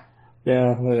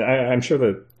 Yeah, I'm sure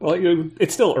that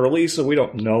it's still early, so we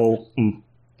don't know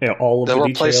all of the details. They'll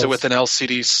replace it with an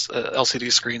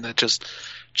LCD screen that just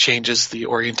changes the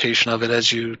orientation of it as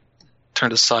you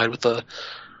turn aside with a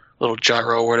little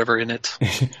gyro or whatever in it.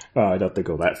 I don't think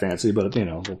go that fancy, but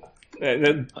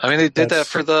I mean, they did that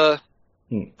for the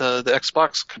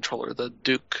Xbox controller, the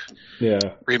Duke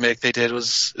remake they did. It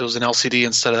was an LCD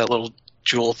instead of that little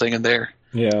jewel thing in there.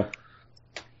 Yeah.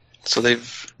 So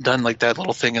they've done like that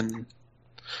little thing, and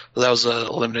that was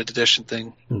a limited edition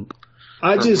thing.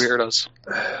 Weirdos.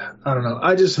 I don't know.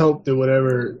 I just hope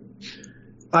that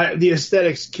the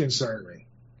aesthetics concern me.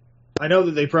 I know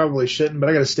that they probably shouldn't, but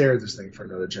I got to stare at this thing for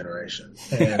another generation.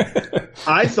 And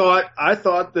I thought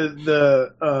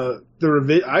that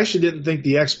I actually didn't think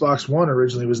the Xbox One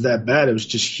originally was that bad. It was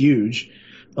just huge.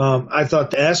 I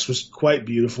thought the S was quite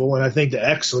beautiful, and I think the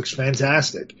X looks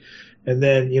fantastic. And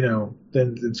then,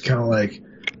 then it's kind of like,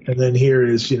 and then here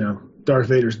is, Darth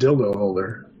Vader's dildo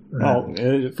holder. Well,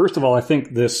 first of all, I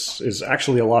think this is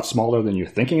actually a lot smaller than you're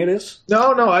thinking it is.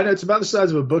 No, it's about the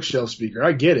size of a bookshelf speaker.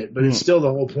 I get it, but it's still the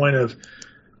whole point of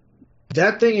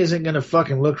that thing isn't going to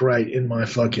fucking look right in my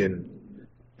fucking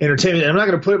entertainment. I'm not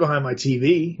going to put it behind my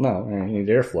TV. No, you need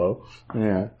airflow.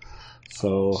 Yeah.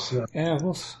 So yeah,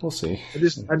 we'll see. I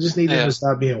just need them to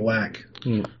stop being whack.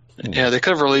 Yeah, they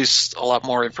could have released a lot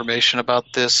more information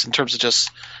about this in terms of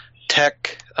just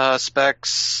tech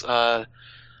specs.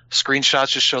 Screenshots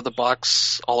just show the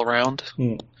box all around,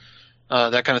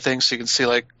 that kind of thing, so you can see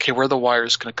where the wire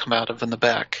is going to come out of in the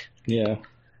back. Yeah.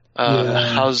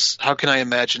 How can I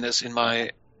imagine this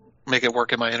make it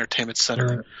work in my entertainment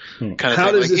center kind of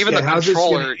how thing? Even the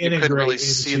controller, you couldn't really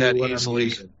see that what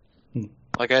easily.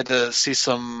 I had to see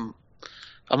some.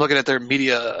 I'm looking at their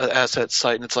media asset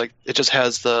site, and it just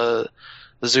has the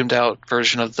zoomed out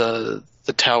version of the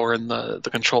tower and the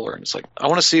controller, and it's I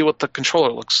want to see what the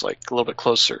controller looks like a little bit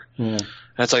closer. And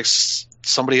it's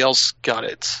somebody else got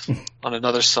it on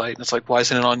another site, and it's why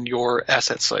isn't it on your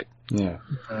asset site? Kind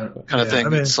of thing. I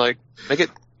mean, it's make it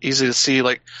easy to see.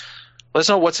 Let us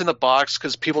know what's in the box,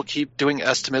 because people keep doing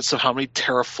estimates of how many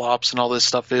teraflops and all this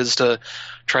stuff is to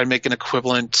try and make an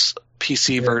equivalent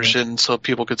PC version, so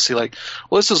people could see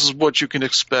this is what you can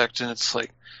expect, and it's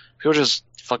people are just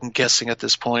fucking guessing at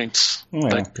this point.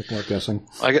 People are guessing.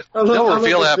 They'll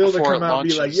reveal that before it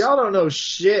launches. Be y'all don't know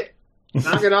shit.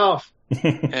 Knock it off.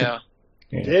 Yeah.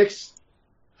 Dicks.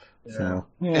 So,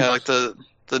 the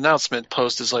announcement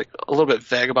post is a little bit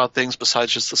vague about things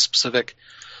besides just the specific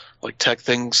tech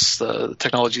things, the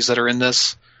technologies that are in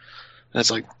this. And it's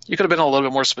you could have been a little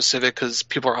bit more specific, because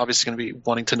people are obviously going to be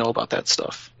wanting to know about that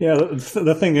stuff. Yeah,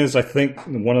 the thing is, I think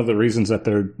one of the reasons that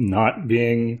they're not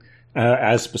being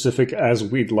as specific as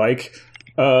we'd like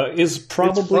is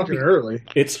probably it's fucking early.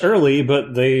 It's early,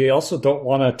 but they also don't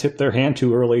want to tip their hand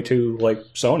too early to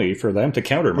Sony for them to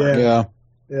countermarket.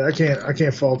 Yeah, I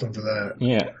can't fault them for that.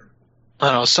 Yeah, I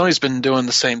don't know. Sony's been doing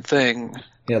the same thing.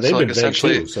 Yeah, they've been vague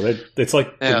too. So it's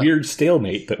the weird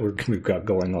stalemate that we've got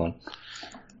going on.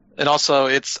 And also,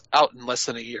 it's out in less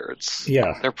than a year.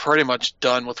 They're pretty much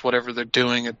done with whatever they're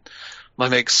doing. It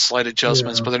might make slight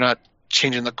adjustments, but they're not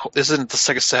changing this isn't the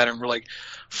Sega Saturn. We're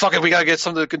fuck it, we gotta get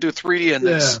something that can do 3D in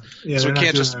this. So we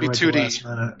can't just be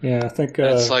 2D. Yeah, I think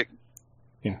it's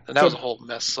and that was a whole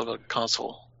mess of a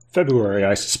console. February,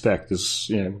 I suspect,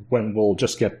 is when we'll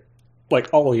just get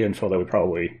all the info that we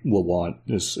probably will want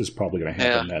is probably going to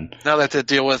happen then. Now that they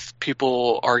deal with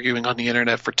people arguing on the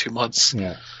internet for 2 months.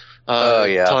 Yeah.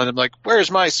 Telling them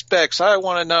where's my specs? I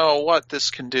want to know what this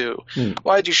can do.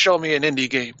 Why'd you show me an indie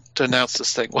game to announce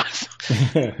this thing with?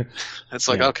 It's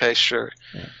okay, sure.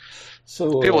 Yeah.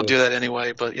 So people do that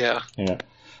anyway, but yeah. Yeah.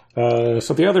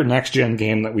 So the other next gen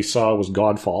game that we saw was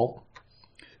Godfall.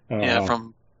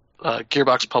 From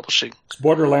Gearbox Publishing. It's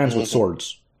Borderlands with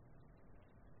swords.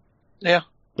 Yeah.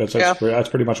 That's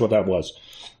pretty much what that was.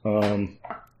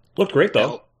 Looked great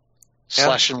though.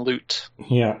 Slash and loot.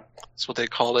 Yeah. That's what they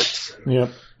called it.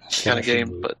 Yep. Kind of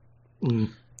game, but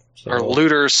or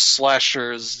looter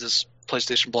slasher, as this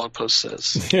PlayStation blog post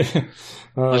says.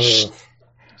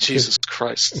 Jesus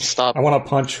Christ! Stop! I want to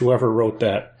punch whoever wrote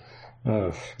that,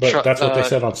 but that's what they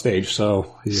said on stage.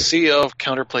 So CEO of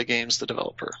Counterplay Games, the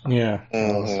developer. Yeah.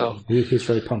 So he's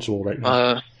very punchable right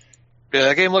now.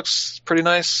 That game looks pretty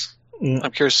nice.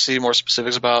 I'm curious to see more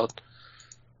specifics about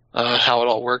how it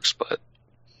all works, but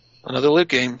another loot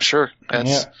game, sure.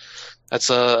 That's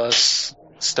a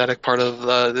static part of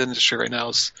the industry right now.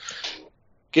 Is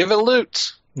give it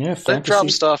loot. Yeah, then drop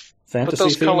stuff. Fantasy put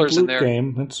those colors in there.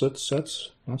 Game. That's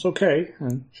okay.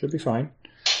 And should be fine.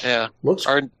 Yeah. Let's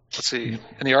see.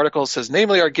 In the article it says,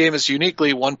 namely, our game is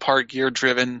uniquely one part gear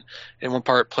driven and one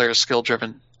part player skill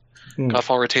driven.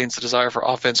 Godfall retains the desire for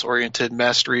offense oriented,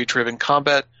 mastery driven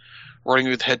combat, running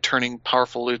with head turning,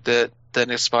 powerful loot that then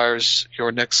inspires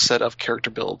your next set of character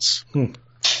builds.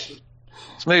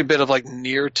 So maybe a bit of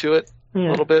Nier to it, a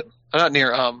little bit. Not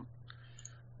Nier,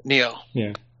 Neo.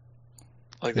 Yeah.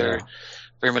 They're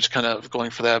very much kind of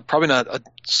going for that. Probably not a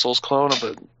Souls clone,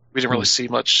 but we didn't really see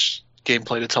much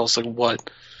gameplay to tell us what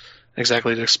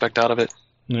exactly to expect out of it.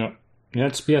 Yeah. Yeah,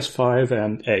 it's PS5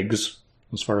 and eggs,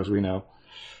 as far as we know.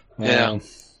 So.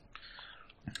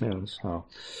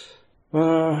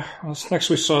 Next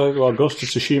we saw Ghost of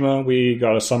Tsushima. We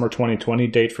got a summer 2020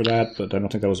 date for that, but I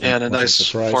don't think that was and a nice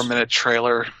 4-minute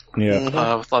trailer. Yeah, with a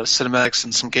lot of cinematics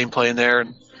and some gameplay in there.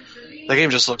 And the game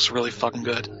just looks really fucking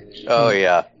good. Oh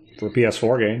yeah, for a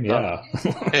PS4 game, yeah.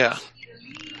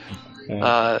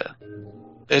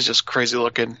 It's just crazy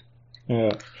looking.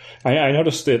 Yeah, I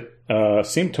noticed it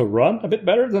seemed to run a bit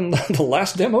better than the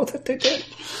last demo that they did.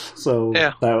 So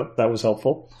Yeah. that was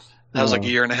helpful. That was like a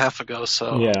year and a half ago,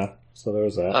 so Yeah, so there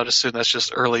was that. I'd assume that's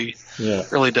just early Yeah,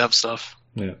 dev stuff.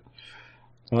 yeah.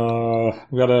 We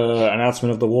got an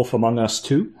announcement of The Wolf Among Us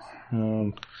 2.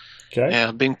 Okay.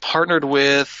 Yeah, being partnered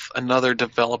with another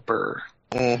developer.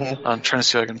 Mm-hmm. I'm trying to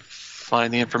see if I can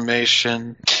find the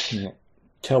information. Yeah.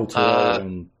 Telltale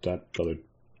and that other.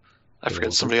 I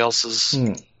forget Developer. somebody else is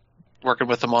Hmm. working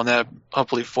with them on that.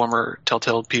 Hopefully, former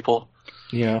Telltale people.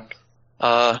 Yeah,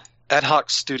 Ad Hoc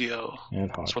Studio. Ad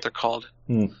Hoc. That's what they're called.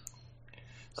 Hmm.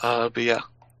 But yeah,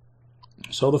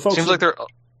 So the folks. seems like they're.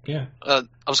 Yeah. I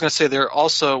was going to say there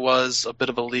also was a bit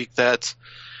of a leak that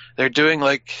they're doing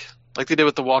like they did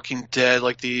with The Walking Dead,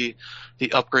 like the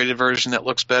upgraded version that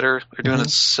looks better. They're doing Mhm. a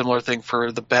similar thing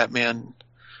for the Batman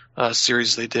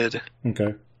series they did.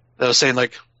 Okay. They was saying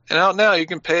like, and out now you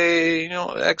can pay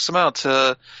X amount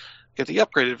to get the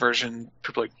upgraded version.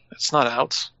 People are like, it's not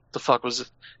out. The fuck was it?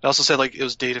 It also said like it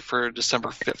was dated for December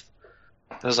 5th.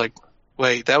 I was like,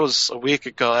 wait, that was a week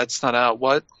ago. That's not out.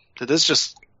 What? Did this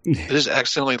just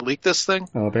accidentally leak this thing?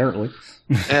 Apparently.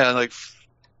 Yeah, like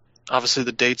obviously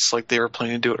the dates like they were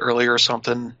planning to do it earlier or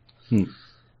something. Hmm.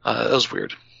 It was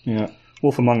weird. Yeah.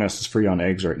 Wolf Among Us is free on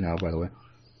eggs right now, by the way.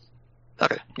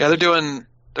 Okay, yeah, they're going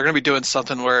to be doing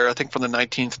something where I think from the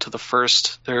 19th to the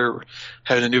 1st they're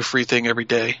having a new free thing every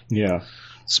day. Yeah.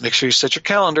 So make sure you set your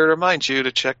calendar to remind you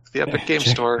to check the Epic Game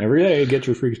Check Store. every day. Get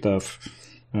your free stuff.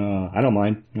 I don't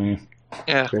mind. Yeah.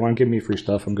 If they want to give me free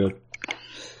stuff, I'm good.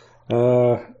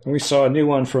 We saw a new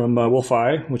one from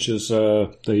Wolfeye, which is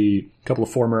the couple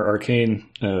of former Arcane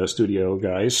studio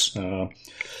guys.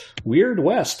 Weird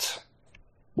West,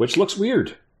 which looks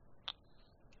weird.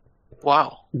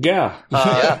 Wow. Yeah.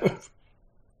 Yeah.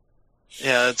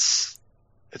 Yeah, it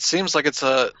seems like it's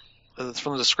from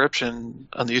the description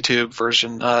on the YouTube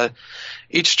version.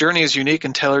 Each journey is unique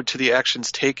and tailored to the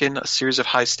actions taken, a series of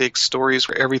high-stakes stories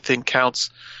where everything counts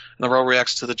and the world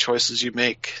reacts to the choices you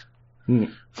make. Hmm.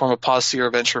 Form a posse or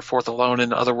venture forth alone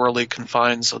in otherworldly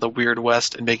confines of the Weird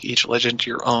West and make each legend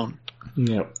your own.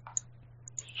 Yep.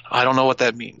 I don't know what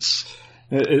that means.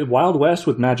 Wild West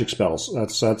with magic spells.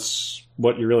 That's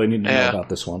what you really need to know Yeah. about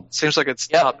this one. Seems like it's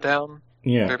Yep. top-down,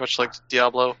 Yeah. very much like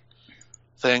Diablo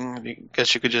thing. I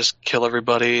guess you could just kill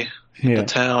everybody in Yeah. the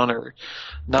town or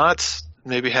not.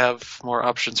 Maybe have more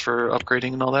options for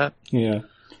upgrading and all that. Yeah.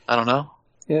 I don't know.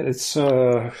 Yeah, it's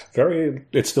still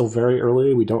very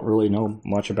early. We don't really know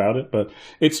much about it, but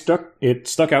it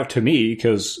stuck out to me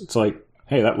because it's like,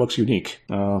 hey, that looks unique.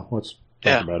 Let's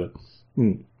talk about it.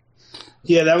 Hmm.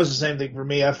 Yeah, that was the same thing for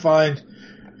me. I find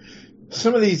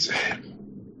some of these, I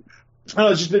don't know,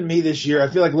 it's just been me this year. I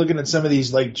feel like looking at some of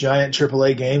these like giant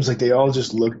AAA games, like they all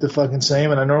just look the fucking same.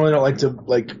 And I normally don't like to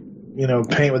like,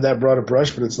 paint with that broad a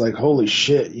brush, but it's like, holy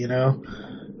shit,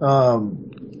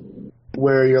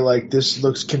 where you're like, this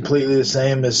looks completely the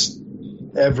same as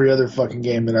every other fucking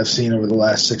game that I've seen over the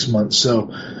last 6 months. So,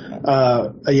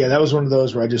 yeah, that was one of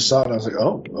those where I just saw it and I was like,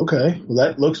 oh, okay, well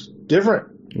that looks different.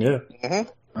 Yeah.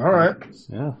 All right.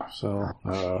 Yeah. So,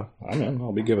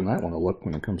 I'll be giving that one a look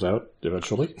when it comes out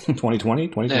eventually. 2020,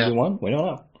 2021, we don't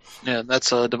know. Yeah,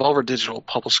 that's a Devolver Digital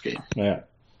published game. Yeah.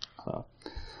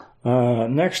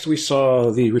 Next, we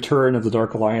saw the return of the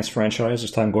Dark Alliance franchise,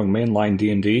 this time going mainline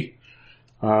D&D.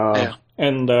 Yeah.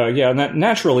 And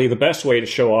naturally, the best way to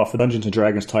show off the Dungeons and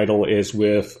Dragons title is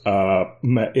with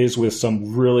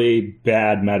some really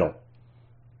bad metal,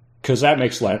 because that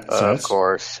makes sense. Of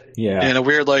course. Yeah. And a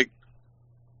weird like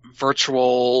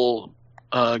virtual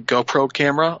GoPro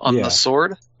camera on Yeah. the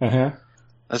sword. Uh-huh.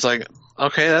 It's like,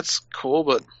 okay, that's cool,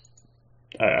 but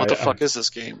what the fuck is this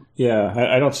game? Yeah,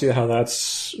 I don't see how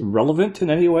that's relevant in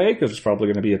any way, because it's probably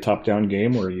going to be a top-down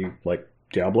game where you like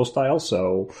Diablo style.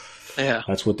 So Yeah.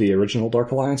 that's what the original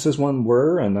Dark Alliances one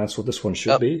were, and that's what this one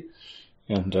should Yep. be.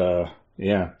 And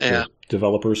Yeah. the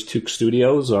developers Took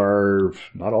Studios are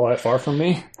not all that far from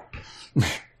me.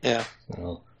 Yeah.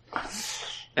 So,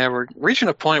 Yeah, we're reaching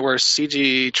a point where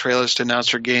CG trailers to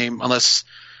announce your game, unless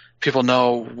people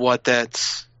know what that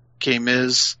game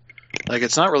is, like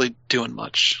it's not really doing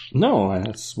much. no,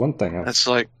 that's one thing I That's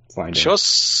like find. show us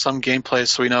some gameplay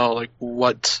so we know like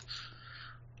what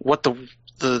the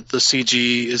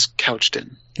CG is couched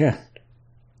in, Yeah,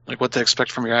 like what to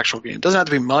expect from your actual game. It doesn't have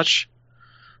to be much,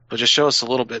 but just show us a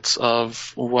little bit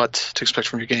of what to expect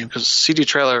from your game. Because CG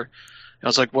trailer, I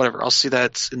was like, whatever, I'll see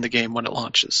that in the game when it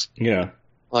launches. yeah.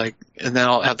 Like, and then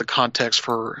I'll have the context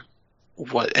for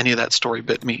what any of that story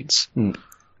bit means. Hmm.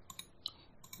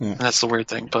 Yeah. And that's the weird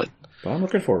thing, but But I'm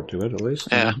looking forward to it, at least.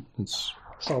 Yeah. It's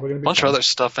It's probably gonna be bunch of fun. other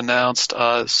stuff announced.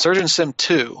 Surgeon Sim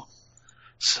 2,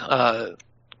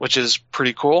 which is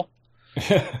pretty cool.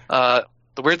 The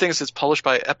weird thing is it's published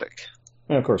by Epic.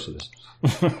 Yeah, of course it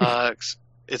is.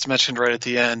 It's mentioned right at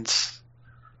the end.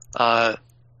 It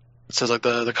says like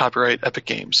the copyright Epic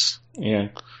Games, Yeah.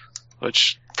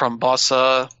 which from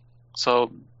Bossa.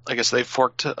 So I guess they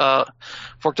forked it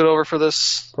over for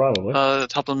this Probably. to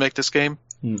help them make this game.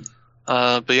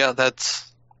 But yeah, that's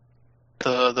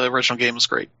the original game was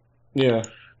great. Yeah.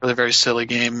 Really very silly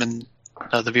game, and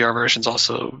the VR version's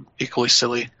also equally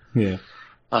silly. Yeah.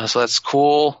 So that's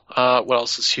cool. What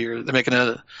else is here? They're making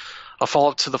a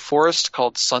follow-up to The Forest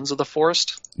called Sons of the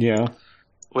Forest, Yeah.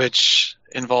 which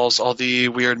involves all the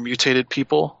weird mutated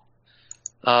people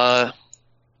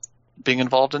being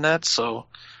involved in that. So,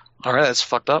 all right, that's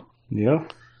fucked up. Yeah.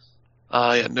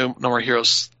 Yeah, no More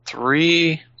Heroes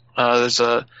 3. There's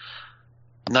a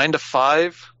 9 to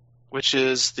 5, which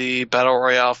is the battle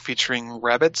royale featuring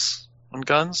rabbits and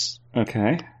guns,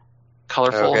 Okay.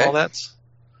 colorful Okay. and all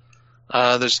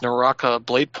that. There's Naraka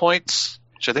Blade Point,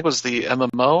 which I think was the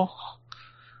MMO.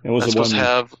 It was That's the one. supposed to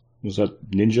have. Was that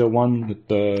Ninja one with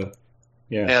the?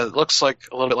 Yeah. Yeah, it looks like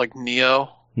a little bit like Neo,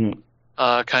 Hmm.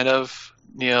 kind of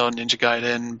Neo Ninja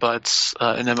Gaiden, but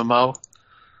an MMO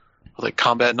with like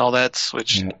combat and all that.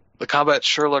 Which Yeah. the combat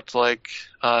sure looked like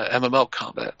MMO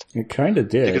combat. It kind of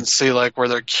did. You can see like where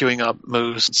they're queuing up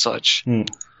moves and such, Hmm.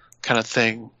 kind of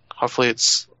thing. Hopefully,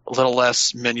 it's a little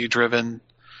less menu driven,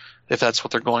 if that's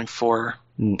what they're going for.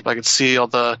 Hmm. I could see all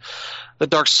the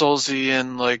Dark Soulsy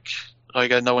and like, oh, you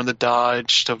gotta know when to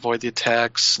dodge to avoid the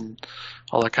attacks and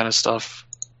all that kind of stuff.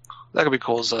 That could be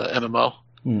cool as a MMO.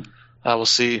 Hmm. We'll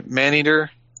see. Maneater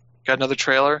got another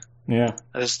trailer. Yeah.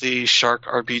 That is the Shark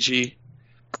RPG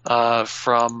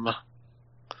from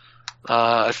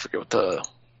I forget what the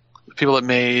people that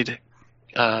made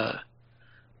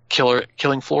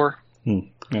Killing Floor. Oh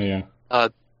yeah.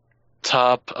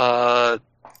 Top Tripwire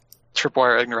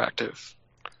Interactive.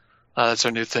 That's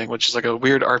their new thing, which is like a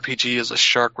weird RPG as a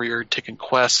shark where you're taking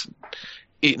quests and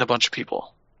eating a bunch of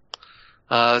people.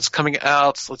 It's coming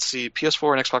out, let's see,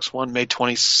 PS4 and Xbox One May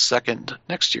 22nd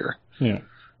next year. Yeah.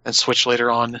 And Switch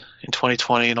later on in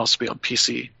 2020 and also be on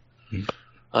PC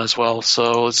as well.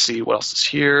 So let's see what else is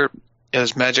here. Yeah,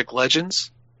 there's Magic Legends.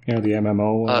 Yeah. The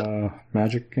MMO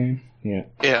Magic game. Yeah.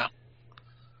 Yeah.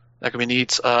 That could be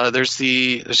neat. There's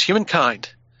Humankind,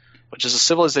 which is a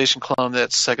Civilization clone that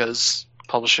Sega's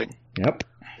publishing. Yep.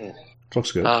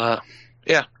 Looks good.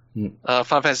 Yeah. Hmm. Final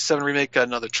Fantasy VII Remake got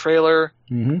another trailer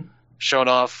Mm-hmm. showing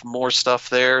off more stuff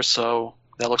there, so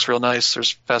that looks real nice.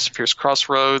 There's Fast and Furious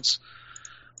Crossroads,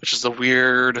 which is the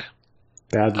weird.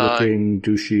 Bad looking,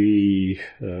 douchey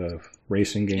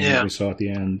racing game that we saw at the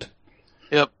end,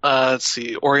 Yep. Let's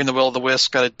see. Ori and the Will of the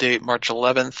Wisp got a date March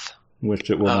 11th. which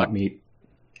it will not meet.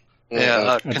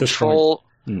 Yeah. At this Control.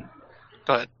 point.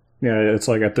 Go ahead. Yeah, it's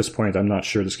like at this point, I'm not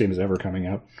sure this game is ever coming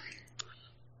out.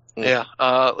 Yeah.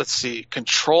 Let's see.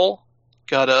 Control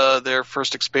got their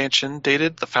first expansion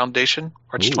dated, the Foundation,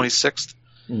 March Ooh. 26th.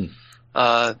 Hmm.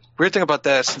 Weird thing about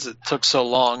that, since it took so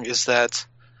long, is that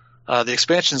the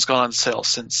expansion's gone on sale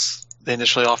since they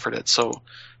initially offered it. So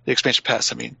the expansion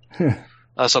pass, I mean.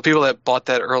 So people that bought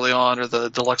that early on or the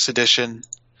deluxe edition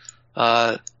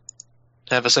have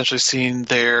essentially seen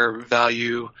their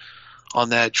value on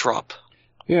that drop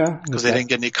Yeah, because they didn't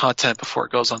get any content before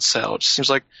it goes on sale. It just seems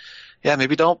like, yeah,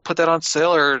 maybe don't put that on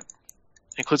sale or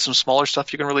include some smaller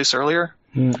stuff you can release earlier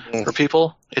for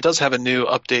people. It does have a new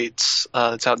update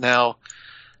that's out now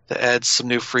that adds some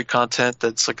new free content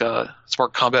that's like a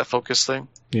smart combat focused thing.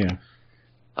 Yeah.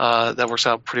 That works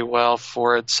out pretty well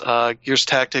for it. Gears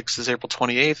Tactics is April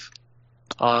 28th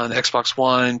on Xbox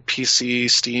One,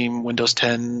 PC, Steam, Windows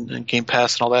 10, and Game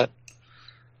Pass and all that.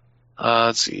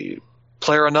 Let's see.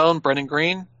 PlayerUnknown, Brendan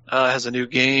Green, has a new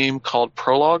game called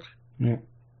Prologue. Yeah.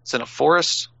 It's in a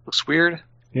forest. Looks weird.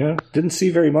 Yeah, didn't see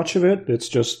very much of it. It's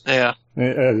just Yeah.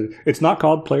 it's not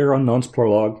called PlayerUnknown's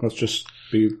Prologue. Let's just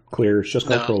be clear. It's just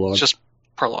called No, Prologue. it's just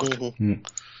Prologue.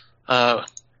 Mhm.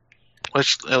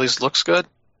 Which at least looks good.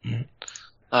 Mhm.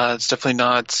 It's definitely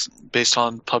not based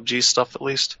on PUBG stuff, at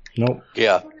least. Nope.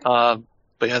 Yeah.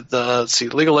 But yeah, let's see,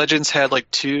 League of Legends had like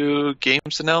 2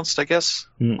 games announced, I guess.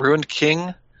 Ruined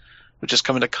King, which is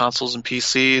coming to consoles and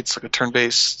PC. It's like a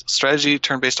turn-based strategy,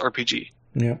 turn-based RPG.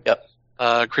 Yeah.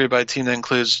 Created by a team that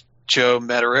includes Joe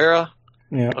Madureira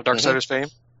Yeah. of Darksiders fame.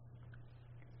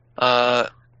 And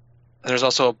there's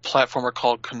also a platformer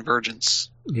called Convergence,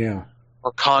 Yeah.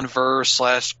 or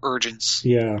Conver/Urgence,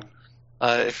 Yeah.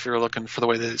 if you're looking for the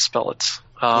way they spell it.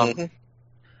 Mhm.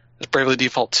 There's Bravely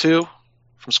Default 2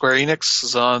 from Square Enix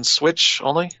is on Switch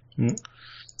only. Mm.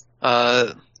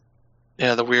 Yeah,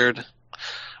 Yeah, the weird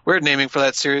naming for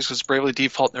that series was Bravely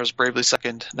Default, and there was Bravely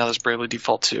Second. Now there's Bravely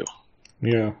Default 2.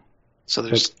 Yeah. So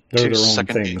there's They're two their own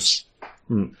second things.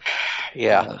 games.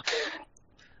 Yeah.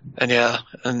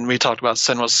 And we talked about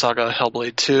Senua's Saga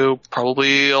Hellblade 2,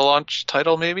 probably a launch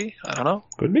title, maybe? I don't know.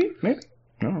 Could be, maybe.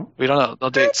 I don't know. We don't know. No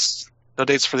dates. No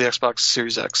dates for the Xbox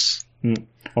Series X.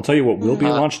 I'll tell you what will be a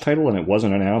launch title, and it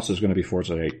wasn't announced, is going to be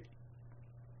Forza 8.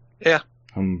 Yeah.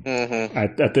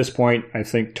 At this point, I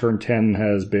think Turn 10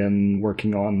 has been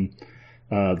working on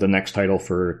the next title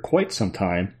for quite some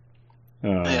time.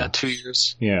 2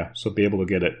 years. Yeah, so be able to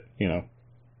get it, Yeah.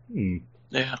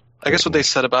 I guess what they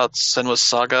said about Senua's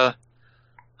Saga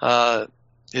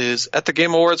is at the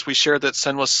Game Awards, we shared that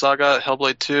Senua's Saga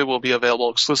Hellblade 2 will be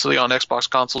available exclusively on Xbox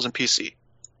consoles and PC.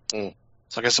 So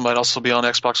I guess it might also be on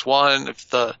Xbox One.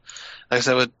 I guess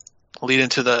that would lead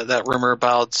into that rumor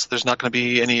about there's not going to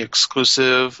be any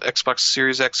exclusive Xbox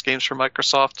Series X games from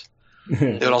Microsoft.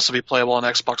 They would also be playable on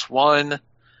Xbox One,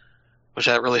 which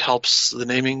that really helps the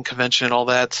naming convention and all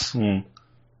that.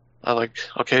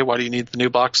 Okay, why do you need the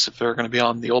new box if they're going to be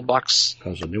on the old box?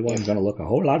 Because the new one's going to look a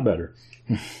whole lot better.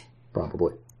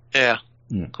 Probably. Yeah,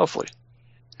 hopefully.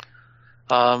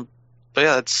 But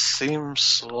yeah, that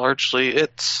seems largely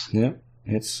it. Yeah,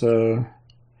 it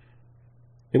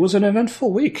was an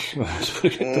eventful week,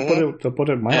 to put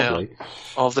it mildly. Yeah.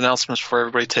 All of the announcements before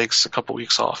everybody takes a couple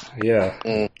weeks off.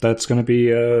 Yeah, that's going to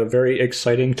be a very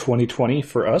exciting 2020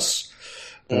 for us.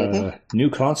 New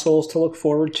consoles to look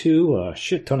forward to, a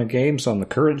shit ton of games on the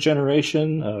current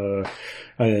generation.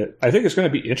 I think it's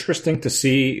going to be interesting to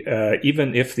see,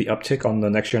 even if the uptick on the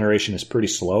next generation is pretty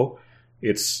slow,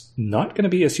 it's not going to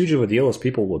be as huge of a deal as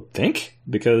people would think,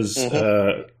 because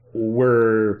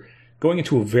we're going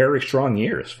into a very strong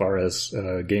year as far as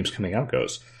games coming out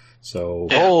goes. So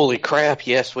holy crap,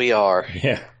 yes we are.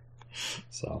 Yeah.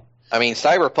 So I mean,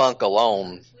 Cyberpunk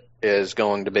alone is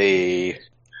going to be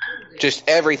just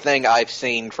everything I've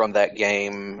seen from that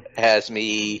game has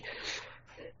me,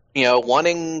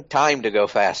 wanting time to go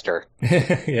faster.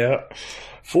 Yeah.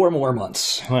 4 more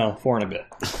months. Well, 4 and a bit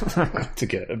to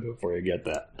get before you get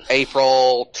that.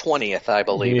 April 20th, I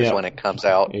believe, is when it comes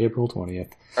out. April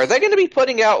 20th. Are they going to be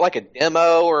putting out like a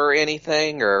demo or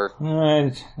anything, or?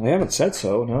 They haven't said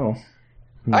so. No.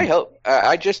 I hope.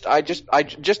 I just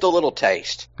a little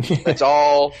taste. That's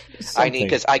all I need,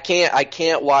 because I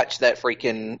can't watch that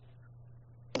E3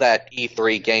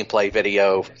 gameplay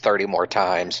video 30 more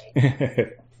times.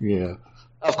 Yeah.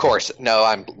 Of course. No,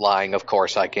 I'm lying. Of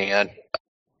course I can.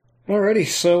 Alrighty,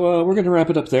 so we're going to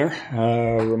wrap it up there.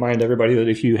 Remind everybody that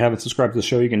if you haven't subscribed to the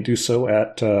show, you can do so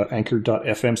at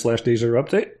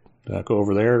anchor.fm/DayZeroUpdate. Go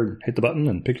over there, hit the button,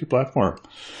 and pick your platform.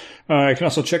 You can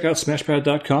also check out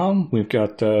Smashpad.com. We've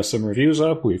got some reviews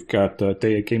up. We've got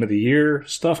Game of the Year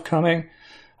stuff coming.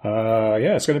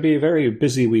 It's going to be a very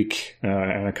busy week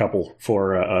and a couple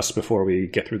for us before we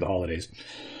get through the holidays.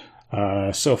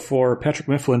 So for Patrick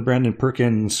Mifflin, Brandon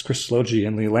Perkins, Chris Logie,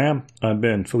 and Lee Lamb, I've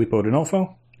been Filippo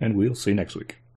D'Onofo, and we'll see you next week.